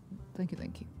 Thank you.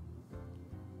 Thank you.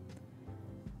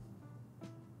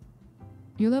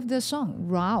 You love this song.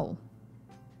 Wow.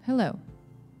 Hello.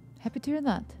 Happy to hear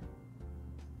that.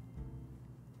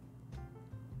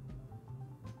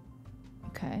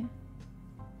 Okay.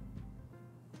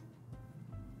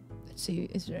 Let's see.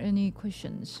 Is there any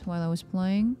questions while I was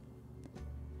playing?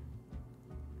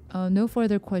 No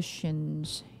further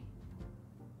questions,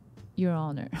 Your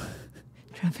Honor.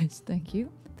 Travis, thank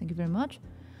you. Thank you very much.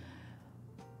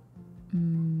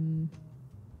 Oh,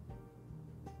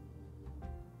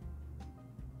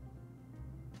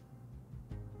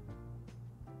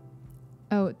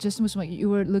 Justin was like, you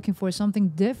were looking for something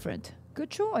different. Good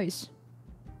choice.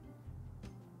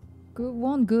 Good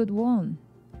one, good one.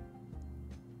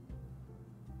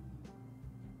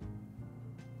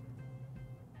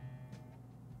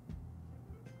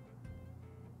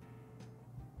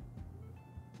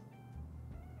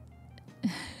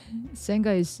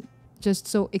 Sangah is just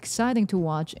so exciting to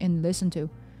watch and listen to.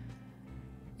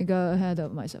 I got ahead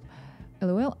of myself.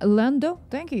 LOL. Lando,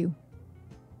 thank you.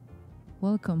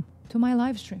 Welcome to my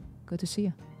live stream. Good to see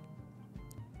you.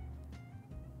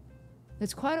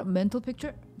 That's quite a mental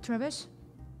picture, Travis.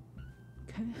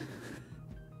 Okay.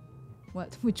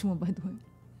 What? Which one, by the way?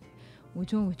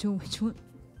 Which one?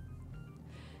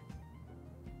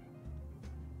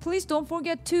 Please don't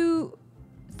forget to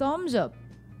thumbs up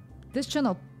this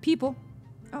channel, people.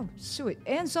 Oh, sweet.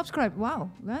 And subscribe. Wow,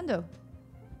 Lando.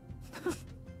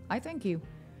 I thank you.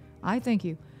 Alright,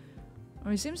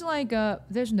 seems like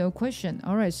there's no question.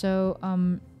 Alright, so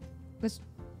let's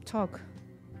talk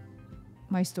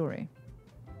my story.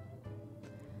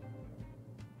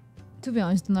 To be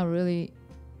honest, not really.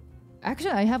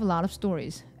 Actually, I have a lot of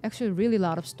stories. Actually, really a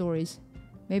lot of stories.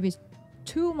 Maybe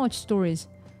too much stories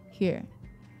here.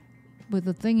 But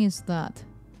the thing is that,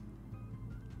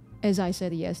 as I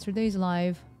said yesterday's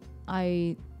live,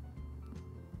 I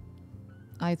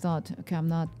thought, okay, I'm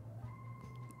not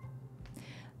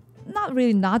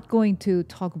really not going to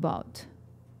talk about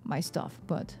my stuff,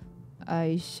 but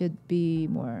I should be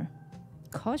more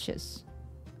cautious,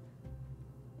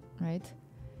 right?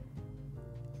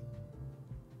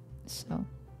 So,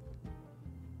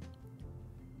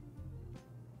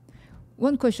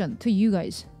 one question to you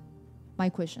guys, my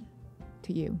question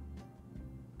to you.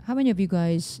 How many of you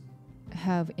guys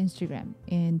have Instagram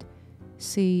and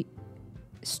see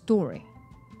story?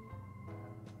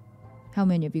 How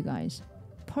many of you guys?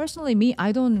 Personally, me,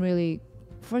 I don't really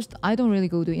go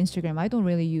to Instagram. I don't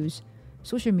really use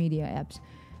social media apps.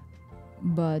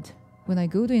 But when I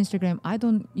go to Instagram,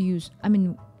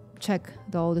 check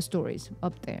all the stories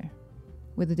up there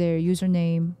with their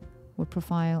username or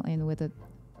profile and with a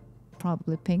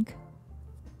probably pink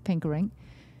ring,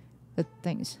 the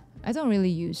things. I don't really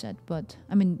use it, but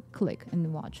click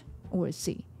and watch or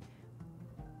see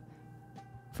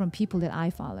from people that I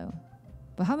follow.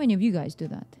 But how many of you guys do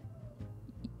that?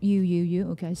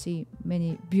 You. Okay, I see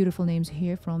many beautiful names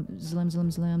here from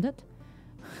Zlam that.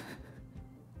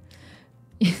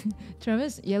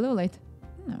 Travis, yellow light.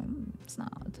 No, it's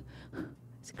not.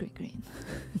 It's green.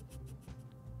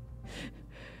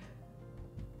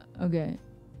 Okay.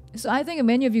 So I think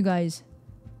many of you guys.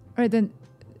 Alright, then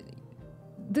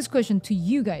this question to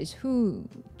you guys who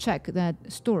check that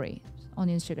story on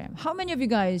Instagram. How many of you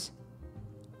guys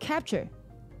capture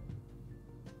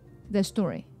the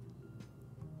story?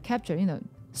 Capture,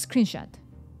 screenshot.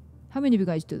 How many of you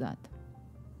guys do that?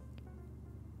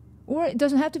 Or it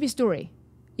doesn't have to be story.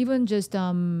 Even just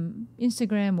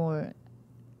Instagram, or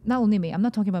not only me. I'm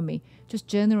not talking about me. Just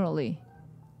generally.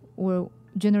 Or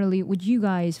generally, would you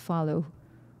guys follow?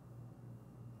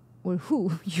 Or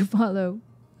who you follow?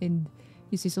 And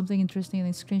you see something interesting in a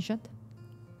screenshot?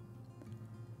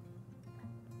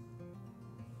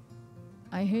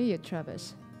 I hear you,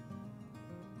 Travis.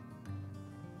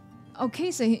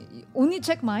 Okay, so only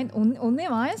check mine. Only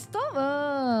my stuff.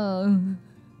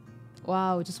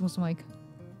 Wow, just was like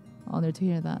honored to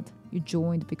hear that. You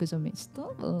joined because of me.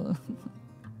 Stop.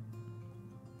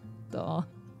 Duh. All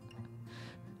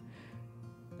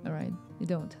right, you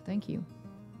don't. Thank you,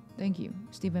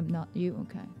 Stephen. Not you.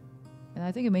 Okay, and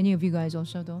I think many of you guys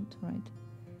also don't. Right?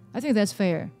 I think that's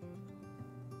fair.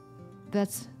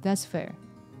 That's fair.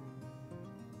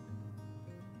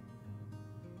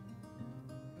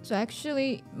 So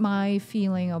actually, my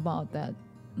feeling about that,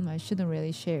 I shouldn't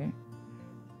really share,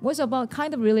 was about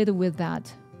kind of related with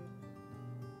that.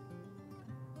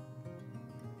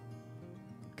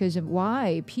 Because of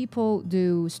why people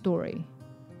do story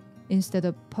instead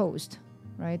of post,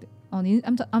 right?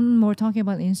 I'm more talking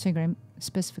about Instagram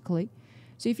specifically.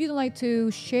 So if you'd like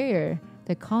to share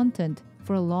the content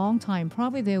for a long time,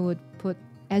 probably they would put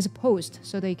as a post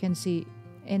so they can see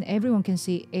and everyone can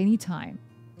see anytime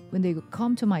when they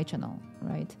come to my channel,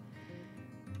 right?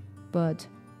 But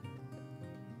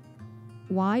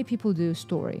why people do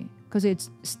story? Because it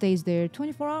stays there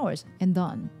 24 hours and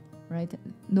done, right?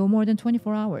 No more than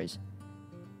 24 hours.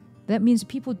 That means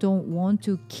people don't want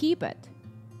to keep it.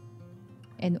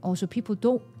 And also people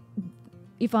don't,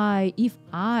 if I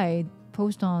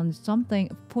post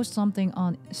something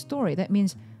on story, that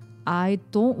means I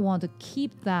don't want to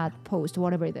keep that post,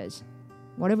 whatever it is.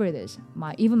 whatever it is,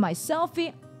 even my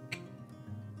selfie,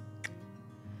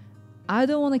 I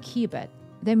don't want to keep it.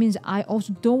 That means I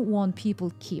also don't want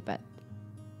people to keep it.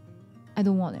 I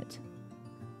don't want it.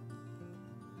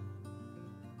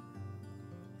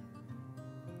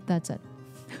 That's it.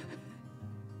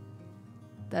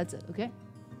 That's it, okay?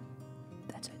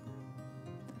 That's it.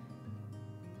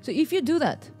 So if you do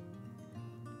that,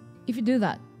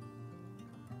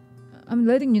 I'm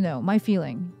letting you know my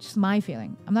feeling, just my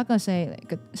feeling. I'm not going to say,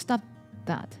 like, stop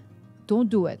that. Don't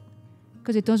do it.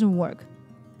 Because it doesn't work.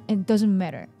 And it doesn't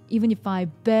matter. Even if I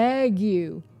beg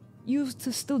you, you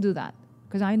to still do that.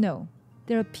 Because I know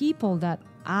there are people that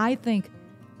I think,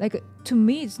 like, to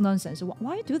me it's nonsense.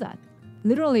 Why you do that?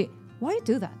 Literally, why you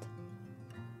do that?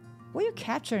 Why you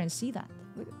capture and see that?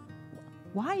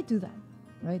 Why do that?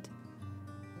 Right?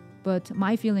 But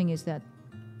my feeling is that,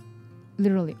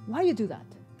 literally, why you do that?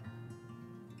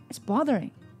 It's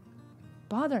bothering.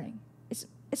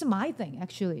 It's my thing,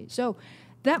 actually. So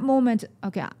that moment,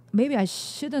 okay, maybe I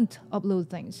shouldn't upload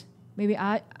things. Maybe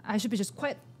I should be just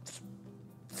quiet.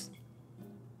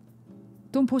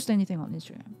 Don't post anything on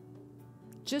Instagram.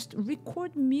 Just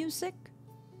record music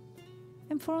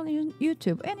and put on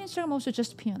YouTube. And Instagram also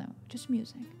just piano, just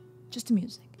music.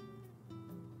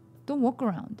 Don't walk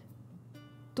around.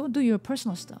 Don't do your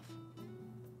personal stuff.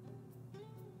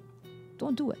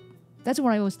 Don't do it. That's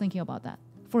what I was thinking about that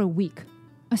for a week.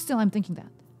 I'm thinking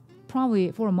that.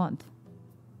 Probably for a month.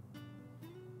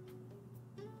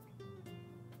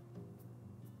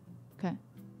 Okay.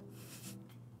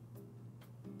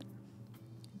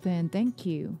 Then thank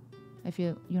you. I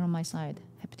feel you're on my side.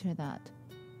 Happy to hear that.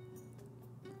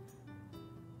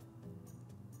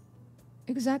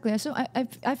 Exactly. So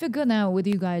I feel good now with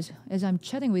you guys. As I'm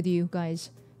chatting with you guys,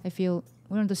 I feel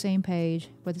we're on the same page.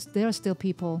 But there are still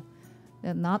people that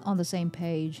are not on the same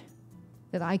page,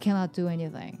 that I cannot do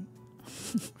anything.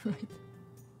 Right?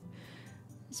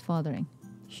 It's bothering.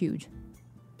 Huge.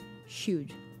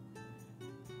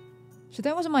 So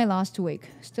that was my last week.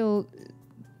 Still,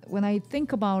 when I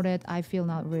think about it, I feel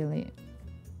not really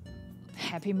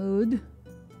happy mood.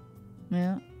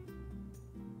 Yeah.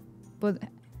 But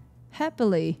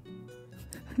happily,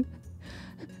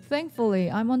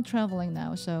 thankfully, I'm on traveling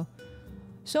now.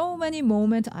 So many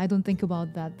moments I don't think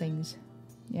about bad things.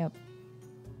 Yep.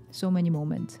 So many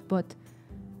moments. But,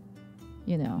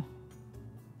 you know,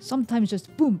 sometimes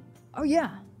just boom. Oh, yeah.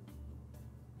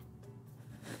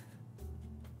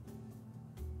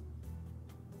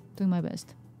 Doing my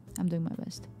best. I'm doing my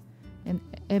best. And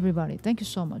everybody, thank you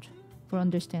so much for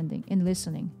understanding and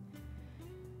listening.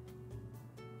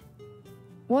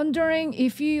 Wondering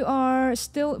if you are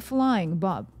still flying,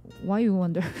 Bob. Why you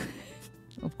wonder?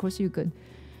 Of course you could.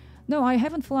 No, I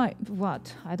haven't fly.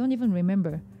 What? I don't even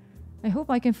remember. I hope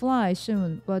I can fly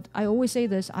soon. But I always say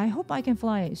this. I hope I can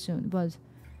fly soon. But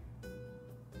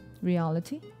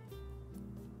reality,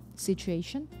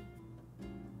 situation,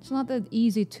 it's not that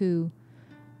easy to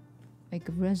make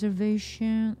a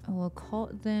reservation or call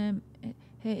them.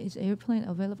 Hey, is airplane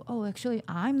available? Oh, actually,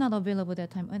 I'm not available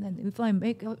that time. And then if I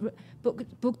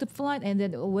book the flight and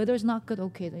then the weather's not good,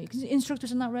 okay, the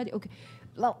instructors are not ready, okay.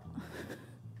 Well,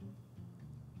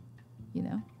 you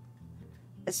know,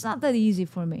 it's not that easy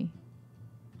for me.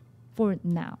 For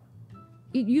now,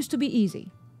 it used to be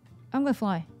easy. I'm gonna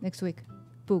fly next week.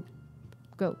 Book,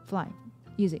 go, fly,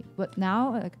 easy. But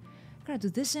now, like, I gotta do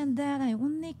this and that. I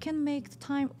only can make the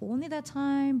time, only that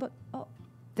time. But oh,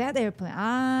 that airplane,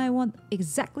 I want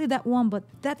exactly that one, but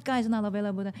that guy's not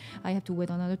available. Then I have to wait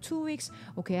another 2 weeks.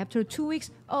 Okay, after 2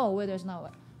 weeks, oh, weather's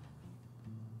not.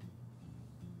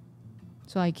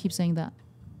 So I keep saying that.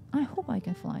 I hope I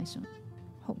can fly soon.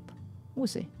 Hope. We'll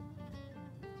see.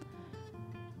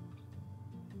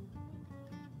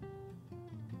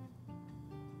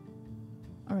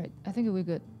 All right, I think we're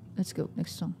good. Let's go.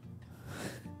 Next song.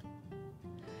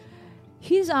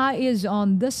 His eye is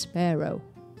on the sparrow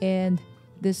and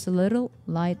this little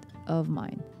light of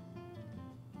mine.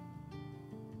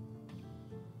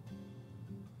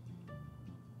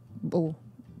 Oh,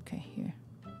 okay, here.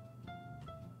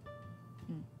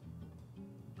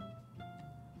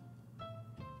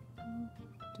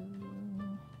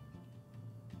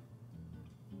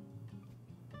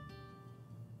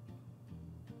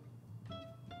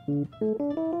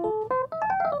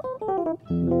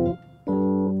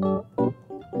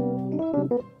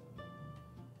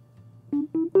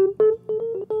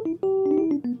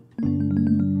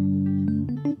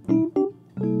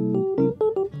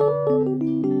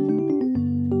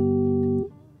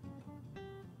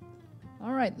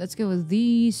 All right, let's go with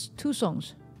these two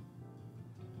songs.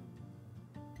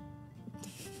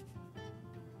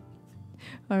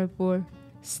 All right, for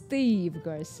Steve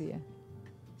Garcia.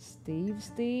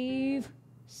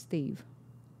 Steve.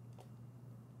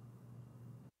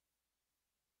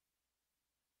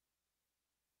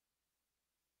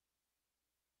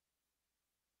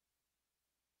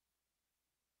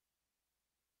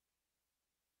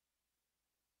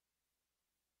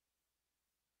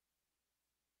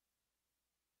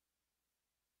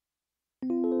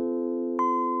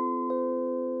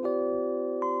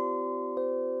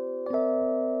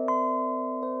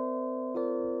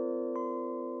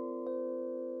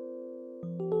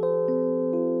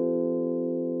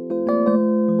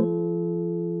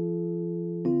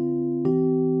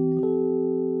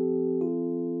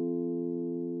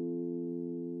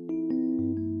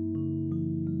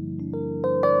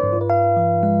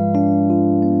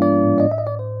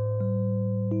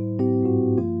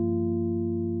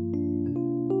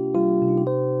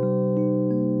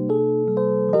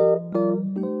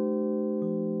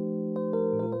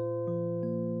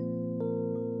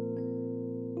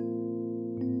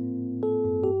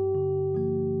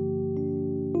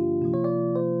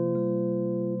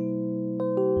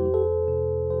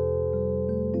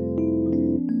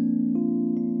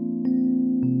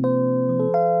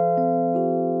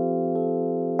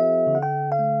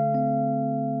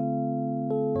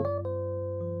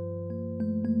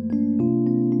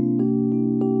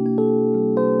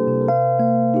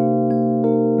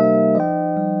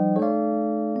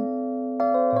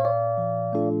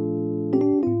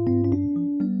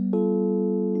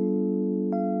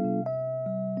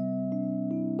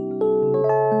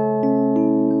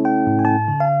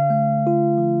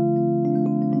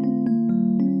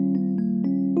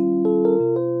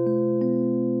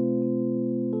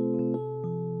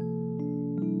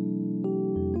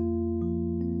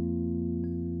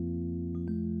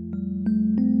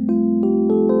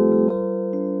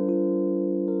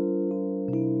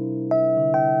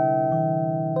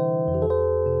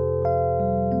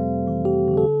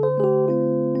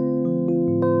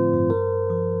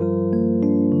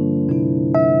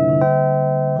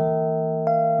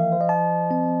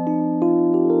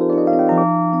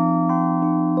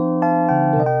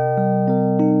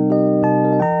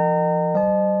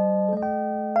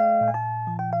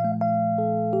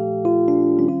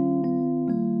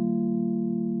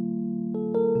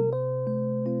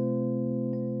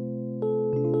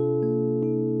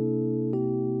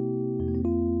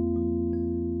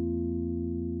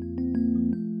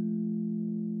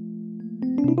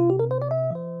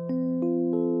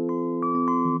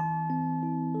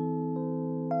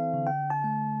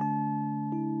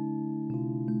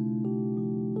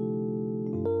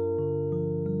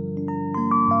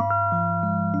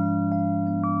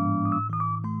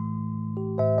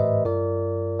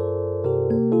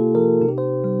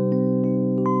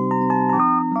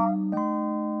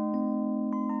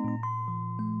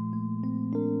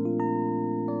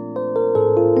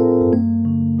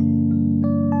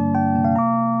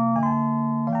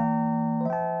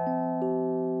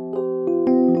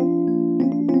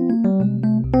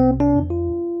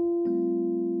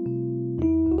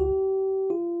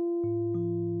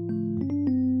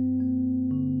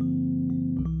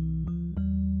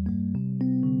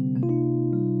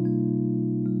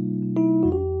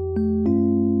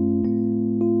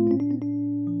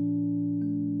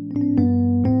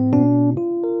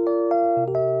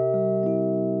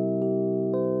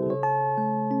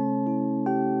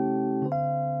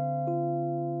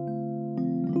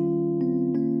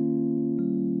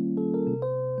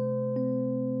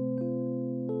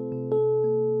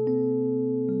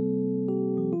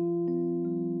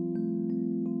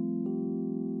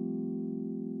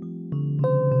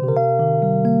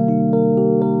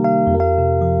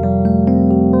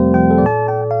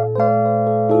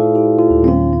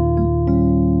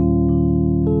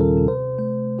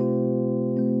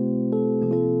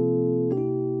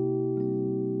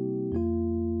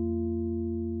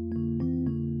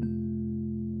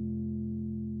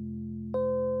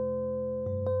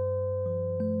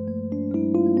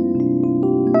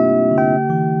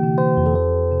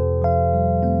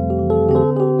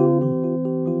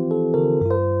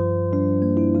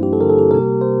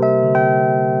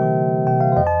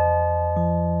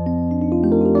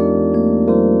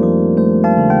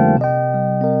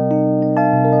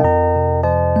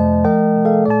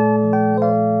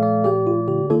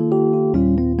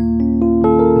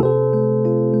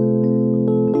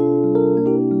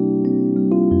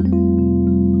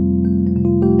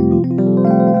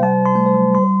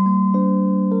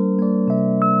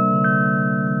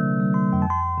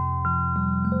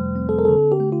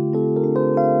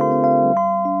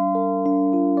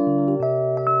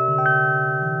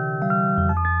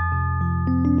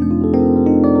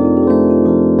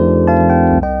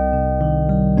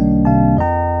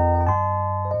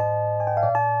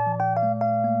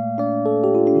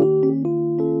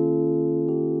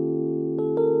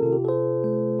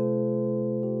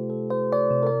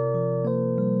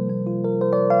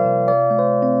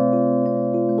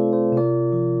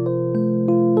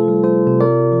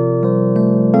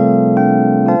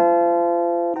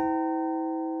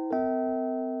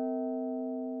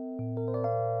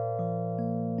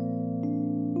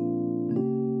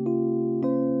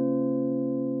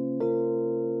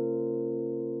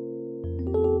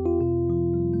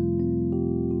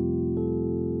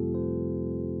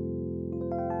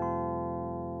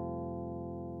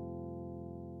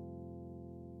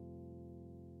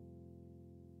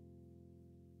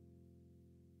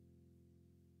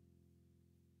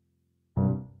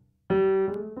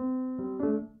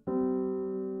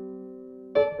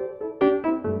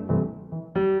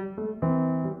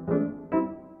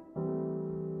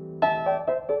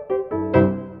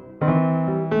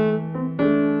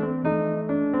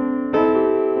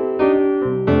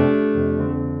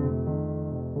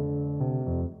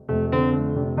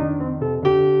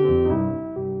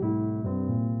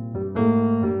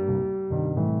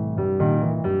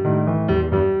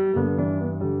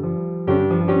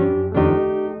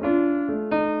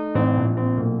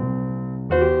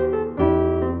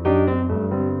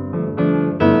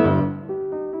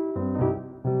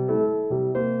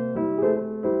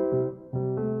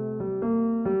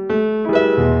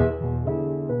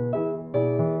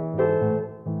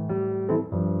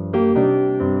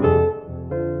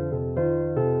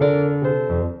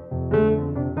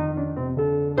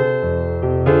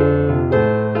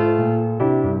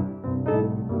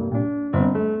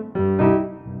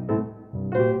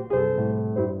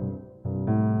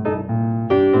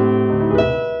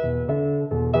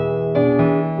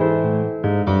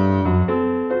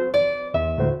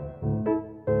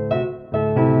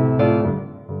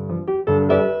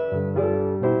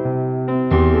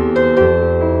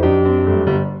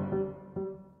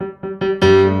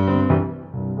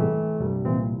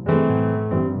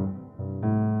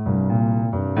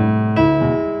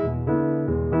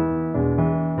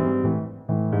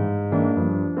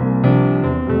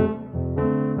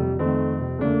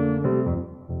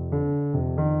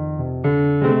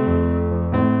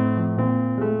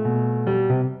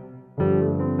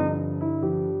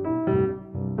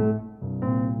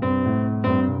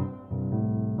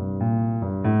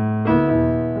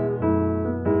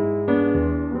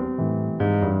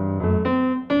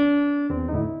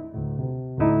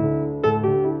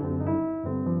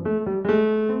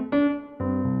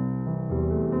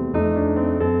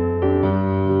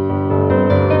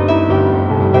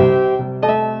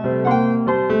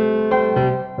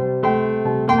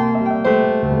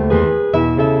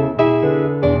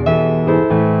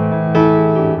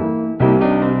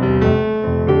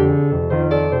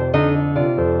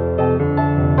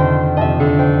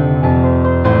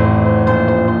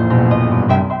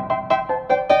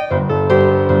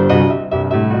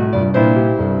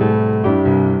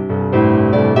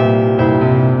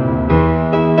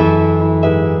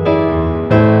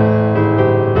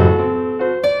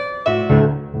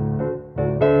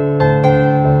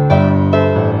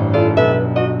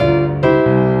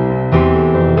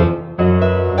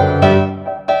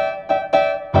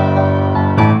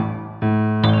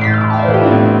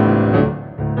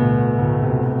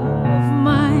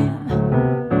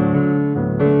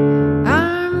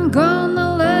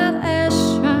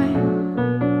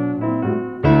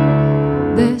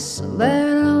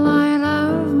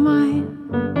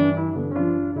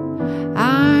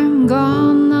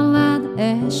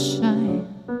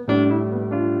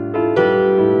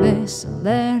 this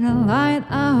little light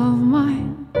of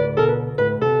mine,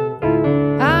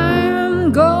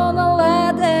 I'm gonna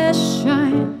let it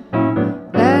shine,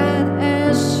 let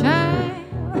it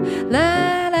shine,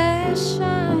 let it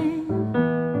shine,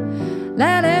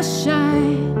 let it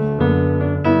shine.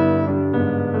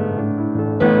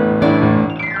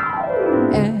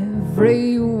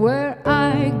 Everywhere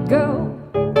I go,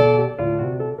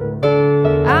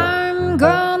 I'm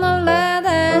gonna let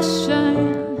it shine.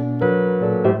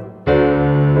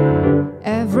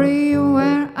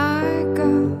 Everywhere I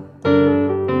go,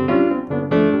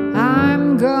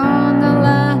 I'm gonna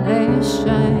let it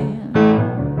shine.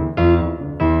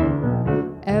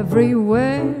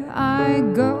 Everywhere I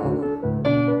go,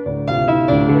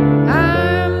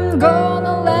 I'm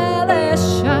gonna let it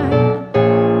shine.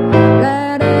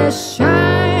 Let it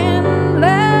shine,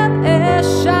 let it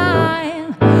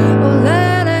shine, oh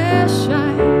let it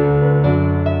shine.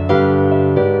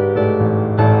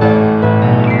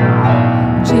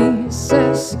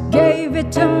 Jesus gave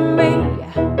it to me,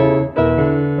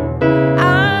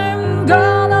 I'm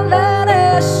gonna let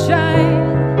it shine.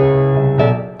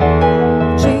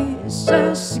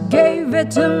 Jesus gave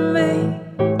it to me,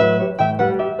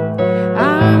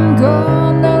 I'm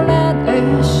gonna let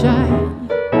it shine.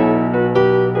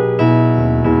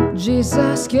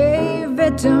 Jesus gave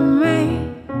it to me,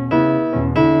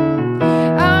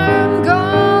 I'm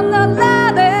gonna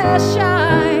let it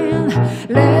shine.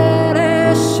 Let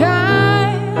it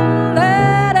shine,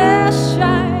 let it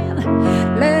shine,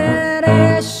 let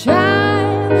it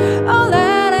shine, oh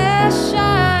let it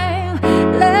shine,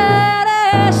 let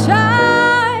it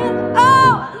shine,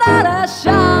 oh let it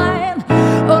shine,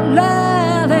 oh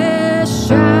let it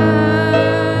shine.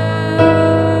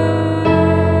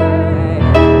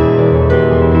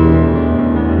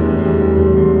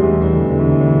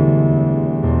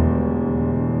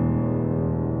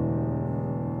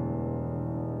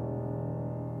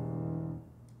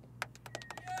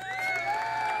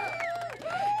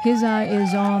 His eye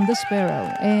is on the sparrow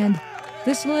and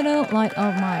this little light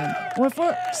of mine. Or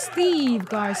for Steve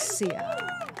Garcia.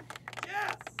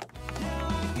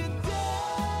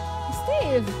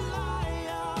 Steve.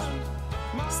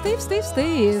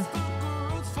 Steve.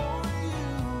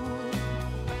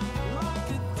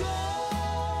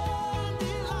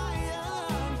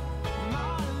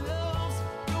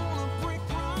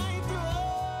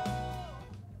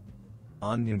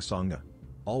 Annyeong Sangah.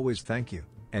 Always thank you,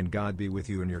 and God be with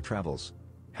you in your travels.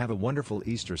 Have a wonderful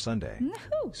Easter Sunday.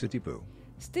 Sitipu.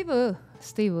 Steve.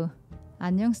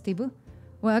 안녕, Steve.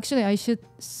 Well, actually, I should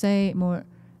say more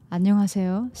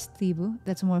안녕하세요, Steve.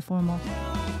 That's more formal.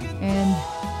 And,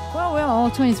 well, we're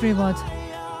all 23, but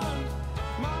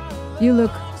you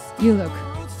look,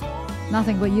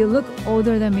 nothing, but you look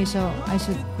older than me, so I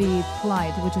should be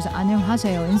polite, which is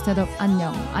안녕하세요 instead of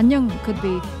안녕. 안녕 could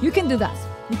be, you can do that,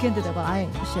 but I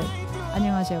should.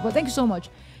 안녕하세요. But thank you so much.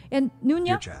 And Dear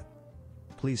Noona? chat.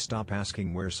 Please stop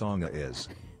asking where Sangah is.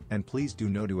 And please do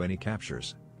no do any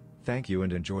captures. Thank you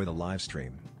and enjoy the live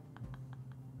stream.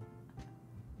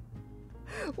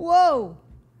 Whoa!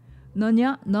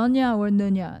 Nonya or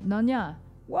Nonya? Nonya.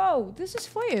 Whoa, this is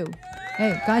for you.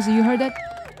 Hey, guys, you heard that?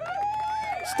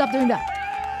 Stop doing that.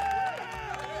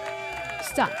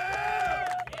 Stop.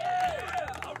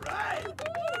 All right.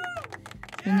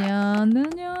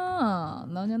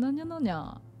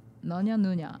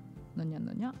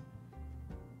 Nonya.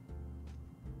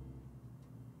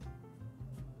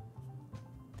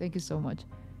 Thank you so much.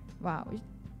 Wow,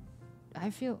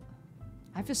 I feel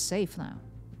safe now.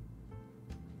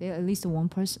 Yeah, at least one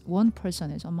person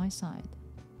is on my side.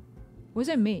 Was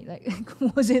it me?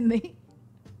 Was it me?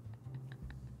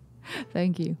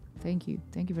 Thank you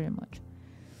very much.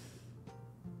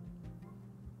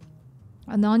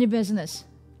 None of your business.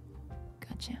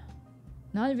 Gotcha.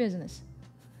 None of your business.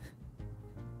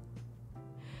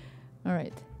 All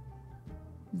right.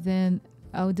 Then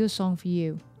I'll do a song for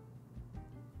you.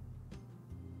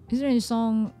 Is there any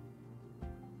song?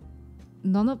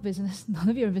 None of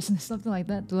your business, something like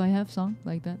that. Do I have a song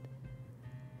like that?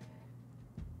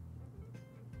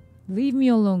 Leave me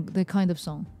alone, the kind of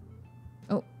song.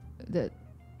 Oh, the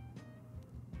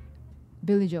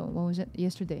Billy Joel. What was it?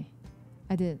 Yesterday,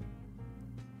 I did.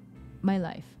 My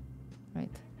life,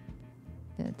 right?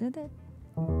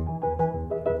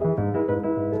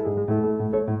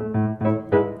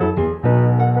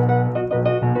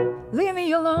 Leave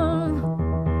me alone.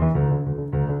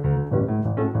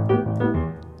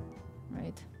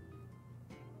 Right.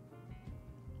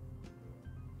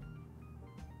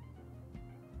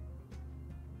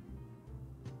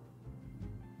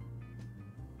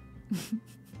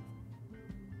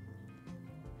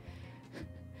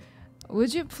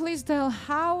 Would you please tell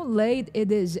how late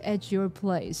it is at your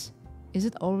place? Is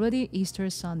it already Easter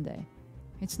Sunday?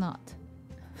 It's not.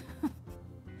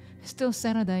 Still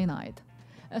Saturday night.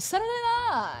 Saturday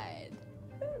night!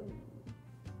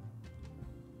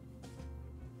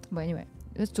 But anyway,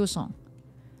 let's do a song.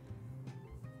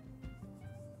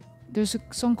 There's a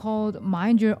song called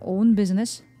Mind Your Own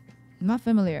Business. Not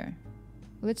familiar.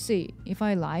 Let's see. If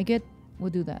I like it,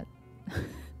 we'll do that.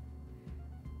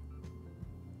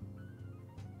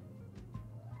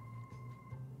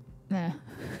 Nah.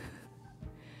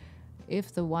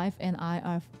 If the wife and I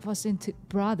are fussing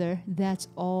brother, that's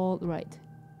all right.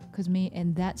 Because me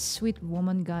and that sweet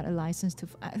woman got a license to...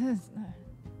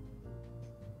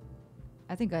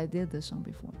 I think I did this song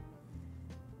before.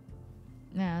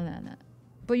 Nah.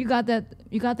 But you got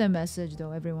that message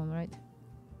though, everyone, right?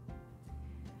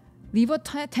 Leave a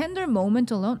tender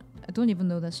moment alone. I don't even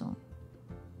know that song.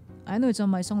 I know it's on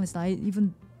my song list. I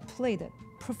even played it,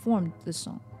 performed this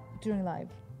song during live.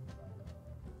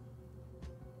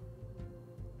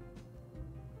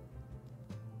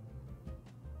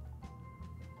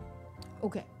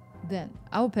 Okay, then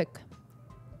I'll pick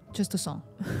just a song.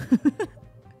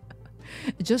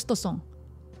 Just a song.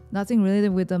 Nothing related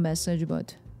with the message,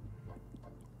 but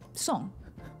song.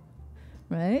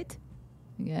 Right?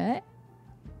 Okay.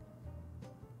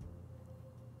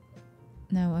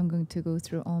 Now I'm going to go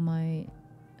through all my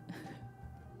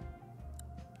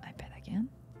iPad again.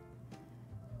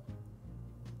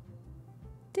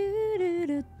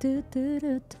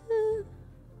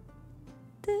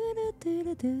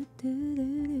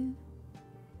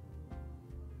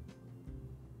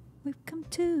 We've come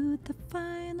to the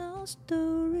final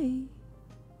story.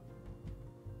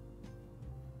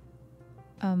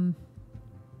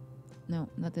 No,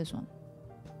 not this one.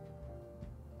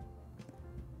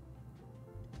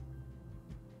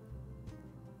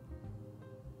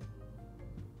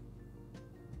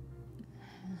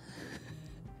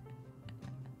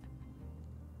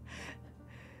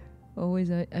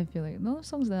 Always, I feel like no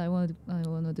songs that I want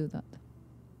to do that.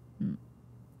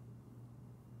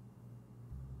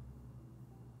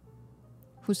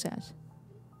 Who says?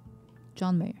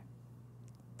 John Mayer.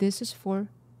 This is for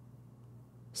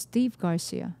Steve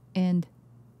Garcia and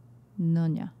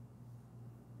Noona.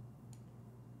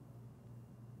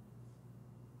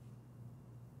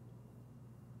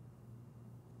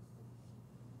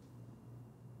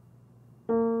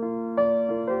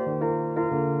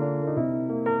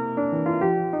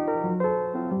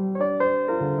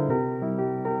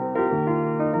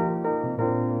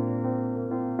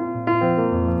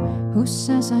 Who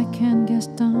says I can't get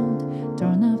stoned?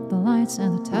 Turn up the lights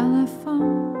and the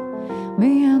telephone.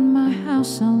 Me and my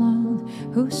house alone.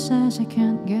 Who says I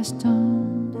can't get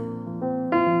stoned?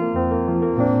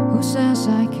 Who says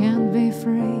I can't be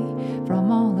free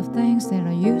from all the things that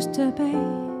I used to be?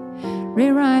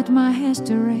 Rewrite my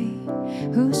history.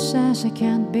 Who says I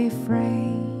can't be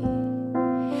free?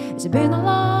 It's been a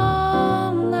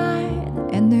long night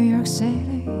in New York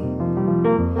City.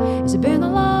 It's been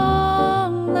a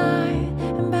long night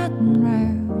in Baton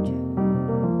Rouge.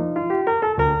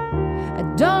 I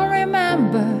don't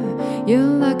remember you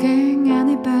looking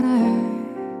any better,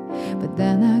 but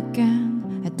then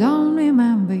again I don't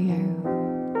remember you.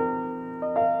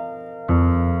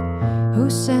 Who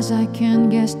says I can't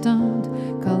get stoned?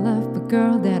 Call up a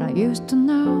girl that I used to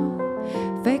know.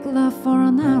 Fake love for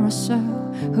an hour or so.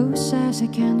 Who says I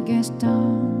can't get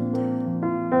stoned?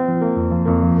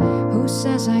 Who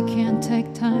says I can't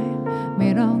take time?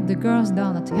 Meet all the girls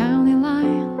down at the county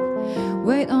line.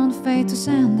 Wait on fate to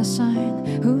send a sign.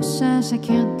 Who says I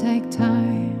can't take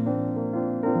time?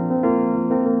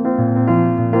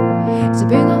 It's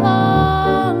been a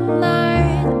long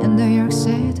night in New York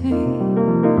City.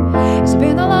 It's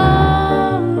been a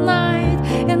long night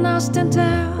in Austin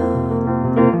town.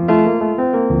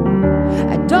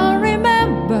 I don't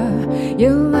remember you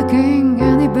looking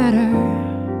any better,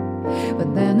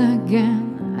 but then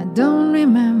again I don't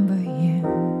remember you.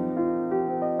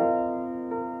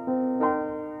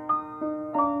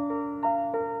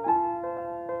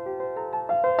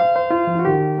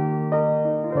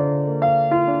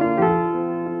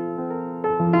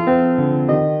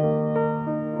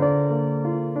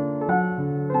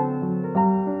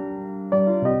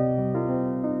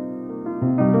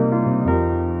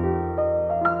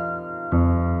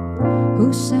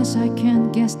 Who says I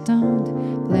can't get stoned?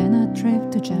 Plan a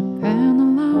trip to Japan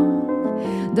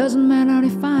alone. Doesn't matter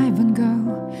if I even go.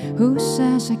 Who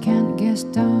says I can't get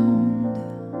stoned?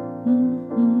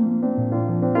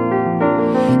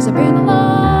 It's been a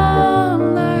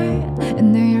long night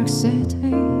in New York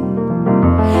City.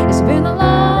 It's been a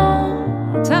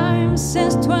long time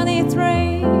since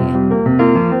 23.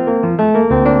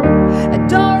 I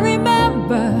don't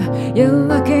remember you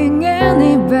looking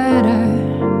any better.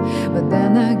 But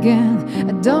then again,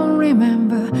 I don't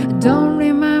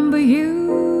remember you.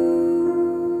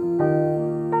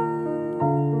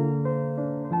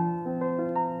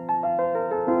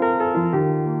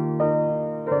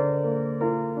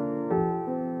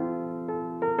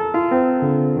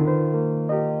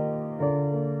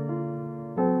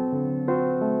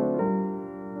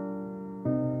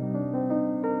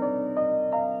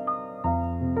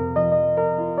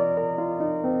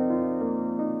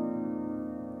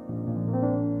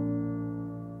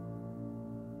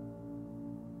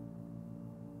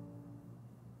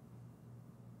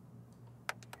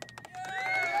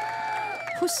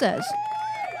 Who says?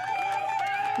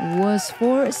 Was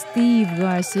for Steve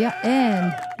Garcia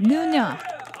and Noona.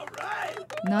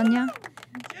 Nonya?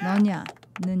 Nonya.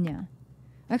 Nonya.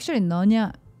 Actually,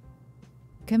 Nonya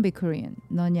can be Korean.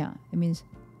 Nonya. It means,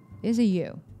 is it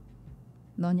you?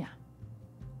 Nonya.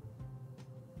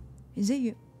 Is it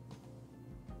you?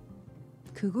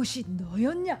 그것이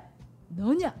너였냐?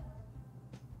 너냐?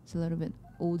 It's a little bit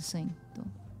old saying, though.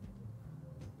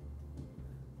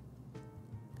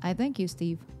 I thank you,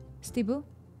 Steve. Steve,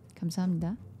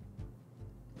 감사합니다.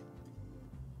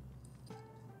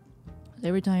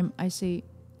 Every time I say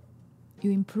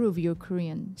you improve your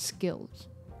Korean skills,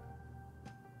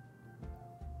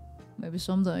 maybe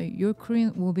someday your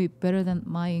Korean will be better than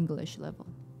my English level.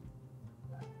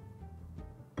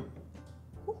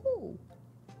 Woohoo!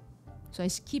 So I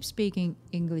keep speaking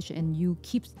English and you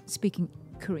keep speaking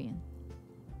Korean.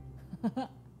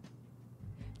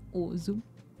 Awesome.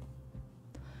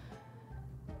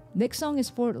 Next song is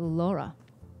for Laura.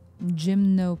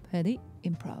 Gymnopedie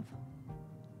Improv.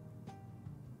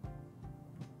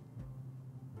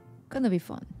 Gonna be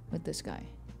fun with this guy.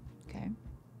 Okay.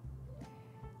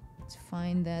 Let's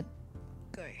find that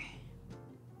guy.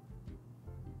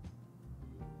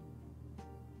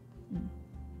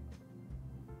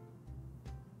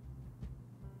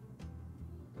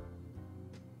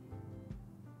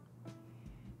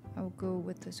 I'll go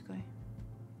with this guy.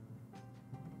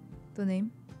 The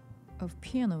name of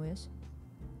piano is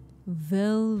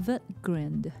Velvet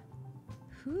Grand.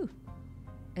 Whew.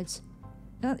 It's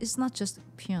not just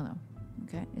piano,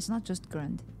 okay? It's not just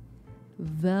grand.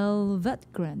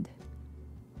 Velvet Grand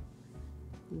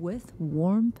with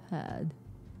warm pad.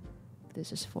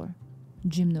 This is for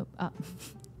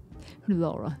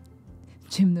Laura.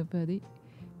 Gymnopedie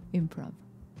Improv.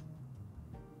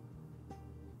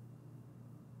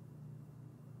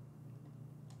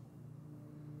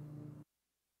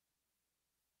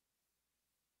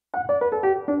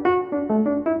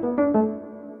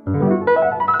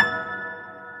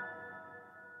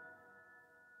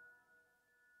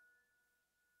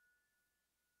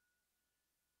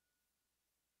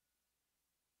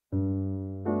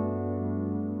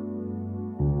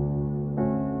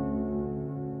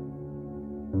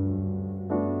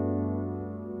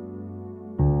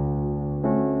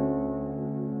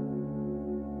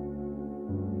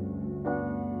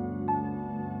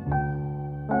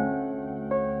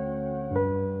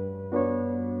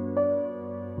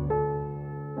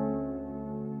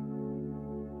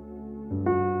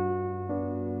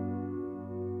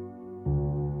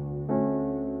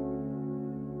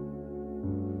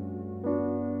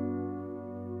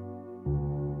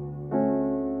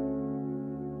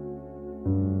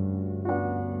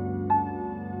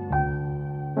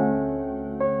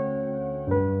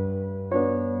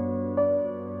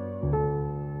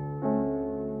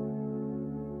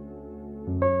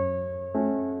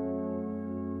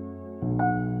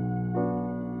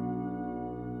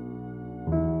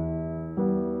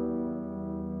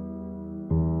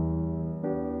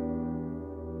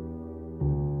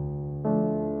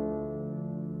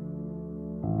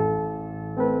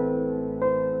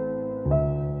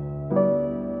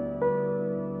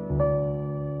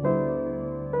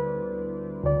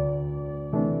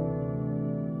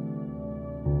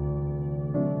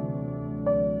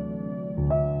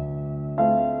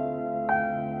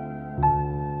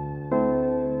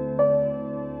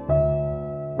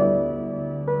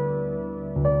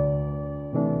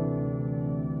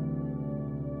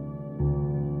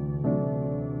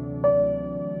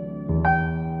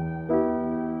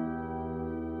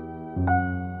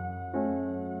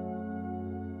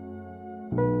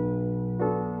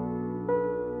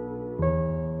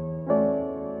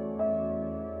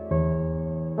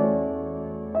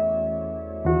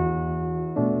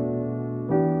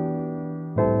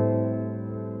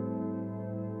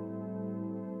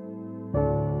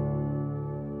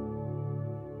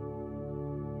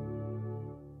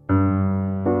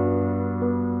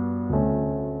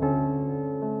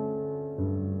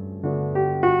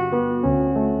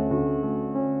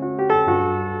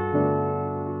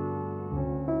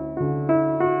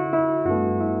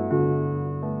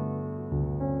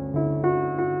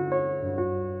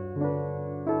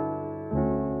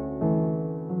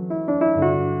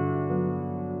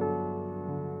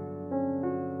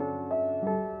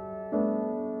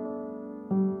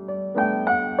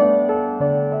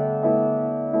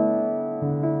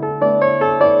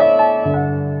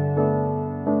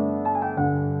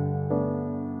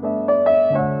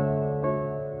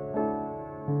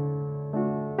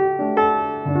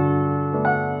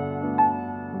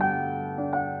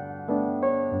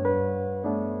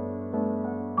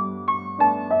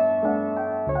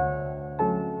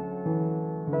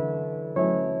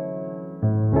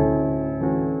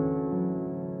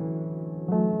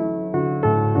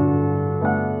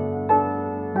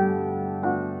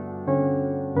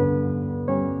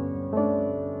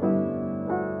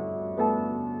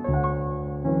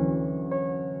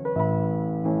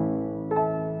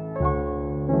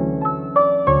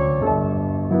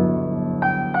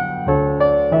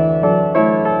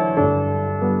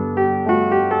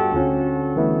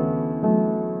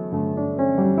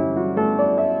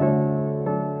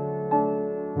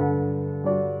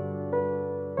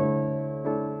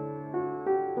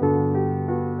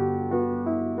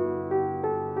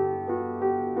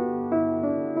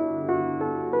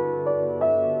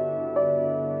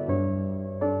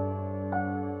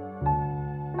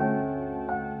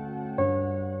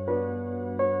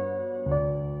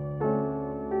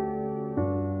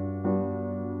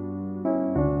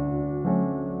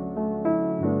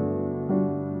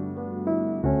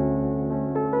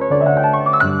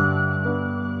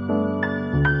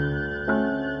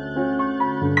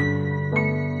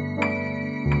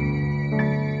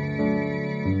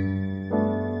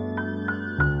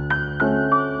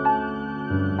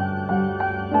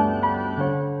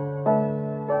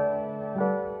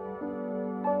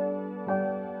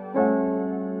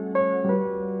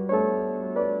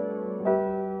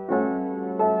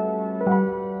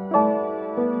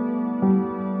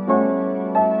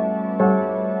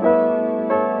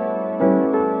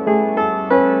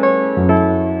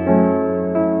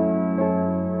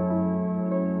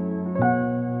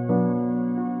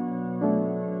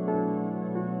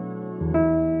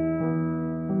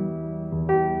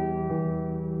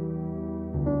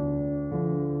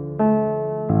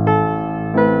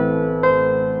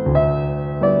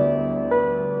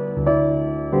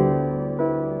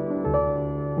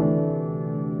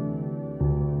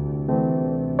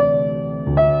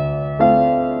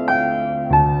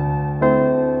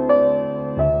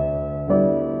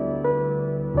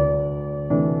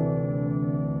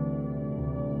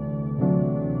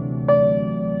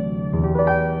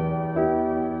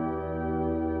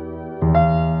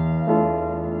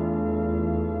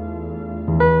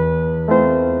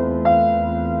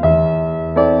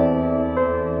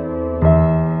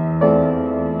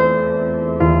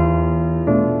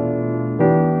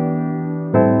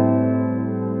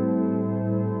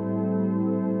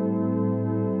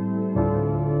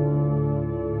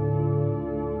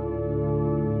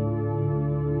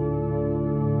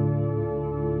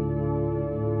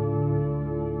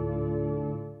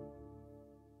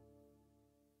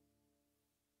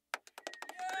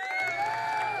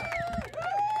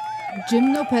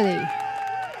 Gymnopedy.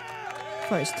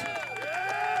 First,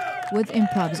 with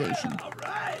improvisation.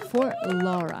 For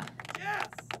Laura. Yes.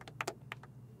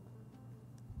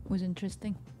 Was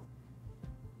interesting.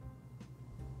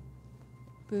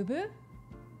 Boo boo?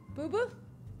 Boo boo?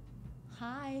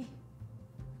 Hi.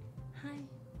 Hi.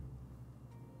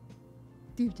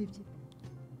 Doop doop doop.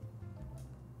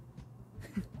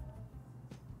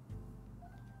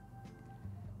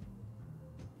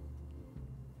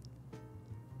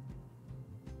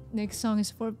 Next song is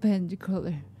for Benji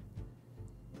Color.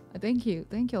 Thank you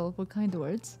all for kind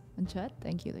words and chat.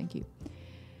 Thank you.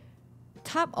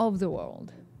 Top of the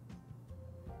World.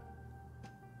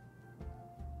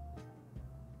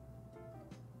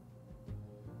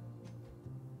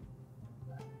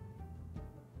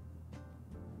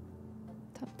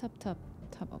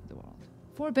 Top of the World.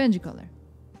 For Benji Color.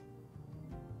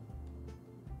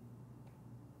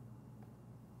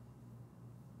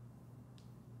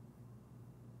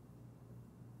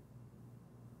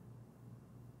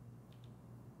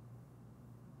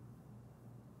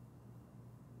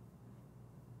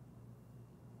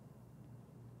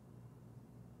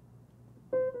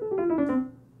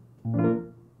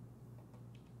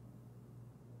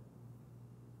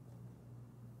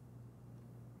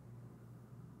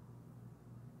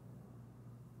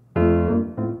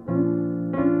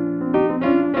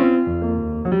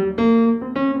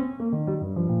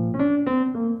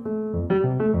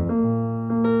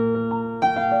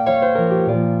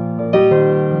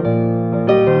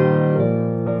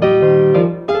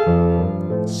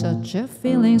 Such a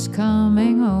feeling's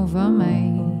coming over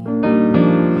me.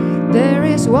 There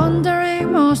is wonder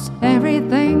in most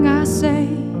everything I say.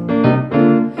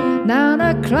 Not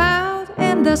a cloud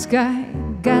in the sky,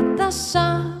 got the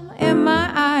sun in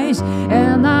my eyes,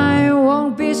 and I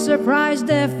won't be surprised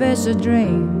if it's a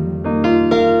dream.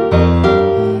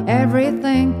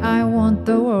 Everything I want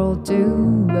the world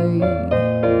to be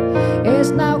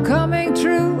is now coming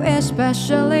true,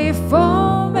 especially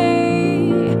for me.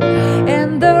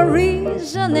 And the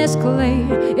reason is clear,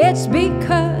 it's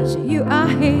because you are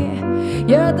here.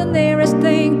 You're the nearest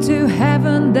thing to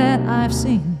heaven that I've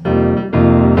seen.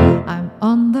 I'm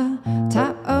on the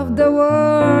top of the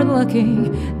world,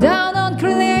 looking down on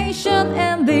creation,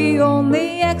 and the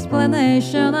only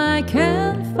explanation I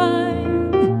can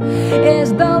find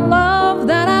is the love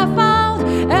that I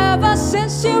found ever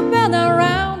since you've been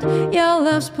around. Your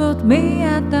love's put me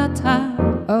at the top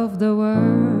of the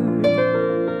world.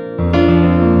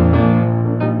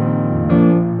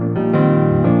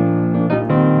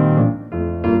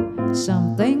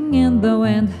 Something in the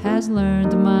wind has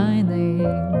learned my name,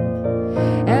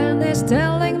 and it's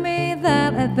telling me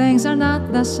that things are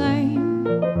not the same.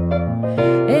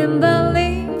 In the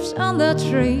leaves on the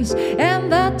trees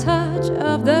and the touch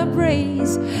of the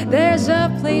breeze, there's a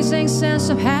pleasing sense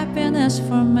of happiness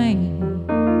for me.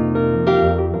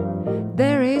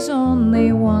 There is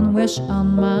only one wish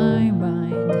on my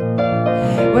mind.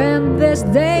 When this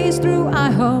day is through,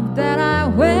 I hope that I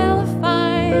will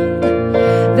find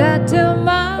that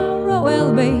tomorrow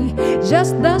will be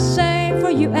just the same for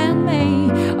you and me.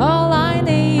 All I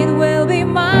need will be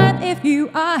mine if you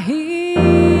are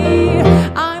here.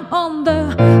 I'm on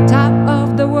the top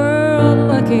of the world,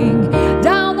 looking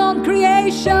down on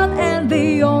creation, and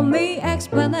the only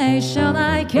explanation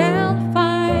I can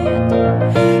find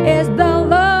is the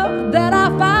love that I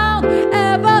found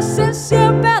ever since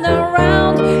you've been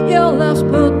around. Your love's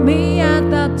put me at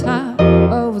the top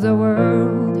of the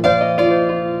world.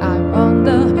 I'm on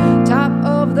the top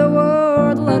of the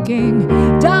world, looking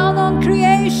down on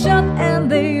creation, and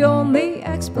the only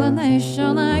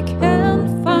explanation I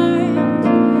can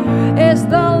find is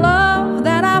the love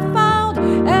that I found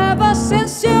ever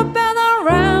since you've been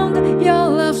around. Your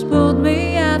love's put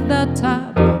me at the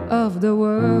top of the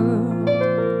world.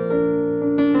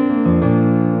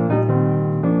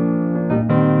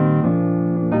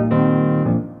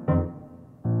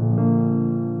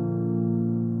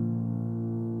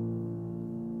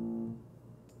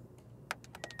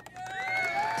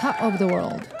 Top of the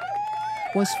World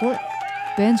was for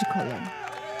Benji Color.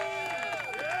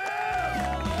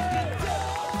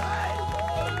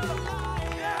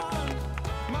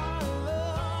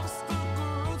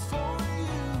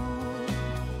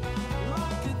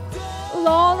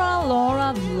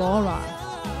 Laura.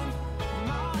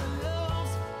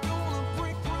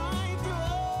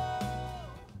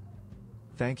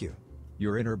 Thank you.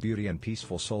 Your inner beauty and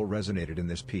peaceful soul resonated in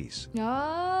this piece.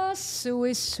 Ah,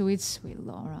 sweet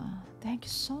Laura. Thank you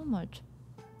so much.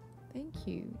 Thank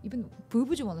you. Even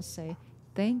Bubuji want to say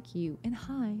thank you and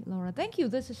hi, Laura. Thank you.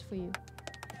 This is for you,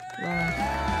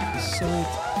 Laura. Sweet.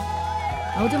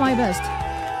 I'll do my best.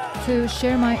 to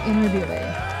share my inner beauty.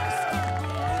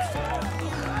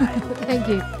 Thank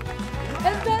you.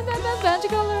 And then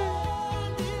color.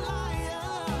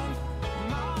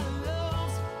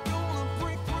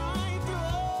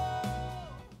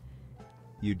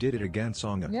 You did it again,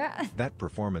 Sangah. Yeah. That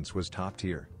performance was top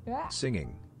tier. Yeah.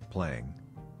 Singing, playing.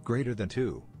 Greater than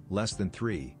 2, less than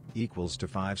 3, equals to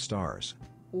 5 stars.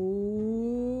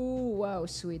 Ooh, wow,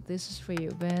 sweet. This is for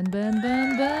you. Bend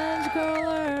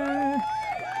color.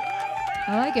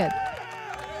 I like it.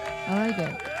 I like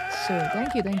it. So,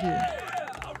 thank you.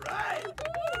 All right.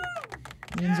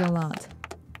 Means a lot.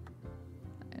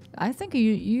 I think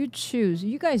you choose.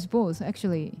 You guys both,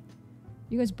 actually.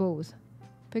 You guys both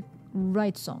pick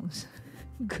right songs.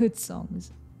 Good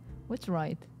songs. What's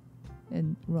right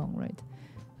and wrong, right?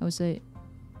 I would say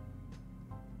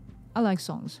I like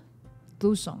songs.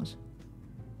 Those songs.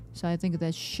 So I think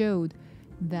that showed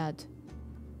that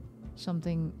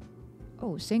something...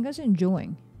 Oh, Sangah's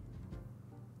enjoying.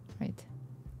 Right.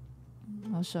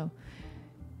 Also,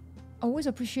 always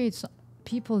appreciate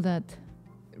people that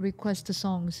request the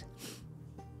songs.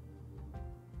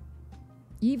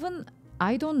 Even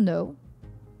I don't know,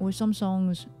 or some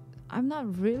songs I'm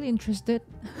not really interested.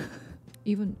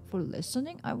 Even for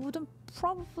listening, I wouldn't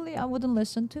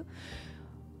listen to.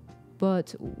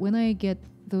 But when I get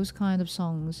those kind of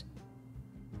songs,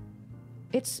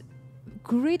 it's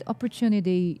great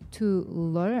opportunity to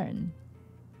learn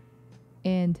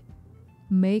and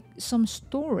make some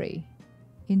story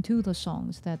into the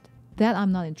songs that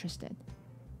I'm not interested.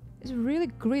 It's a really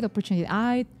great opportunity.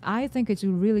 I think it's a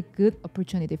really good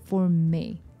opportunity for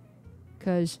me.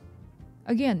 Because,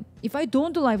 again, if I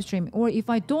don't do live streaming or if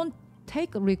I don't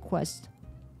take a request,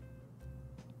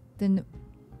 then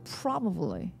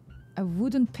probably I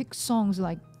wouldn't pick songs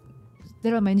like...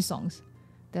 There are many songs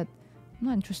that I'm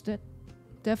not interested.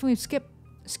 Definitely skip.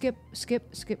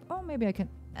 Oh, maybe I can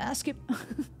skip.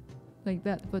 Like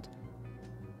that. But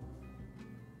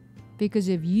because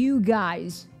of you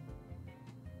guys,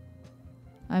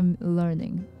 I'm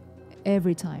learning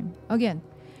every time. Again,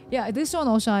 yeah, this one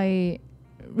also I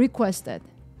requested.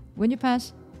 When you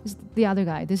pass, it's the other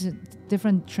guy. This is a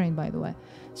different train, by the way.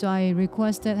 So I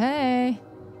requested, hey,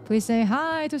 please say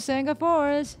hi to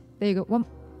Singapore. There you go.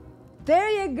 There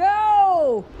you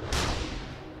go!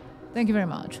 Thank you very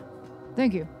much.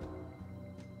 Thank you.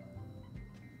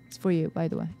 It's for you, by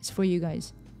the way. It's for you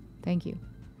guys. Thank you.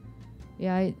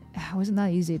 Yeah, it wasn't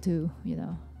that easy to,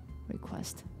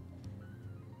 request.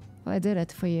 But I did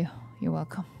it for you. You're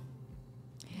welcome.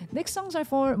 Next songs are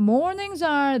for Mornings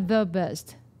Are the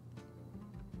Best.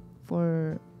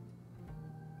 For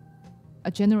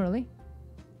generally.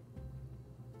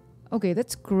 Okay,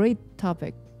 that's great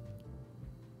topic.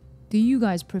 Do you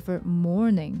guys prefer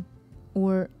morning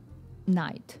or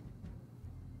night?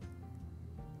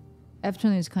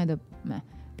 Afternoon is kind of meh,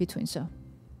 between, so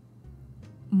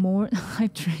more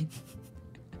hype train.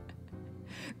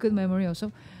 Good memory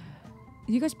also.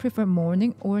 Do you guys prefer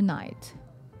morning or night?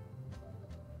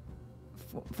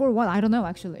 For what? I don't know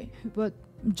actually, but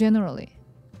generally,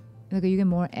 like you get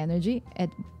more energy at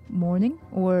morning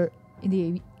or in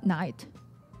the night.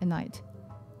 At night,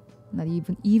 not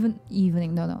even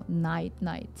evening. No, night.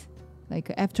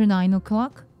 Like after 9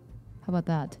 o'clock. How about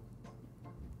that?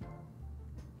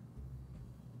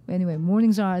 Anyway,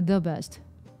 mornings are the best.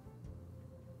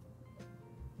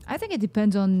 I think it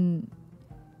depends on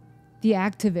the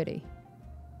activity.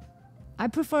 I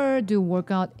prefer to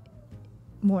work out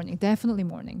morning, definitely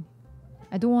morning.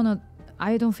 I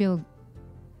don't feel,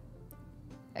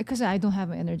 because I don't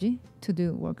have energy to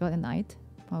do workout at night,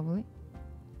 probably.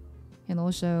 And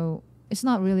also, it's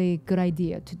not really a good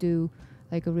idea to do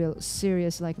like a real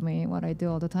serious, like me, what I do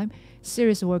all the time,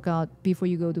 serious workout before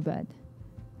you go to bed.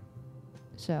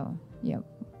 So, yeah,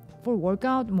 for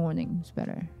workout, morning is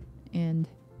better. And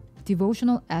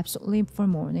devotional, absolutely for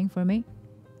morning for me.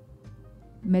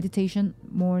 Meditation,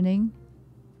 morning.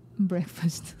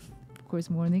 Breakfast, of course,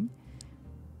 morning.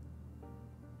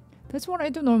 That's what I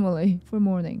do normally for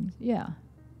mornings, yeah.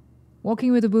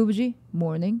 Walking with the Blvd,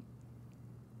 morning.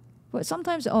 But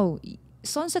sometimes,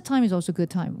 sunset time is also a good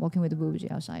time, walking with the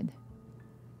Blvd outside.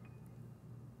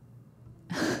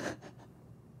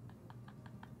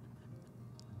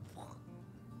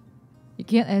 You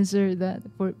can't answer that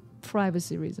for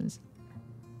privacy reasons.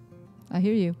 I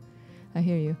hear you.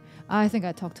 I think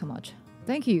I talk too much.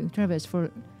 Thank you, Travis,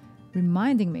 for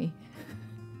reminding me.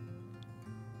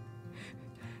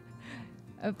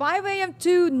 5 a.m.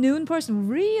 to noon person,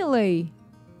 really?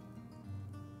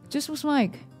 Just was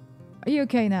like, are you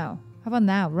okay now? How about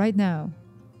now, right now?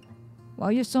 Wow,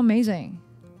 you're so amazing.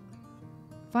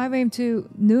 5 a.m. to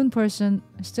noon person,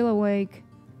 still awake.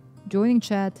 joining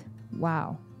chat.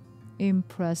 Wow.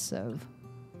 Impressive.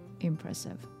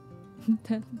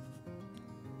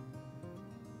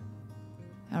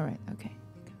 All right, okay.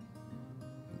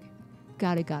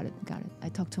 Got it. I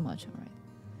talk too much, all right.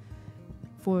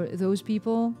 For those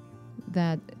people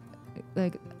that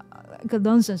like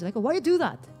nonsense, like why you do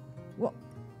that? What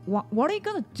are you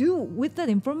gonna do with that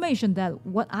information that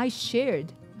what I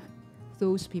shared?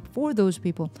 For those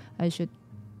people, I should.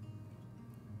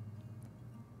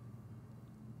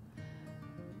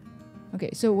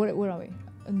 Okay, so where are we?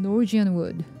 Norwegian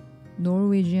wood,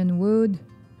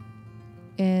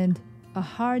 and a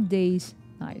hard day's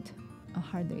night.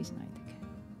 Okay.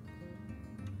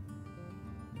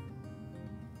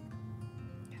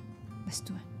 Yeah, let's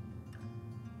do it.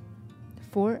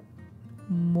 4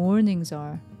 mornings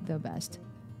are the best.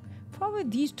 Probably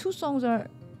these 2 songs are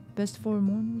best for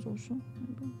mornings also. Maybe.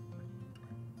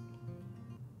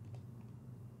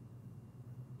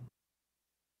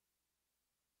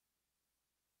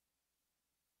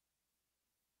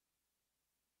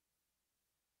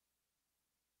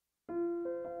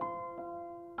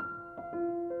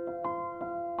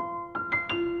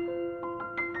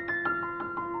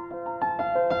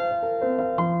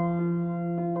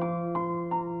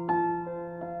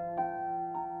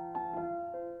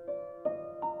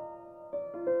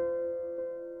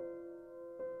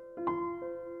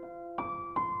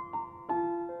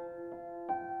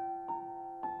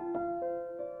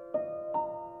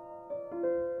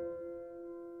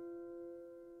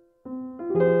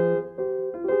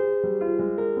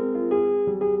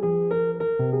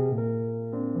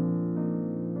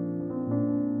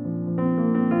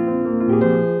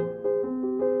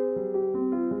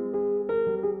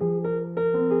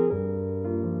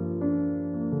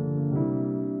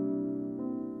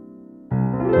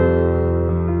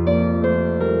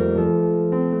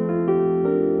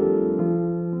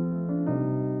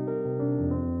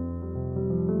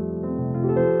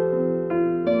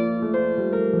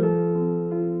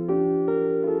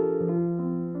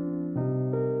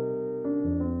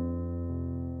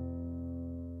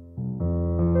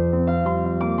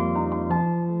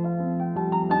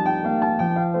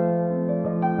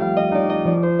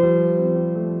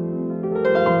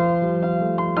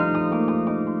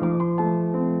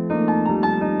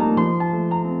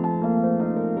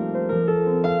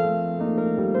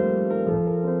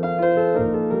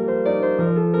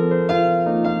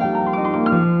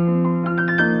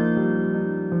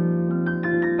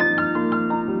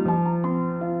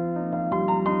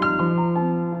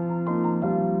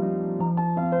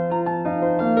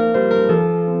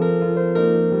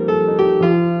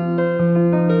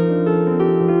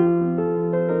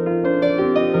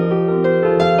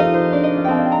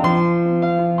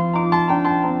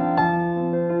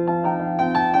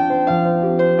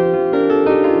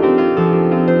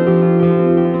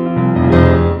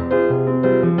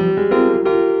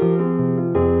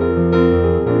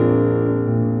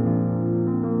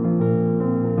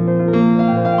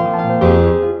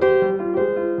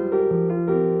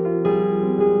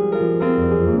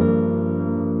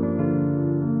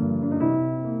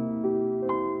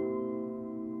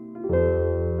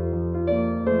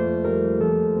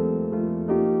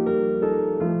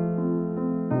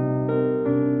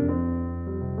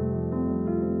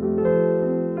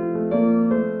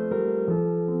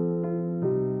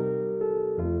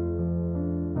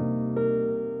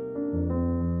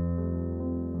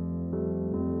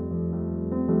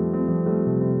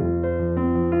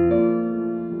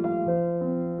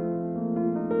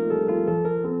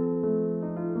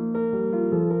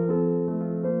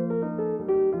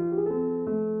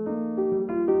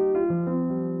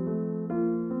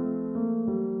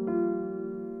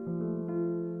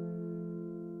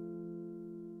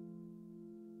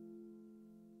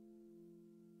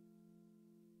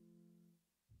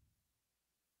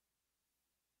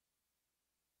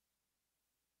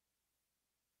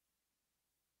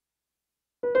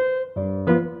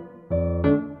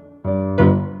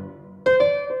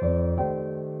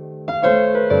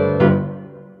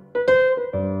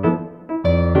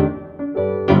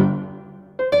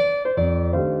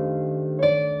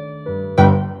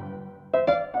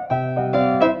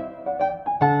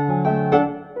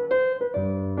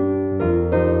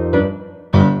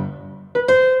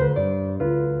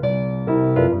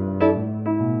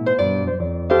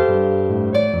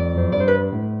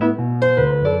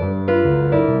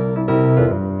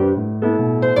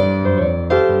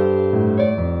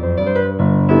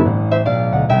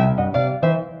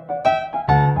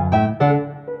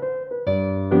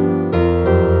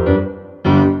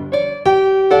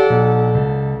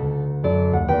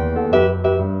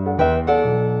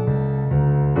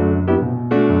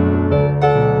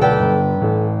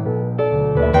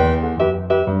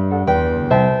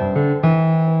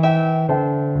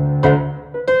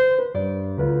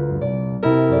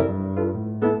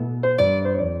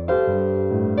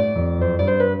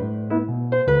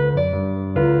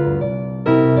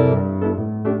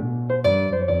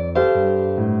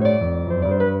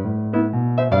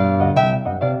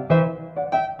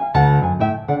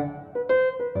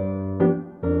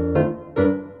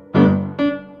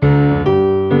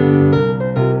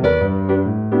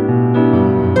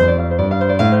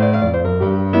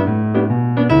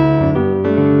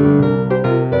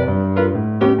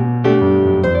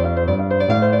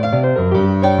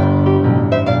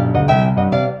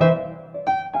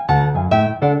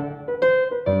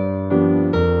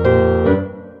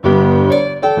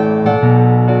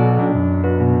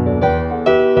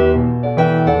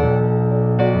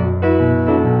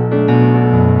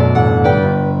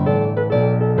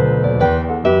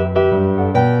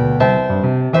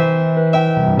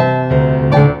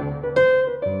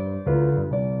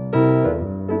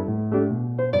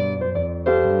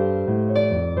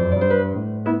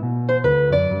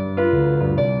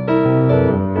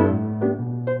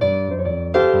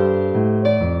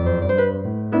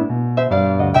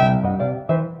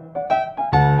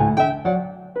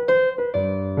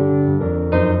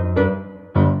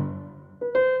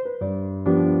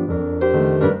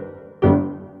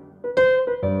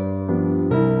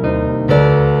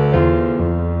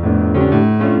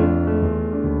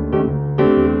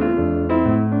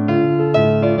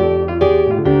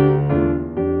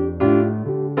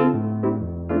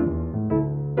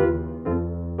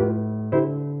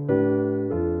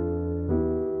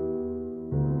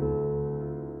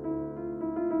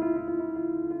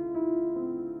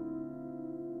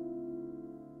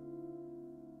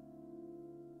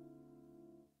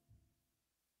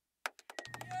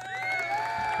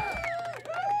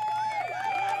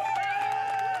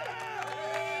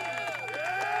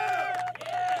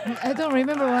 I don't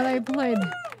remember what I played.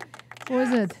 What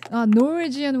was it?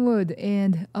 Norwegian Wood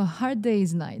and A Hard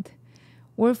Day's Night.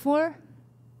 Wherefore,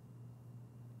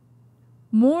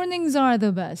 mornings are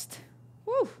the best.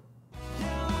 Woo!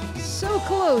 So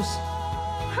close.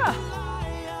 Huh.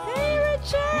 Hey,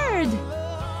 Richard!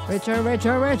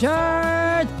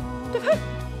 Richard!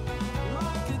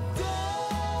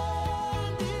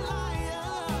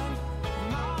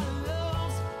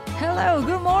 Hello,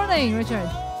 good morning, Richard.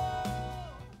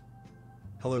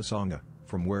 Hello Sangah,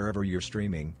 from wherever you're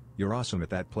streaming, you're awesome at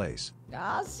that place.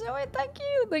 Awesome, thank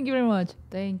you. Thank you very much.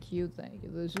 Thank you.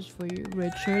 This is for you,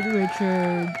 Richard.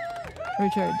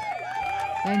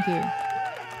 Thank you.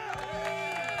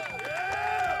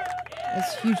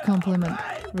 That's a huge compliment,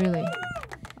 really.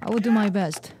 I will do my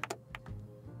best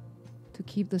to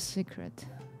keep the secret.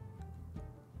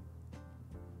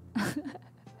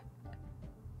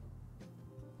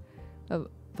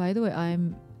 By the way,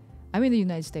 I'm in the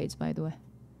United States, by the way.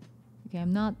 Okay,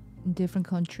 I'm not in a different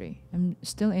country. I'm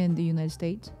still in the United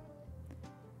States.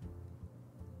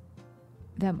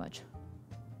 That much.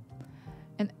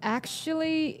 And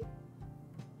actually,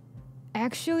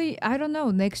 I don't know,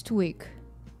 next week.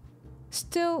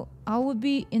 Still, I will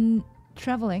be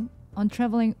traveling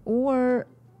or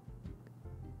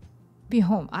be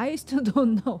home. I still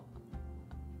don't know.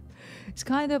 It's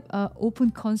kind of an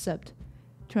open concept,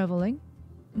 traveling.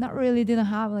 Not really didn't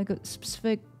have like a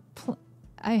specific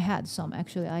I had some,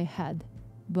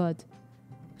 but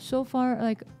so far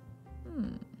like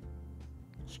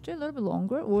still a little bit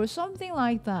longer or something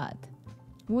like that.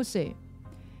 We'll see.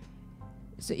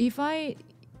 So if I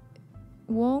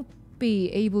won't be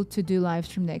able to do live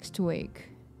stream next week,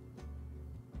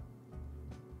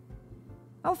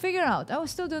 I'll figure out. I will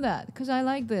still do that because I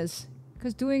like this.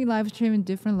 Because doing live stream in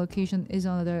different location is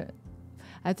another,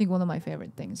 I think, one of my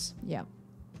favorite things. Yeah,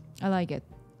 I like it.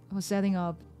 I was setting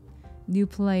up new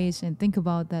place and think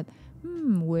about that.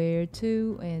 Where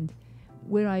to and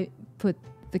where I put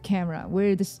the camera.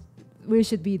 Where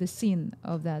should be the scene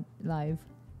of that live.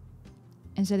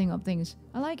 And setting up things.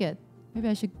 I like it. Maybe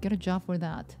I should get a job for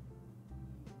that.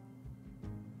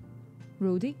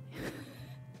 Roadie?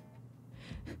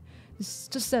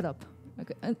 Just set up.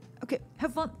 Okay. Okay.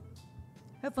 Have fun.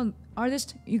 Have fun.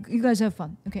 Artist, you guys have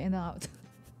fun. Okay, and out.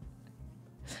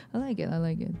 I like it.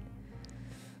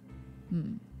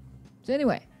 So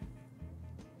anyway.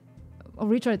 Oh,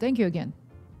 Richard, thank you again.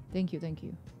 Thank you.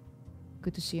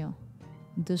 Good to see you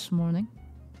this morning.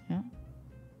 Yeah.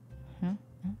 Thank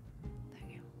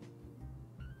you.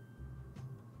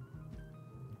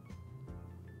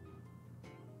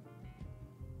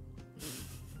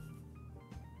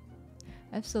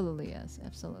 Absolutely, yes.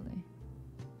 Absolutely.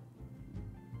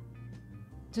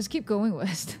 Just keep going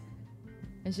west.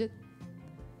 I should.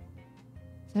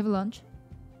 Have a lunch.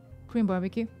 Korean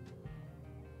barbecue.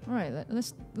 All right,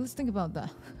 let's think about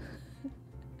that.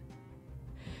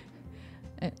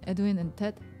 Edwin and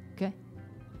Ted, okay.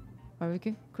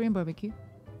 Barbecue, Korean barbecue.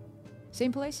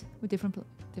 Same place with different place.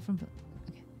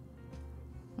 Okay.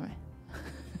 All right.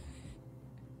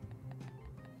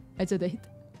 It's a date.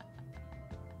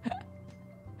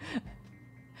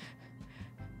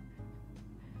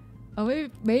 Oh,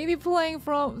 maybe playing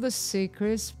from the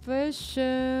Secret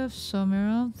Spaceship somewhere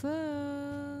out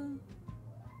there.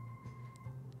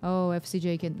 Oh,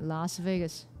 FCJ in Las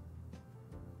Vegas.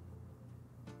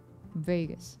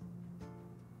 Vegas.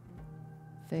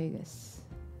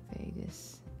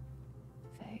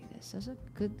 That's a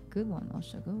good one.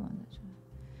 Also a good one.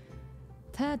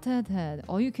 Ted.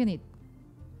 All you can eat.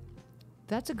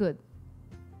 That's a good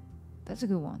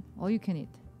one. All you can eat.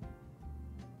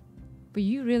 But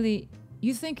you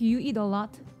think you eat a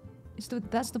lot?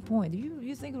 That's the point.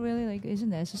 You think really like is it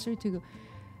necessary to go?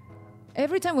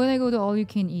 Every time when I go to all you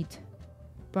can eat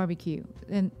barbecue,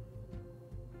 and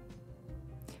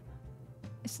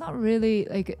it's not really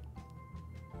like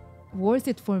worth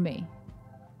it for me.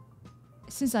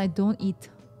 Since I don't eat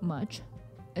much,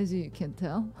 as you can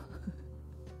tell.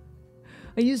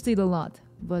 I used to eat a lot,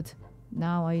 but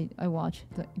now I watch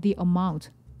the amount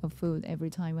of food every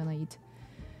time when I eat.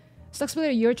 Stock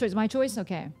splitter, your choice. My choice?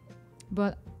 Okay.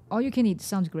 But all you can eat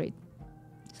sounds great.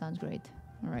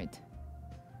 All right.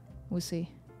 We'll see.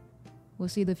 We'll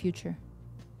see the future.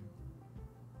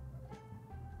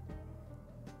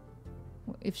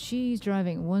 If she's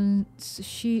driving, once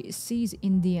she sees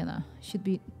Indiana,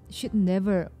 should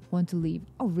never want to leave.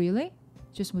 Oh, really?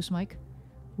 Just Moose Mike.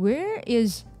 Where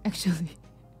is actually?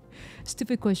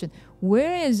 Stupid question.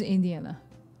 Where is Indiana?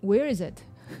 Where is it?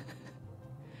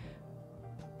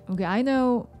 Okay, I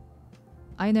know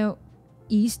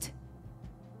East,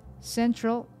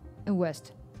 Central, and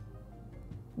West.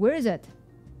 Where is it?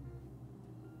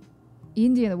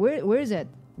 Indiana. Where is it?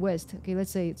 West. Okay,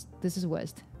 let's say this is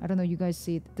west. I don't know. You guys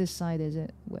see it. This side is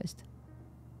it west.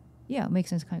 Yeah, makes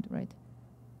sense, kind of, right?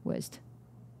 West,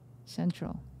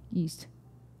 central, east.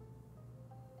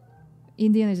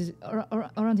 Indiana is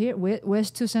around here,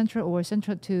 west to central or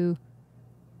central to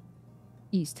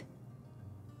east.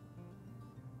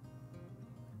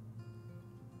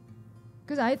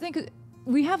 Because I think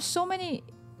we have so many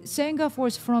Sangah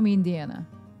force from Indiana.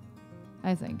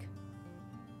 I think.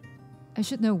 I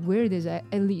should know where it is at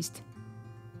least.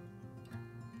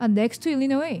 Next to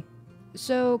Illinois.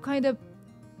 So kind of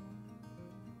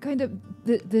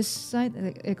this side,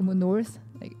 like north,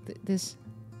 like this,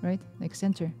 right? Like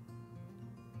center.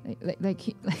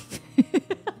 Like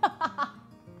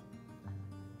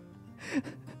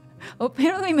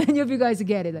apparently many of you guys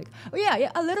get it. Like, oh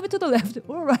yeah, a little bit to the left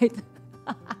or right.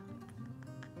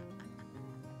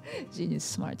 Genius,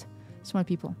 smart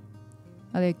people.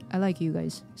 I like you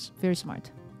guys. It's very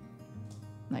smart.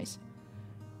 Nice.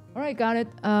 All right, got it.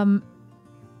 I'm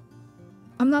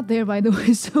not there, by the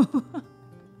way, so.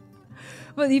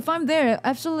 But if I'm there,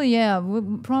 absolutely, yeah,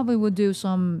 we probably would do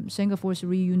some Sangah Force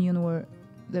reunion, or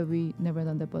that we never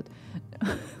done that, but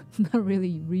not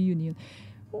really reunion.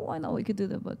 Why not? We could do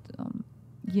that, but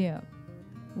yeah,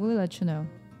 we'll let you know.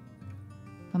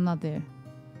 I'm not there.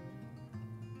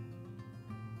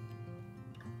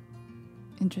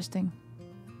 Interesting.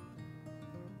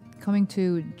 Coming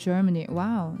to Germany.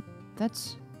 Wow, that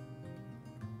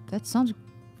sounds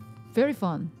very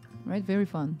fun, right? Very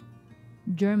fun.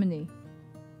 Germany.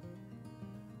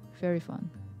 Very fun.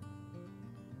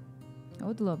 I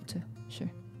would love to,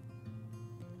 sure.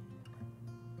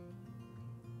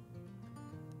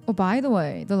 Oh, by the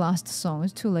way, the last song,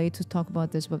 it's too late to talk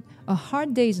about this, but A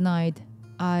Hard Day's Night,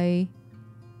 I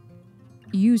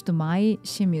used my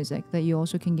sheet music that you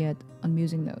also can get on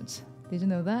Music Notes. Did you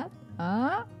know that?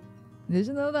 Did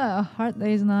you know that? A Hard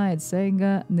Day's Night,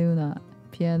 Sangah Noona,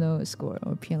 piano score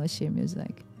or piano sheet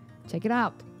music. Check it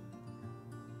out.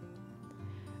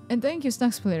 And thank you,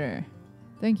 Snack Splitter.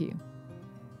 Thank you.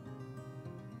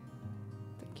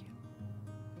 Thank you.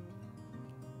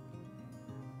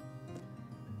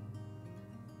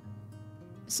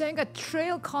 Sangah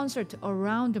trail concert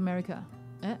around America.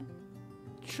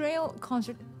 Trail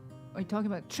concert. Are you talking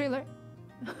about trailer?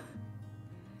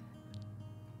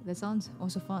 That sounds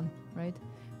also fun, right?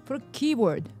 For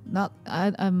keyboard,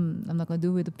 I'm not gonna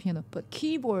do it with the piano, but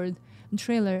keyboard and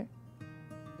trailer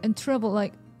and travel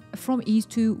like from east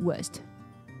to west.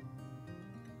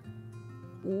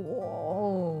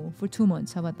 Whoa, for 2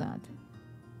 months. How about that?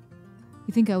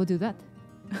 You think I would do that?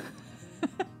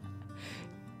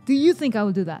 Do you think I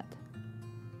would do that?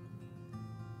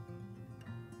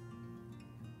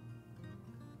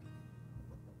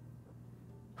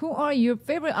 Who are your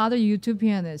favorite other YouTube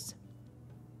pianists?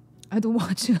 I don't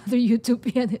watch other YouTube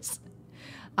pianists.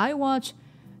 I watch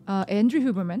Andrew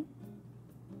Huberman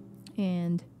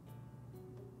and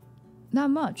not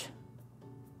much.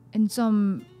 And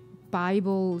some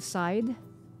Bible side,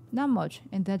 not much.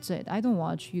 And that's it. I don't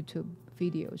watch YouTube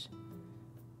videos.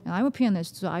 And I'm a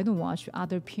pianist, so I don't watch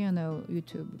other piano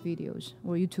YouTube videos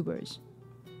or YouTubers.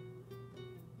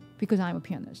 Because I'm a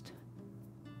pianist.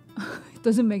 It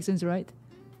doesn't make sense, right?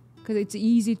 Because it's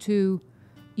easy to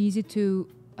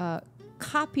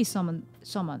copy someone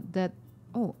that,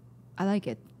 oh, I like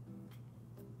it.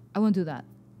 I want to do that.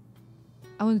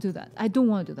 I want to do that. I don't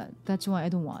want to do that. That's why I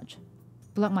don't watch.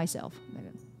 Block myself.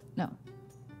 No.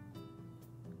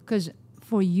 Because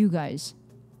for you guys,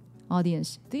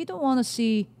 audience, they don't want to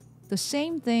see the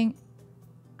same thing.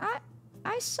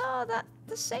 I saw that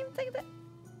the same thing that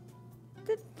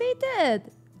they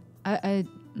did.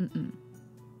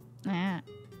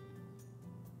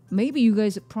 Maybe you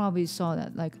guys probably saw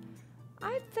that. Like,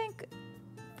 I think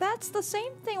that's the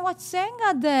same thing what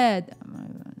Sangah did.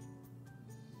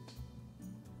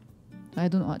 I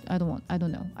don't know.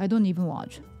 I don't even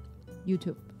watch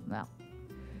YouTube. Well.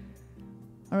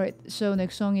 Alright, so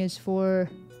next song is for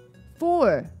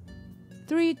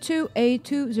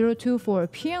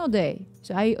 432822024 Piano Day.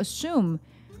 So I assume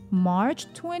March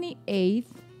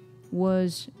 28th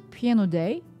was Piano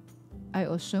Day. I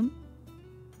assume.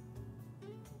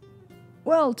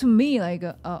 Well, to me, like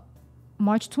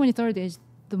March 23rd is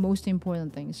the most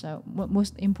important thing. So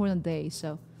most important day.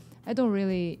 So I don't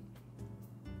really.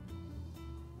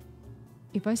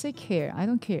 If I say care, I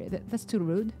don't care. That's too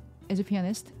rude. As a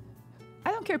pianist,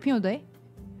 I don't care Piano Day,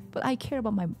 but I care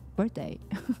about my birthday.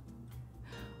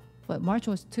 But March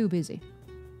was too busy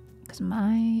because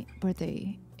my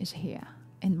birthday is here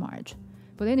in March.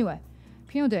 But anyway,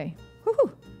 Piano Day.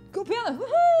 Woohoo! Go piano!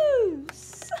 Woohoo!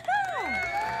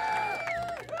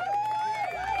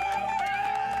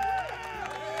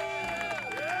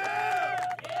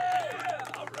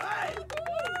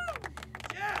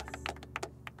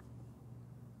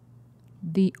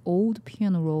 The Old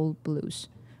Piano Roll Blues.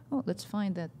 Oh, let's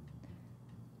find that.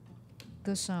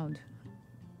 The sound.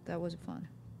 That was fun.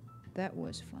 That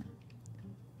was fun.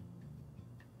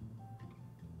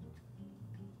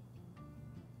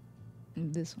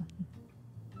 This one.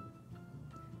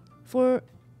 For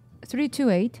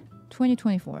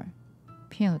 3/28/2024,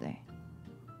 Piano Day.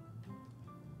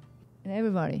 And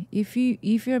everybody, if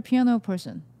you're a piano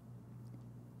person,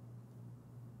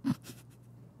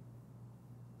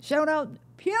 shout out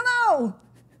piano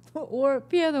or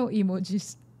piano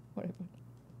emojis, whatever.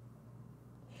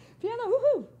 Piano,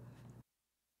 woohoo!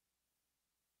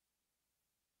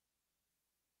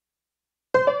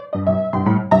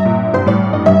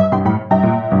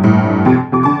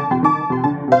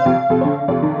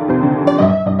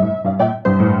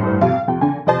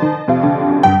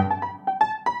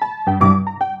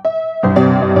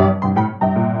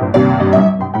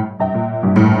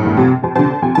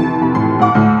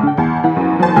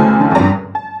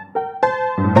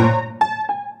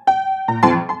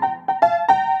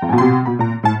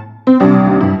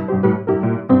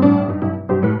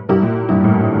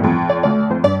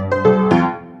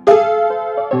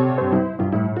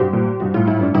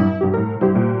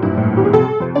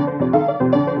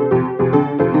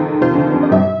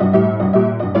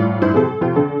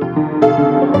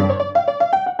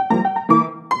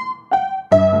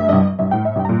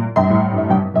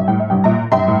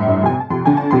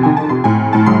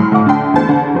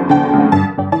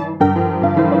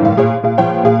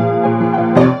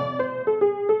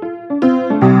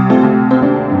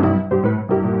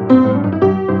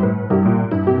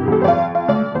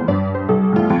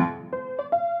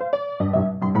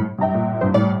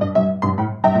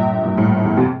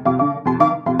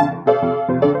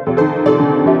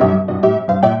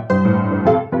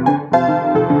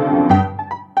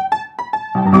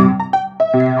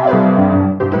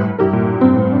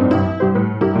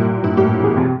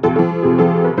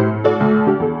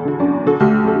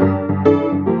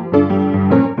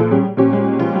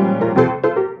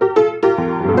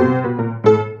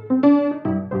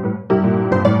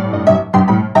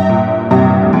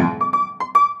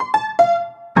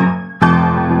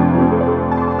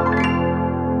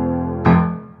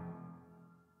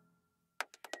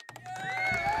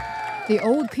 The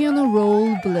Old Piano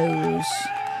Roll Blues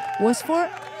was for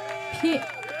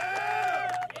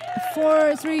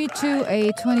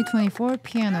 3/28/2024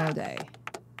 Piano Day.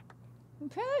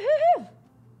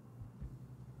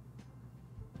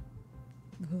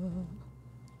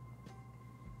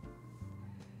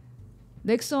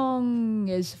 Next song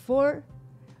is for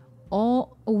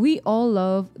We All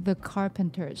Love the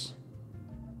Carpenters.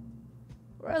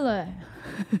 Really?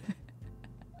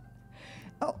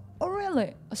 Oh,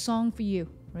 really? A song for you,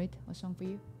 right? A song for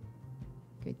you?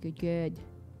 Good, good, good.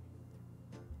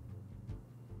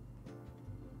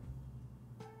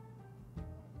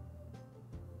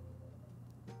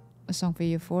 A song for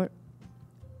you for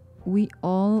We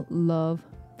All Love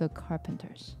the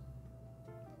Carpenters.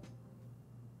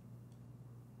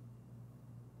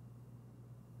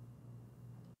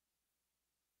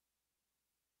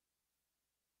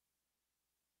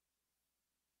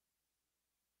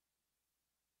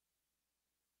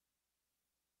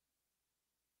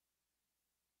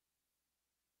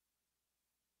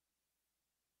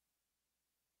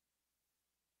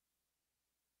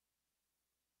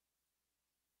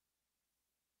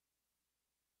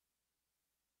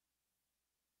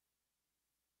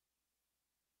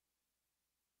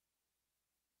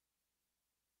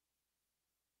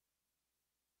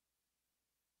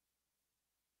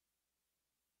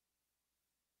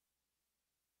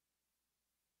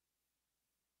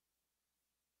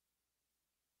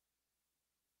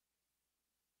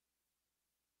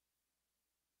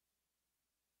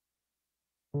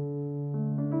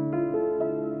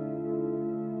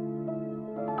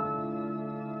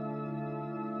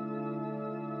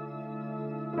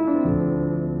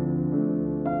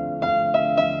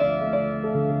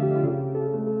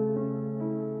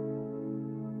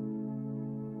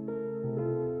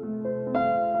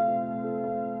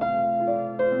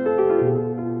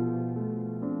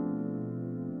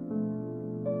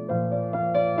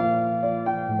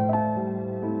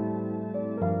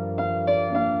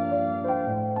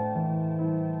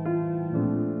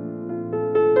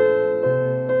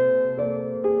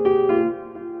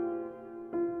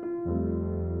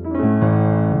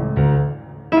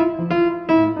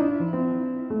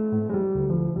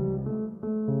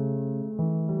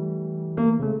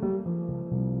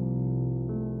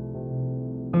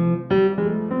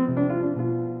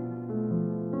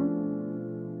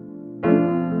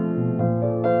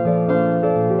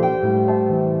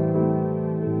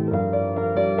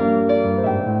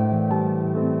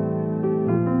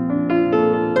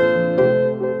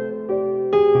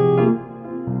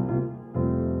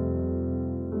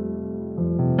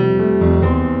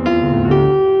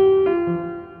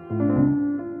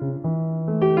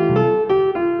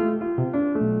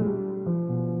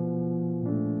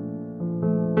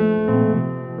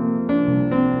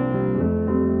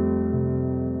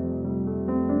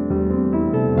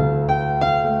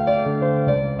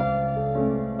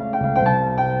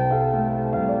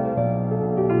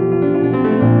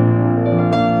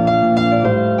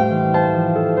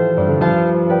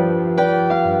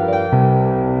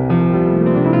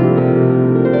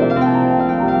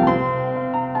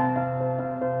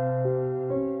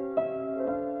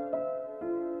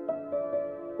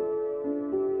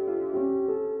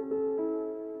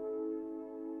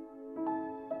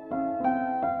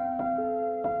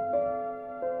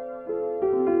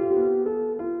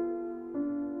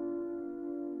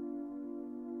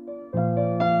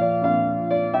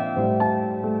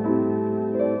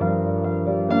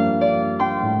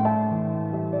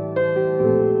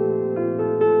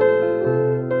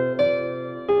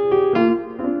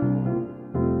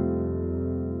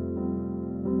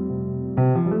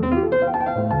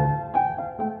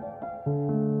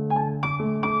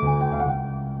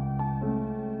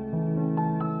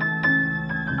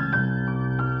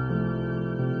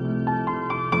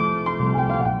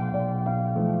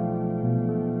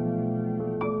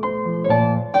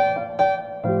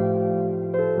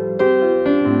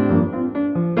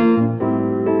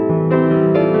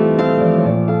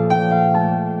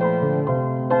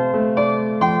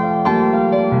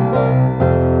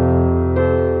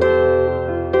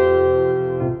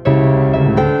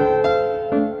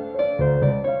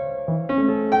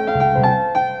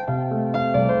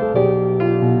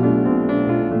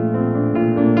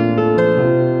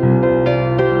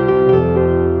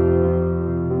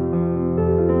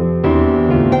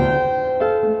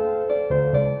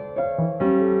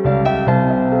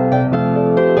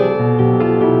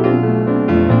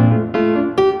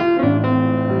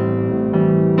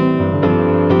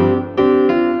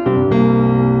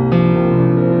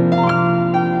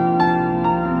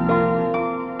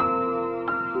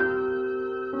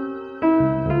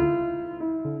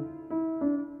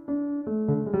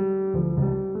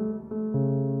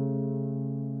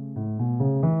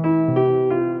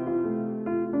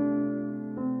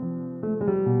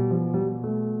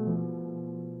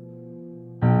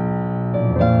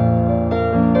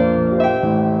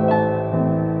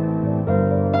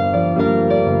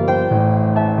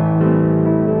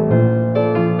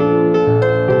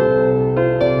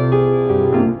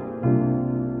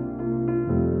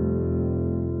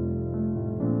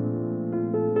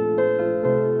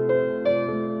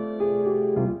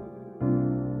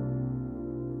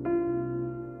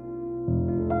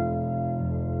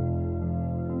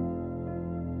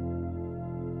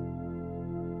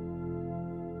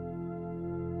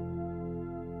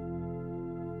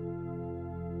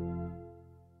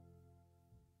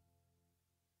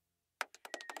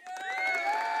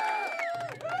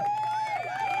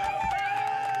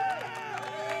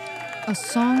 A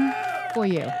Song for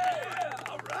You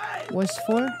was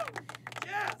for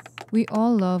We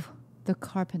All Love the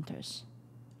Carpenters.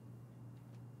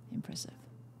 Impressive.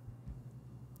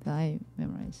 That I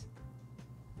memorized.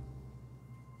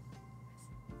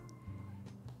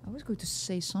 I was going to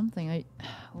say something.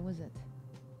 What was it?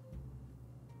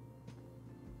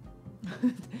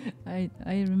 I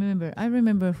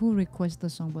remember who requested the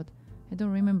song, but I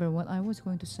don't remember what I was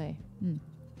going to say.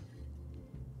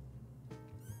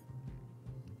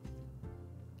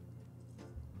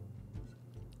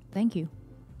 Thank you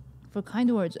for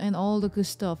kind words and all the good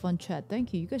stuff on chat.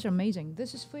 Thank you. You guys are amazing.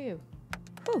 This is for you.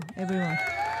 Whew, everyone.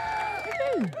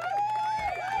 Woo-hoo.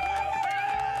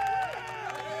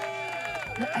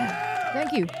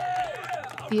 Thank you.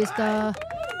 Fiesta,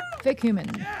 Fake Human,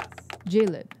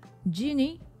 Jaleb,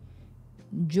 Jeannie,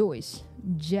 Joyce,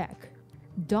 Jack,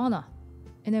 Donna,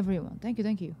 and everyone. Thank you,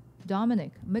 thank you.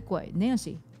 Dominic, McWay,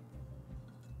 Nancy.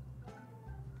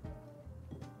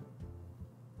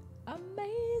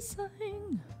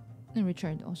 Amazing. And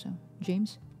Richard also.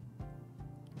 James.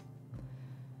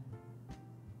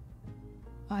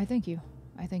 I thank you.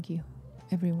 I thank you,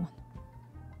 everyone.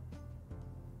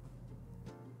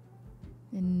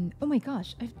 And oh my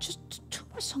gosh, I've just 2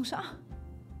 more songs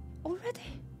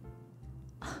already.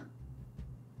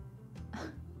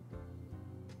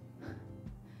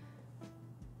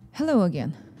 Hello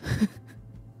again.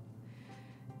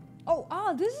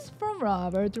 This is from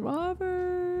Robert.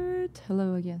 Robert,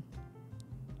 hello again.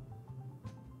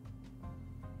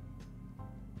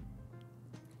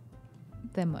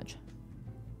 That much.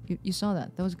 You saw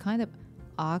that. That was kind of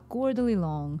awkwardly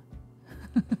long.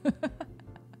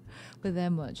 But that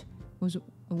much was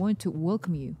I wanted to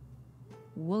welcome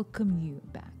you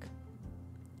back.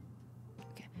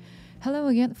 Okay. Hello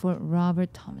again for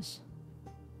Robert Thomas.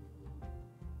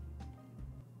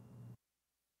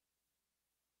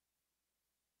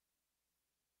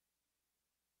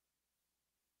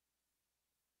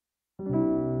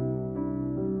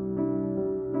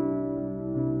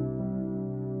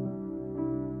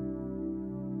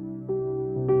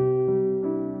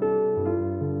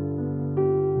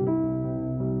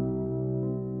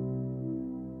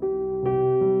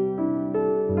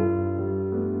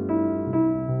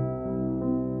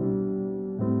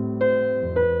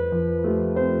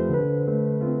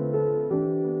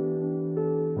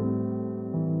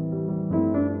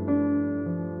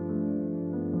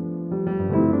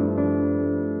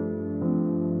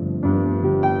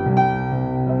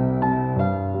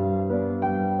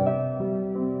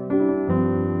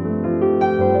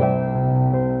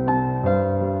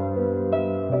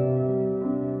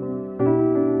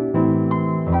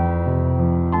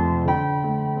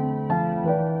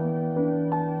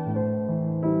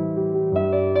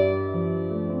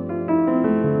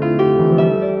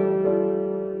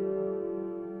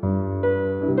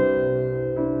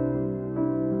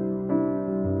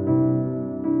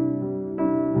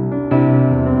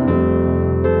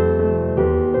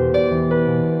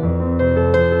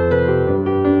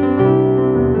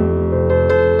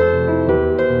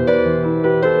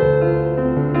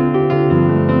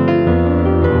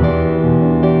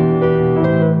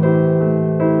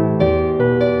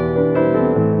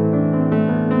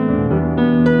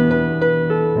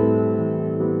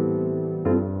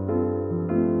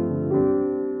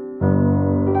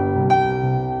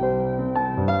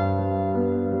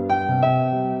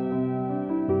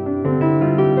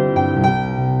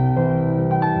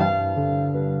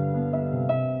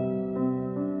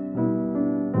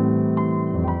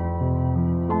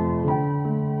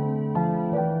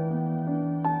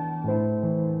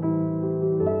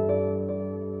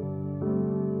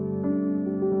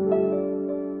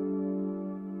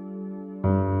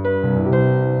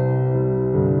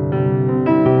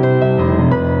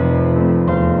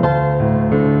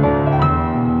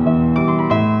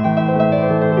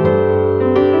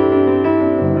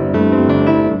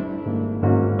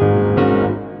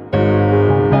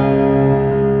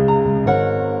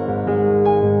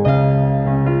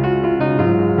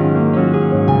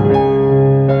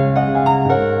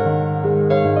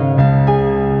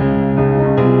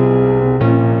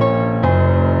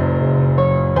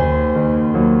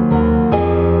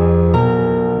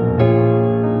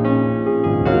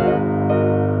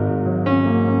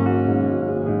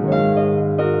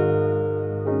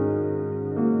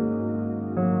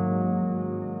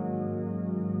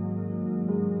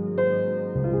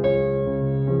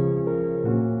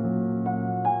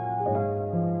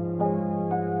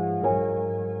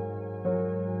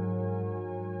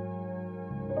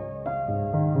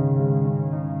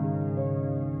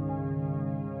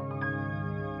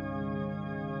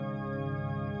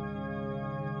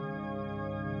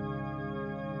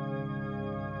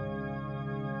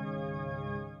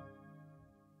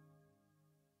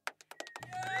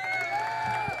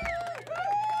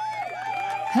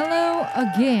 Hello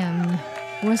again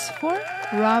was for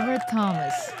Robert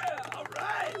Thomas. All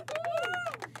right.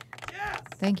 Yes.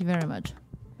 Thank you very much.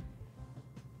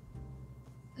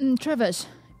 Travis,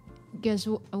 guess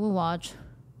what I will watch?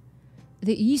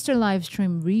 The Easter live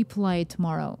stream replay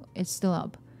tomorrow. It's still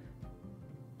up.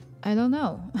 I don't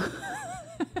know.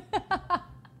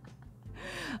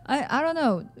 I don't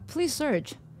know. Please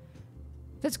search.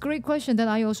 That's a great question that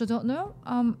I also don't know.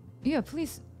 Yeah,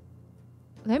 please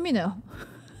let me know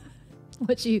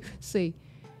what you see.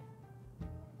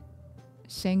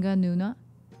 Sangah Noona,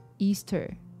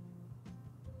 Easter.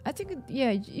 I think,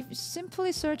 yeah, if you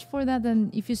simply search for that,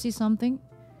 then if you see something,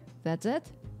 that's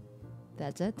it.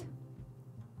 That's it.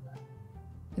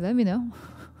 Let me know.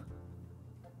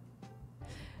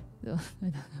 No, I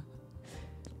don't know.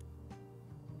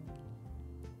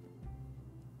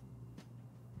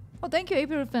 Oh, thank you,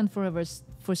 April Fan Forever,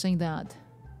 for saying that.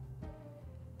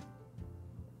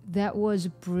 That was a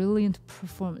brilliant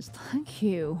performance. Thank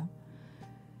you.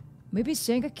 Maybe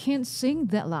Sangah can't sing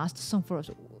that last song for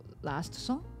us. Last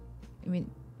song? I mean,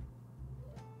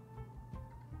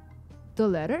 the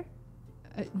letter?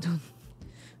 I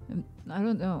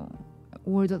don't know.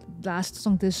 Or the last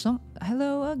song, this song.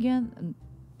 Hello again.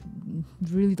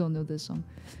 Really don't know this song.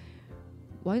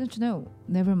 Why don't you know?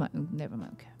 Never mind. Never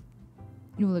mind. Okay.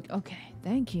 You were like, okay,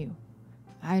 thank you.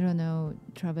 I don't know,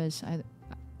 Travis.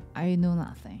 I know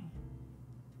nothing.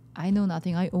 I know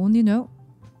nothing. I only know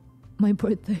my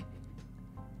birthday.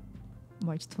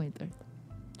 March 23rd.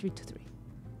 323.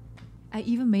 I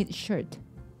even made a shirt.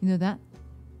 You know that?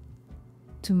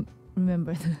 To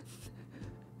remember that.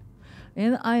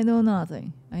 And I know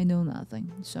nothing. I know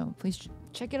nothing. So please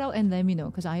check it out and let me know,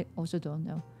 because I also don't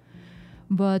know.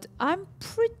 But I'm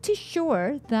pretty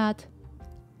sure that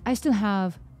I still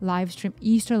have live stream,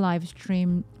 Easter live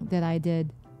stream that I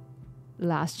did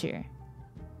last year.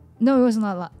 No, it was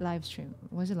not live stream.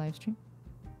 Was it live stream?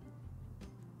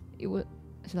 It was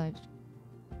live stream.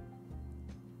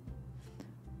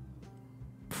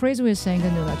 Praise with Sangah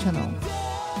Noona channel.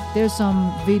 There's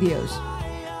some videos.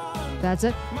 That's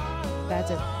it. That's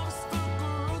it.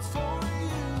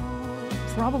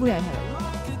 Probably I have it.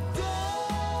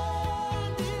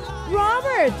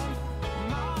 Robert!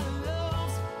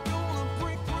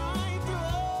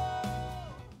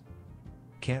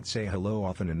 Can't say hello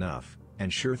often enough,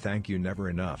 and sure thank you never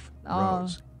enough. Oh,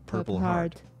 Rose, purple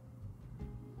heart.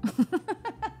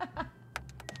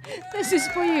 This is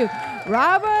for you,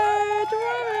 Robert.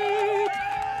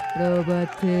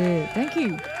 Thank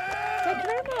you. Thank you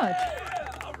very much.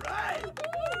 All right.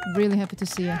 Really happy to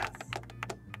see you.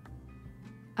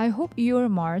 I hope your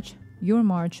march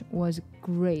was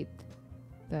great,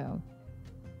 though.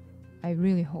 I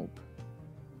really hope.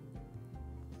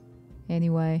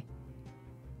 Anyway,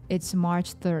 it's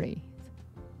March 30th.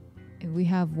 And we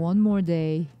have one more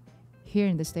day here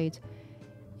in the States.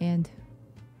 And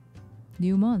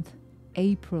new month,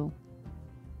 April.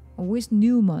 Always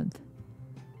new month.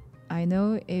 I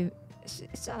know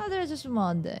it's another just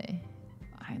Monday.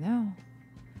 I know.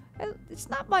 It's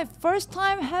not my first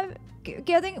time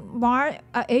getting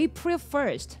April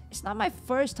 1st. It's not my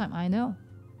first time, I know.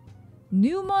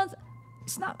 New month,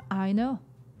 it's not, I know.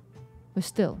 But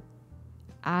still,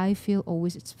 I feel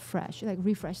always it's fresh, like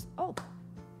refreshed. Oh,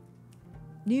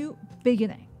 new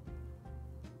beginning.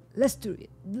 Let's do it.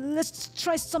 Let's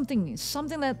try something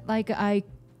that like I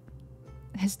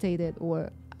hesitated or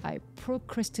I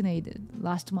procrastinated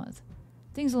last month.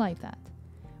 Things like that.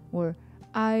 Or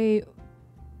I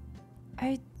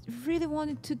really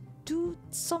wanted to do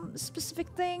some specific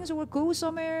things or go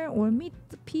somewhere or meet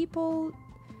the people,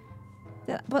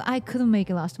 but I couldn't make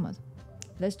it last month.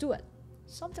 Let's do it.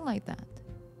 Something like that.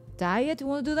 Diet, you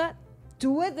want to do that?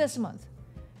 Do it this month.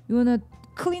 You want to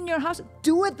clean your house?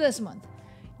 Do it this month.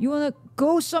 You want to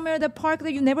go somewhere at the park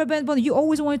that you've never been, but you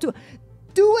always wanted to?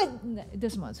 Do it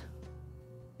this month.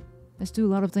 Let's do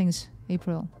a lot of things,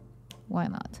 April. Why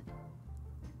not?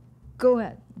 Go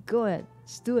ahead.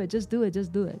 Just do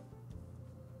it.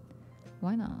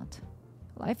 Why not?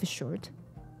 Life is short.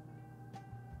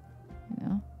 You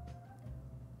know?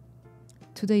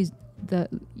 Today's the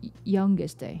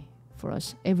youngest day for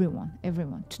us, everyone.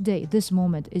 Today, this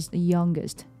moment is the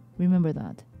youngest. Remember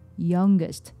that.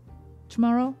 Youngest.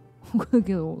 Tomorrow, we'll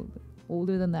get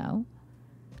older than now.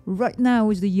 Right now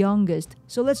is the youngest.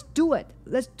 So let's do it.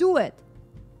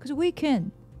 Because we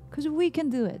can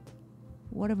do it.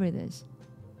 Whatever it is.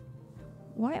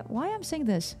 Why I'm saying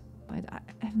this? I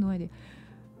have no idea.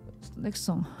 Next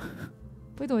song.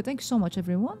 By the way, thank you so much,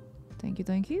 everyone. Thank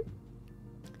you.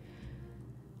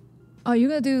 Oh, you're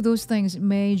gonna do those things,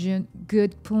 May, June.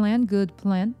 Good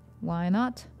plan. Why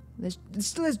not? Let's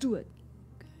do it.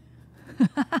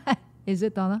 Is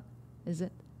it, Donna? Is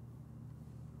it?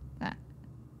 Ah.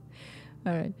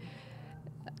 All right.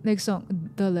 Next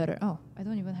song, The Letter. Oh, I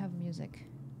don't even have music.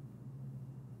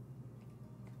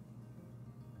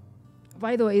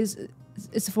 By the way,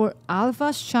 it's for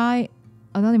Alpha Shy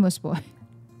Anonymous Boy.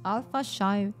 Alpha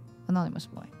Shy Anonymous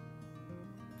Boy.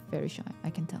 Very shy, I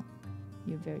can tell.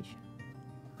 You're very shy.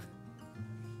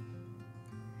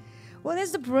 What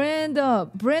is the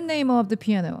brand name of the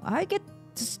piano? I get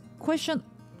this question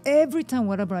every time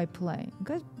whatever I play.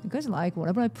 You guys like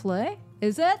whatever I play?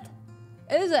 Is it?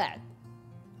 Is it?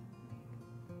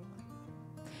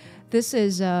 This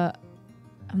is I'm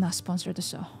not sponsored,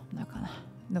 so I'm not gonna.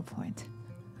 No point.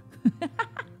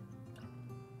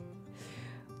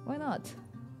 Why not?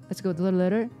 Let's go to the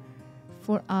letter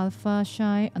for Alpha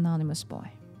Shy Anonymous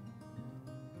Boy.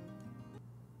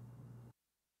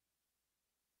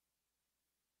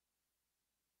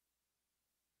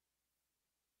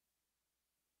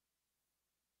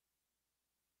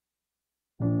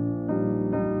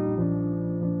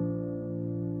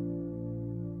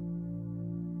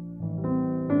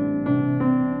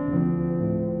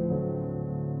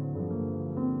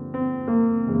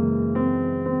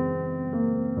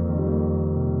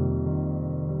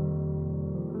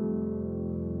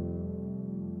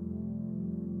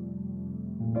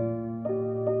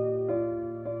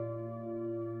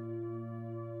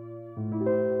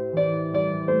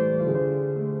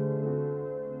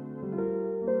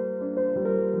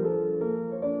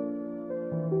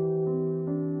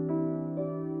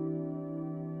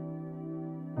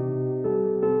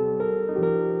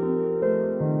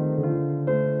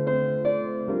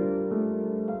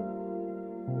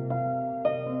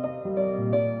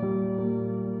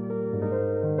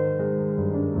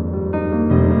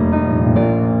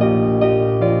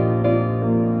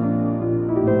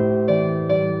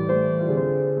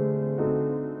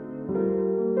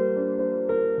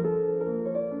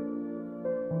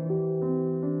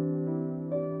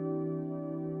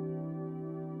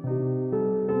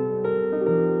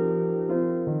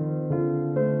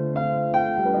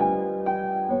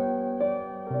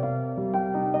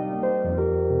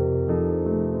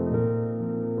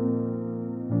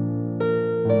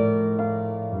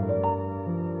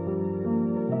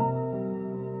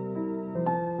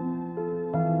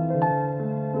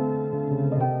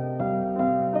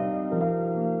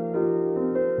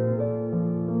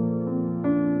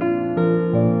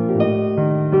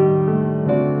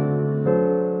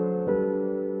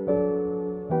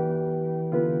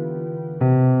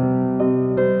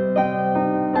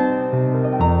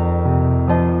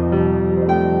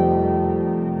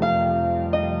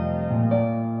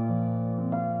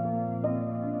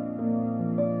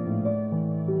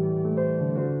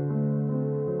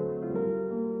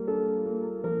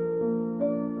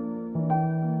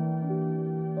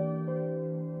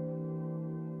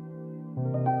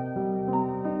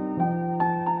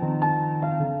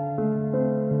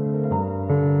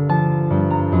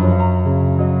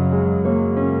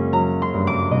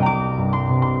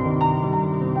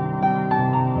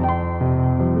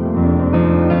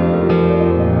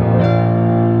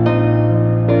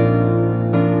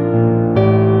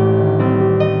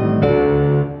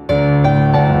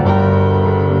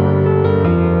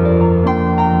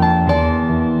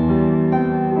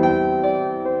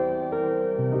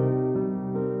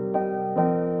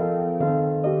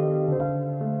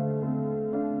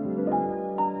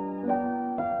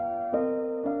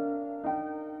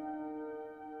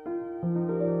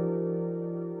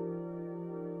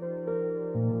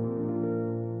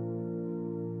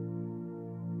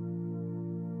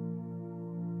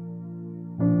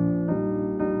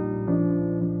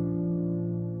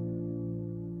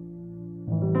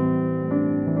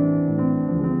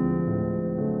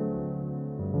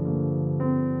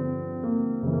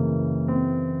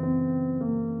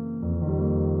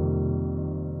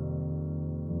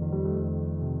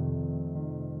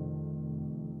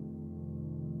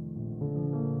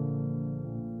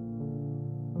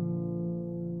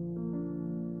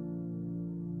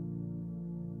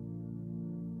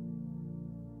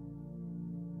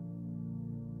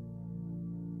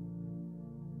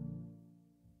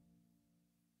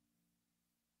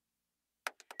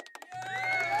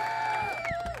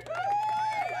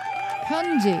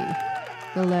 편지,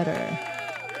 the letter,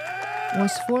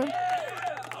 was for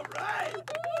All right.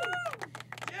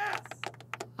 Yes.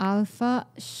 Alpha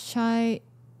Shy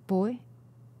Boy,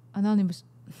 Anonymous.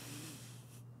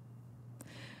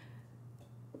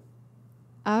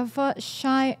 Alpha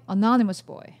Shy Anonymous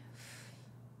Boy.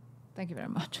 Thank you very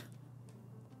much.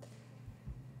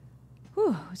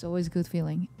 Whew, it's always a good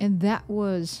feeling. And that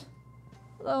was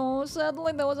Oh,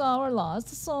 sadly, that was our last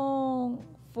song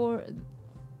for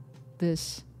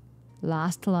this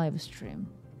last live stream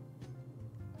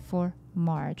for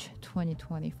March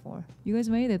 2024. You guys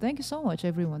made it. Thank you so much,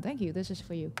 everyone. Thank you. This is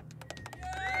for you.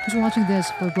 Who's watching this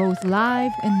for both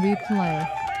live and replay,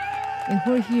 and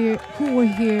who were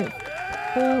here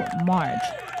whole March.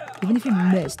 Even if you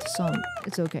missed some,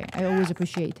 it's okay. I always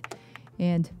appreciate.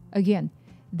 And again,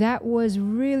 that was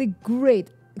really great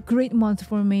month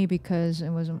for me because it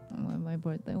was my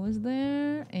birthday was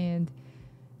there. And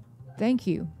thank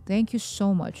you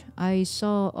so much. I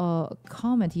saw a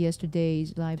comment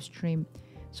yesterday's live stream.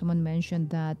 Someone mentioned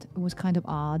that it was kind of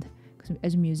odd because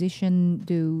as a musician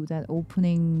do that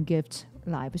opening gift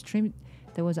live stream,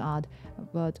 that was odd.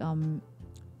 But I'm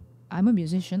a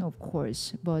musician, of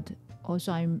course, but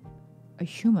also I'm a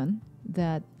human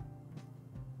that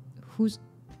who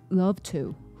love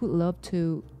to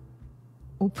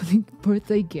opening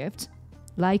birthday gifts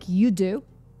like you do.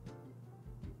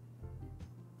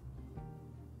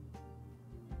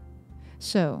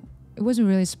 So it was a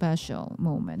really special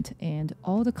moment, and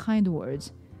all the kind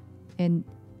words and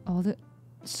all the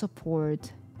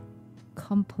support,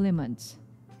 compliments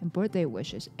and birthday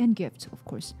wishes and gifts, of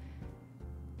course.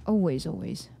 Always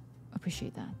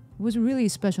appreciate that. It was a really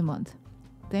special month.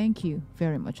 Thank you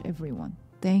very much, everyone.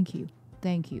 Thank you.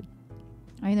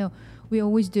 I know we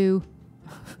always do.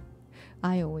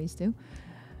 I always do.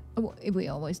 We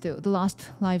always do. The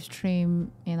last live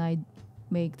stream, and I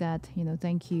make that,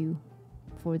 thank you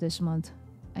for this month.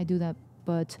 I do that,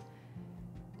 but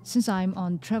since I'm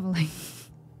on traveling,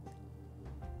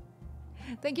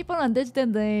 thank you for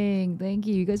understanding. Thank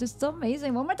you. You guys are so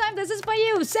amazing. One more time, this is for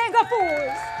you,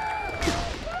 Singapore.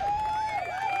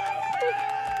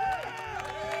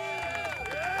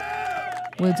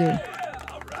 Will do.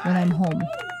 When I'm home.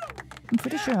 I'm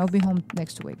pretty sure I'll be home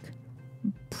next week.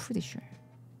 I'm pretty sure.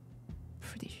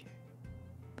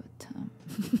 But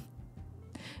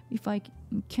if I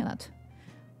cannot,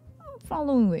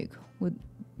 following week would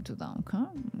do that, okay?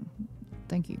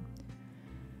 Thank you.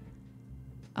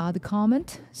 The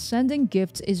comment, sending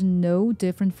gifts is no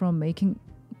different from making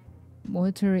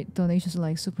monetary donations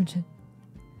like super chat.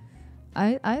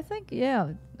 I think,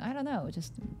 yeah, I don't know,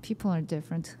 just people are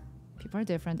different,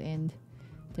 and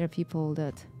there are people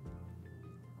that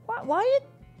why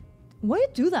you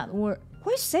do that, or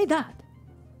why you say that,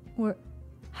 or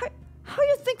how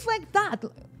you think like that.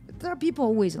 There are people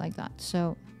always like that,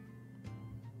 so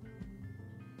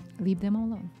leave them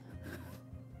alone.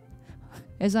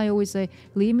 As I always say,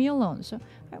 leave me alone. So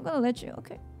I'm gonna let you.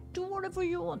 Okay, do whatever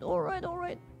you want. All right.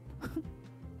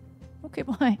 Okay,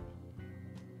 bye.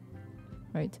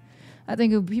 Right. I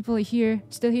think if people are here,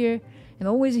 still here, and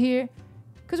always here,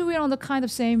 because we're on the kind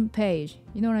of same page.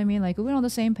 You know what I mean? Like, we're on the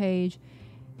same page.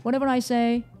 Whatever I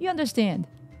say, you understand.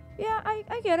 Yeah,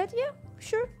 I get it. Yeah,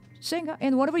 sure. Sangah.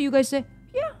 And whatever you guys say,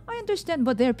 yeah, I understand.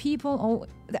 But there are people,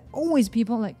 there are always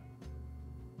people like,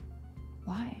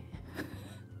 why?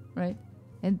 Right?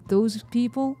 And those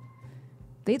people,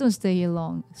 they don't stay here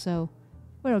long. So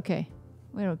we're okay.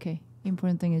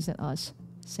 Important thing is that us,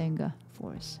 Sangah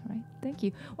Force, right? Thank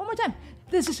you. One more time.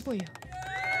 This is for you.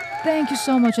 Thank you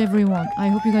so much, everyone. I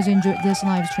hope you guys enjoyed this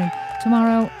live stream.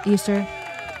 Tomorrow, Easter.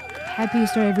 Happy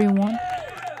Easter, everyone.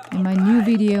 And my new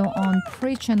video on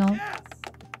Pray channel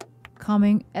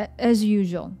coming as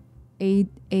usual, 8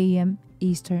 a.m.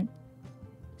 Eastern.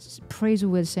 Praise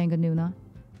with Sangah Noona.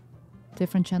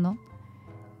 Different channel.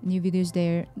 New videos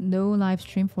there. No live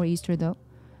stream for Easter though.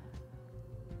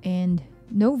 And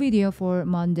no video for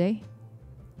Monday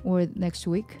or next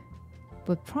week.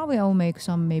 But probably I'll make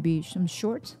maybe some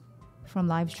shorts from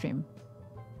live stream.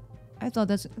 I thought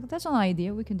that's an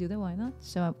idea. We can do that. Why not?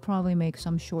 So I'll probably make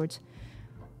some shorts.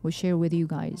 We'll share with you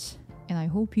guys. And I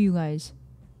hope you guys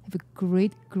have a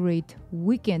great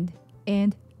weekend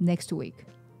and next week.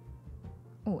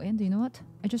 Oh, and you know what?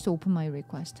 I just opened my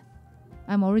request.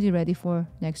 I'm already ready for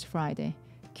next Friday.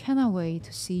 Cannot wait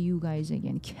to see you guys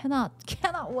again. Cannot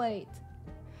wait.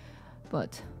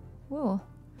 But we'll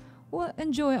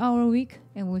enjoy our week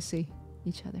and we'll see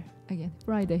each other again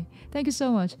Friday. Thank you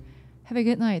so much. Have a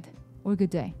good night or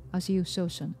good day. I'll see you so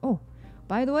soon. Oh,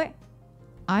 by the way,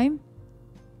 I'm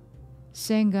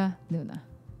Sangah Noona.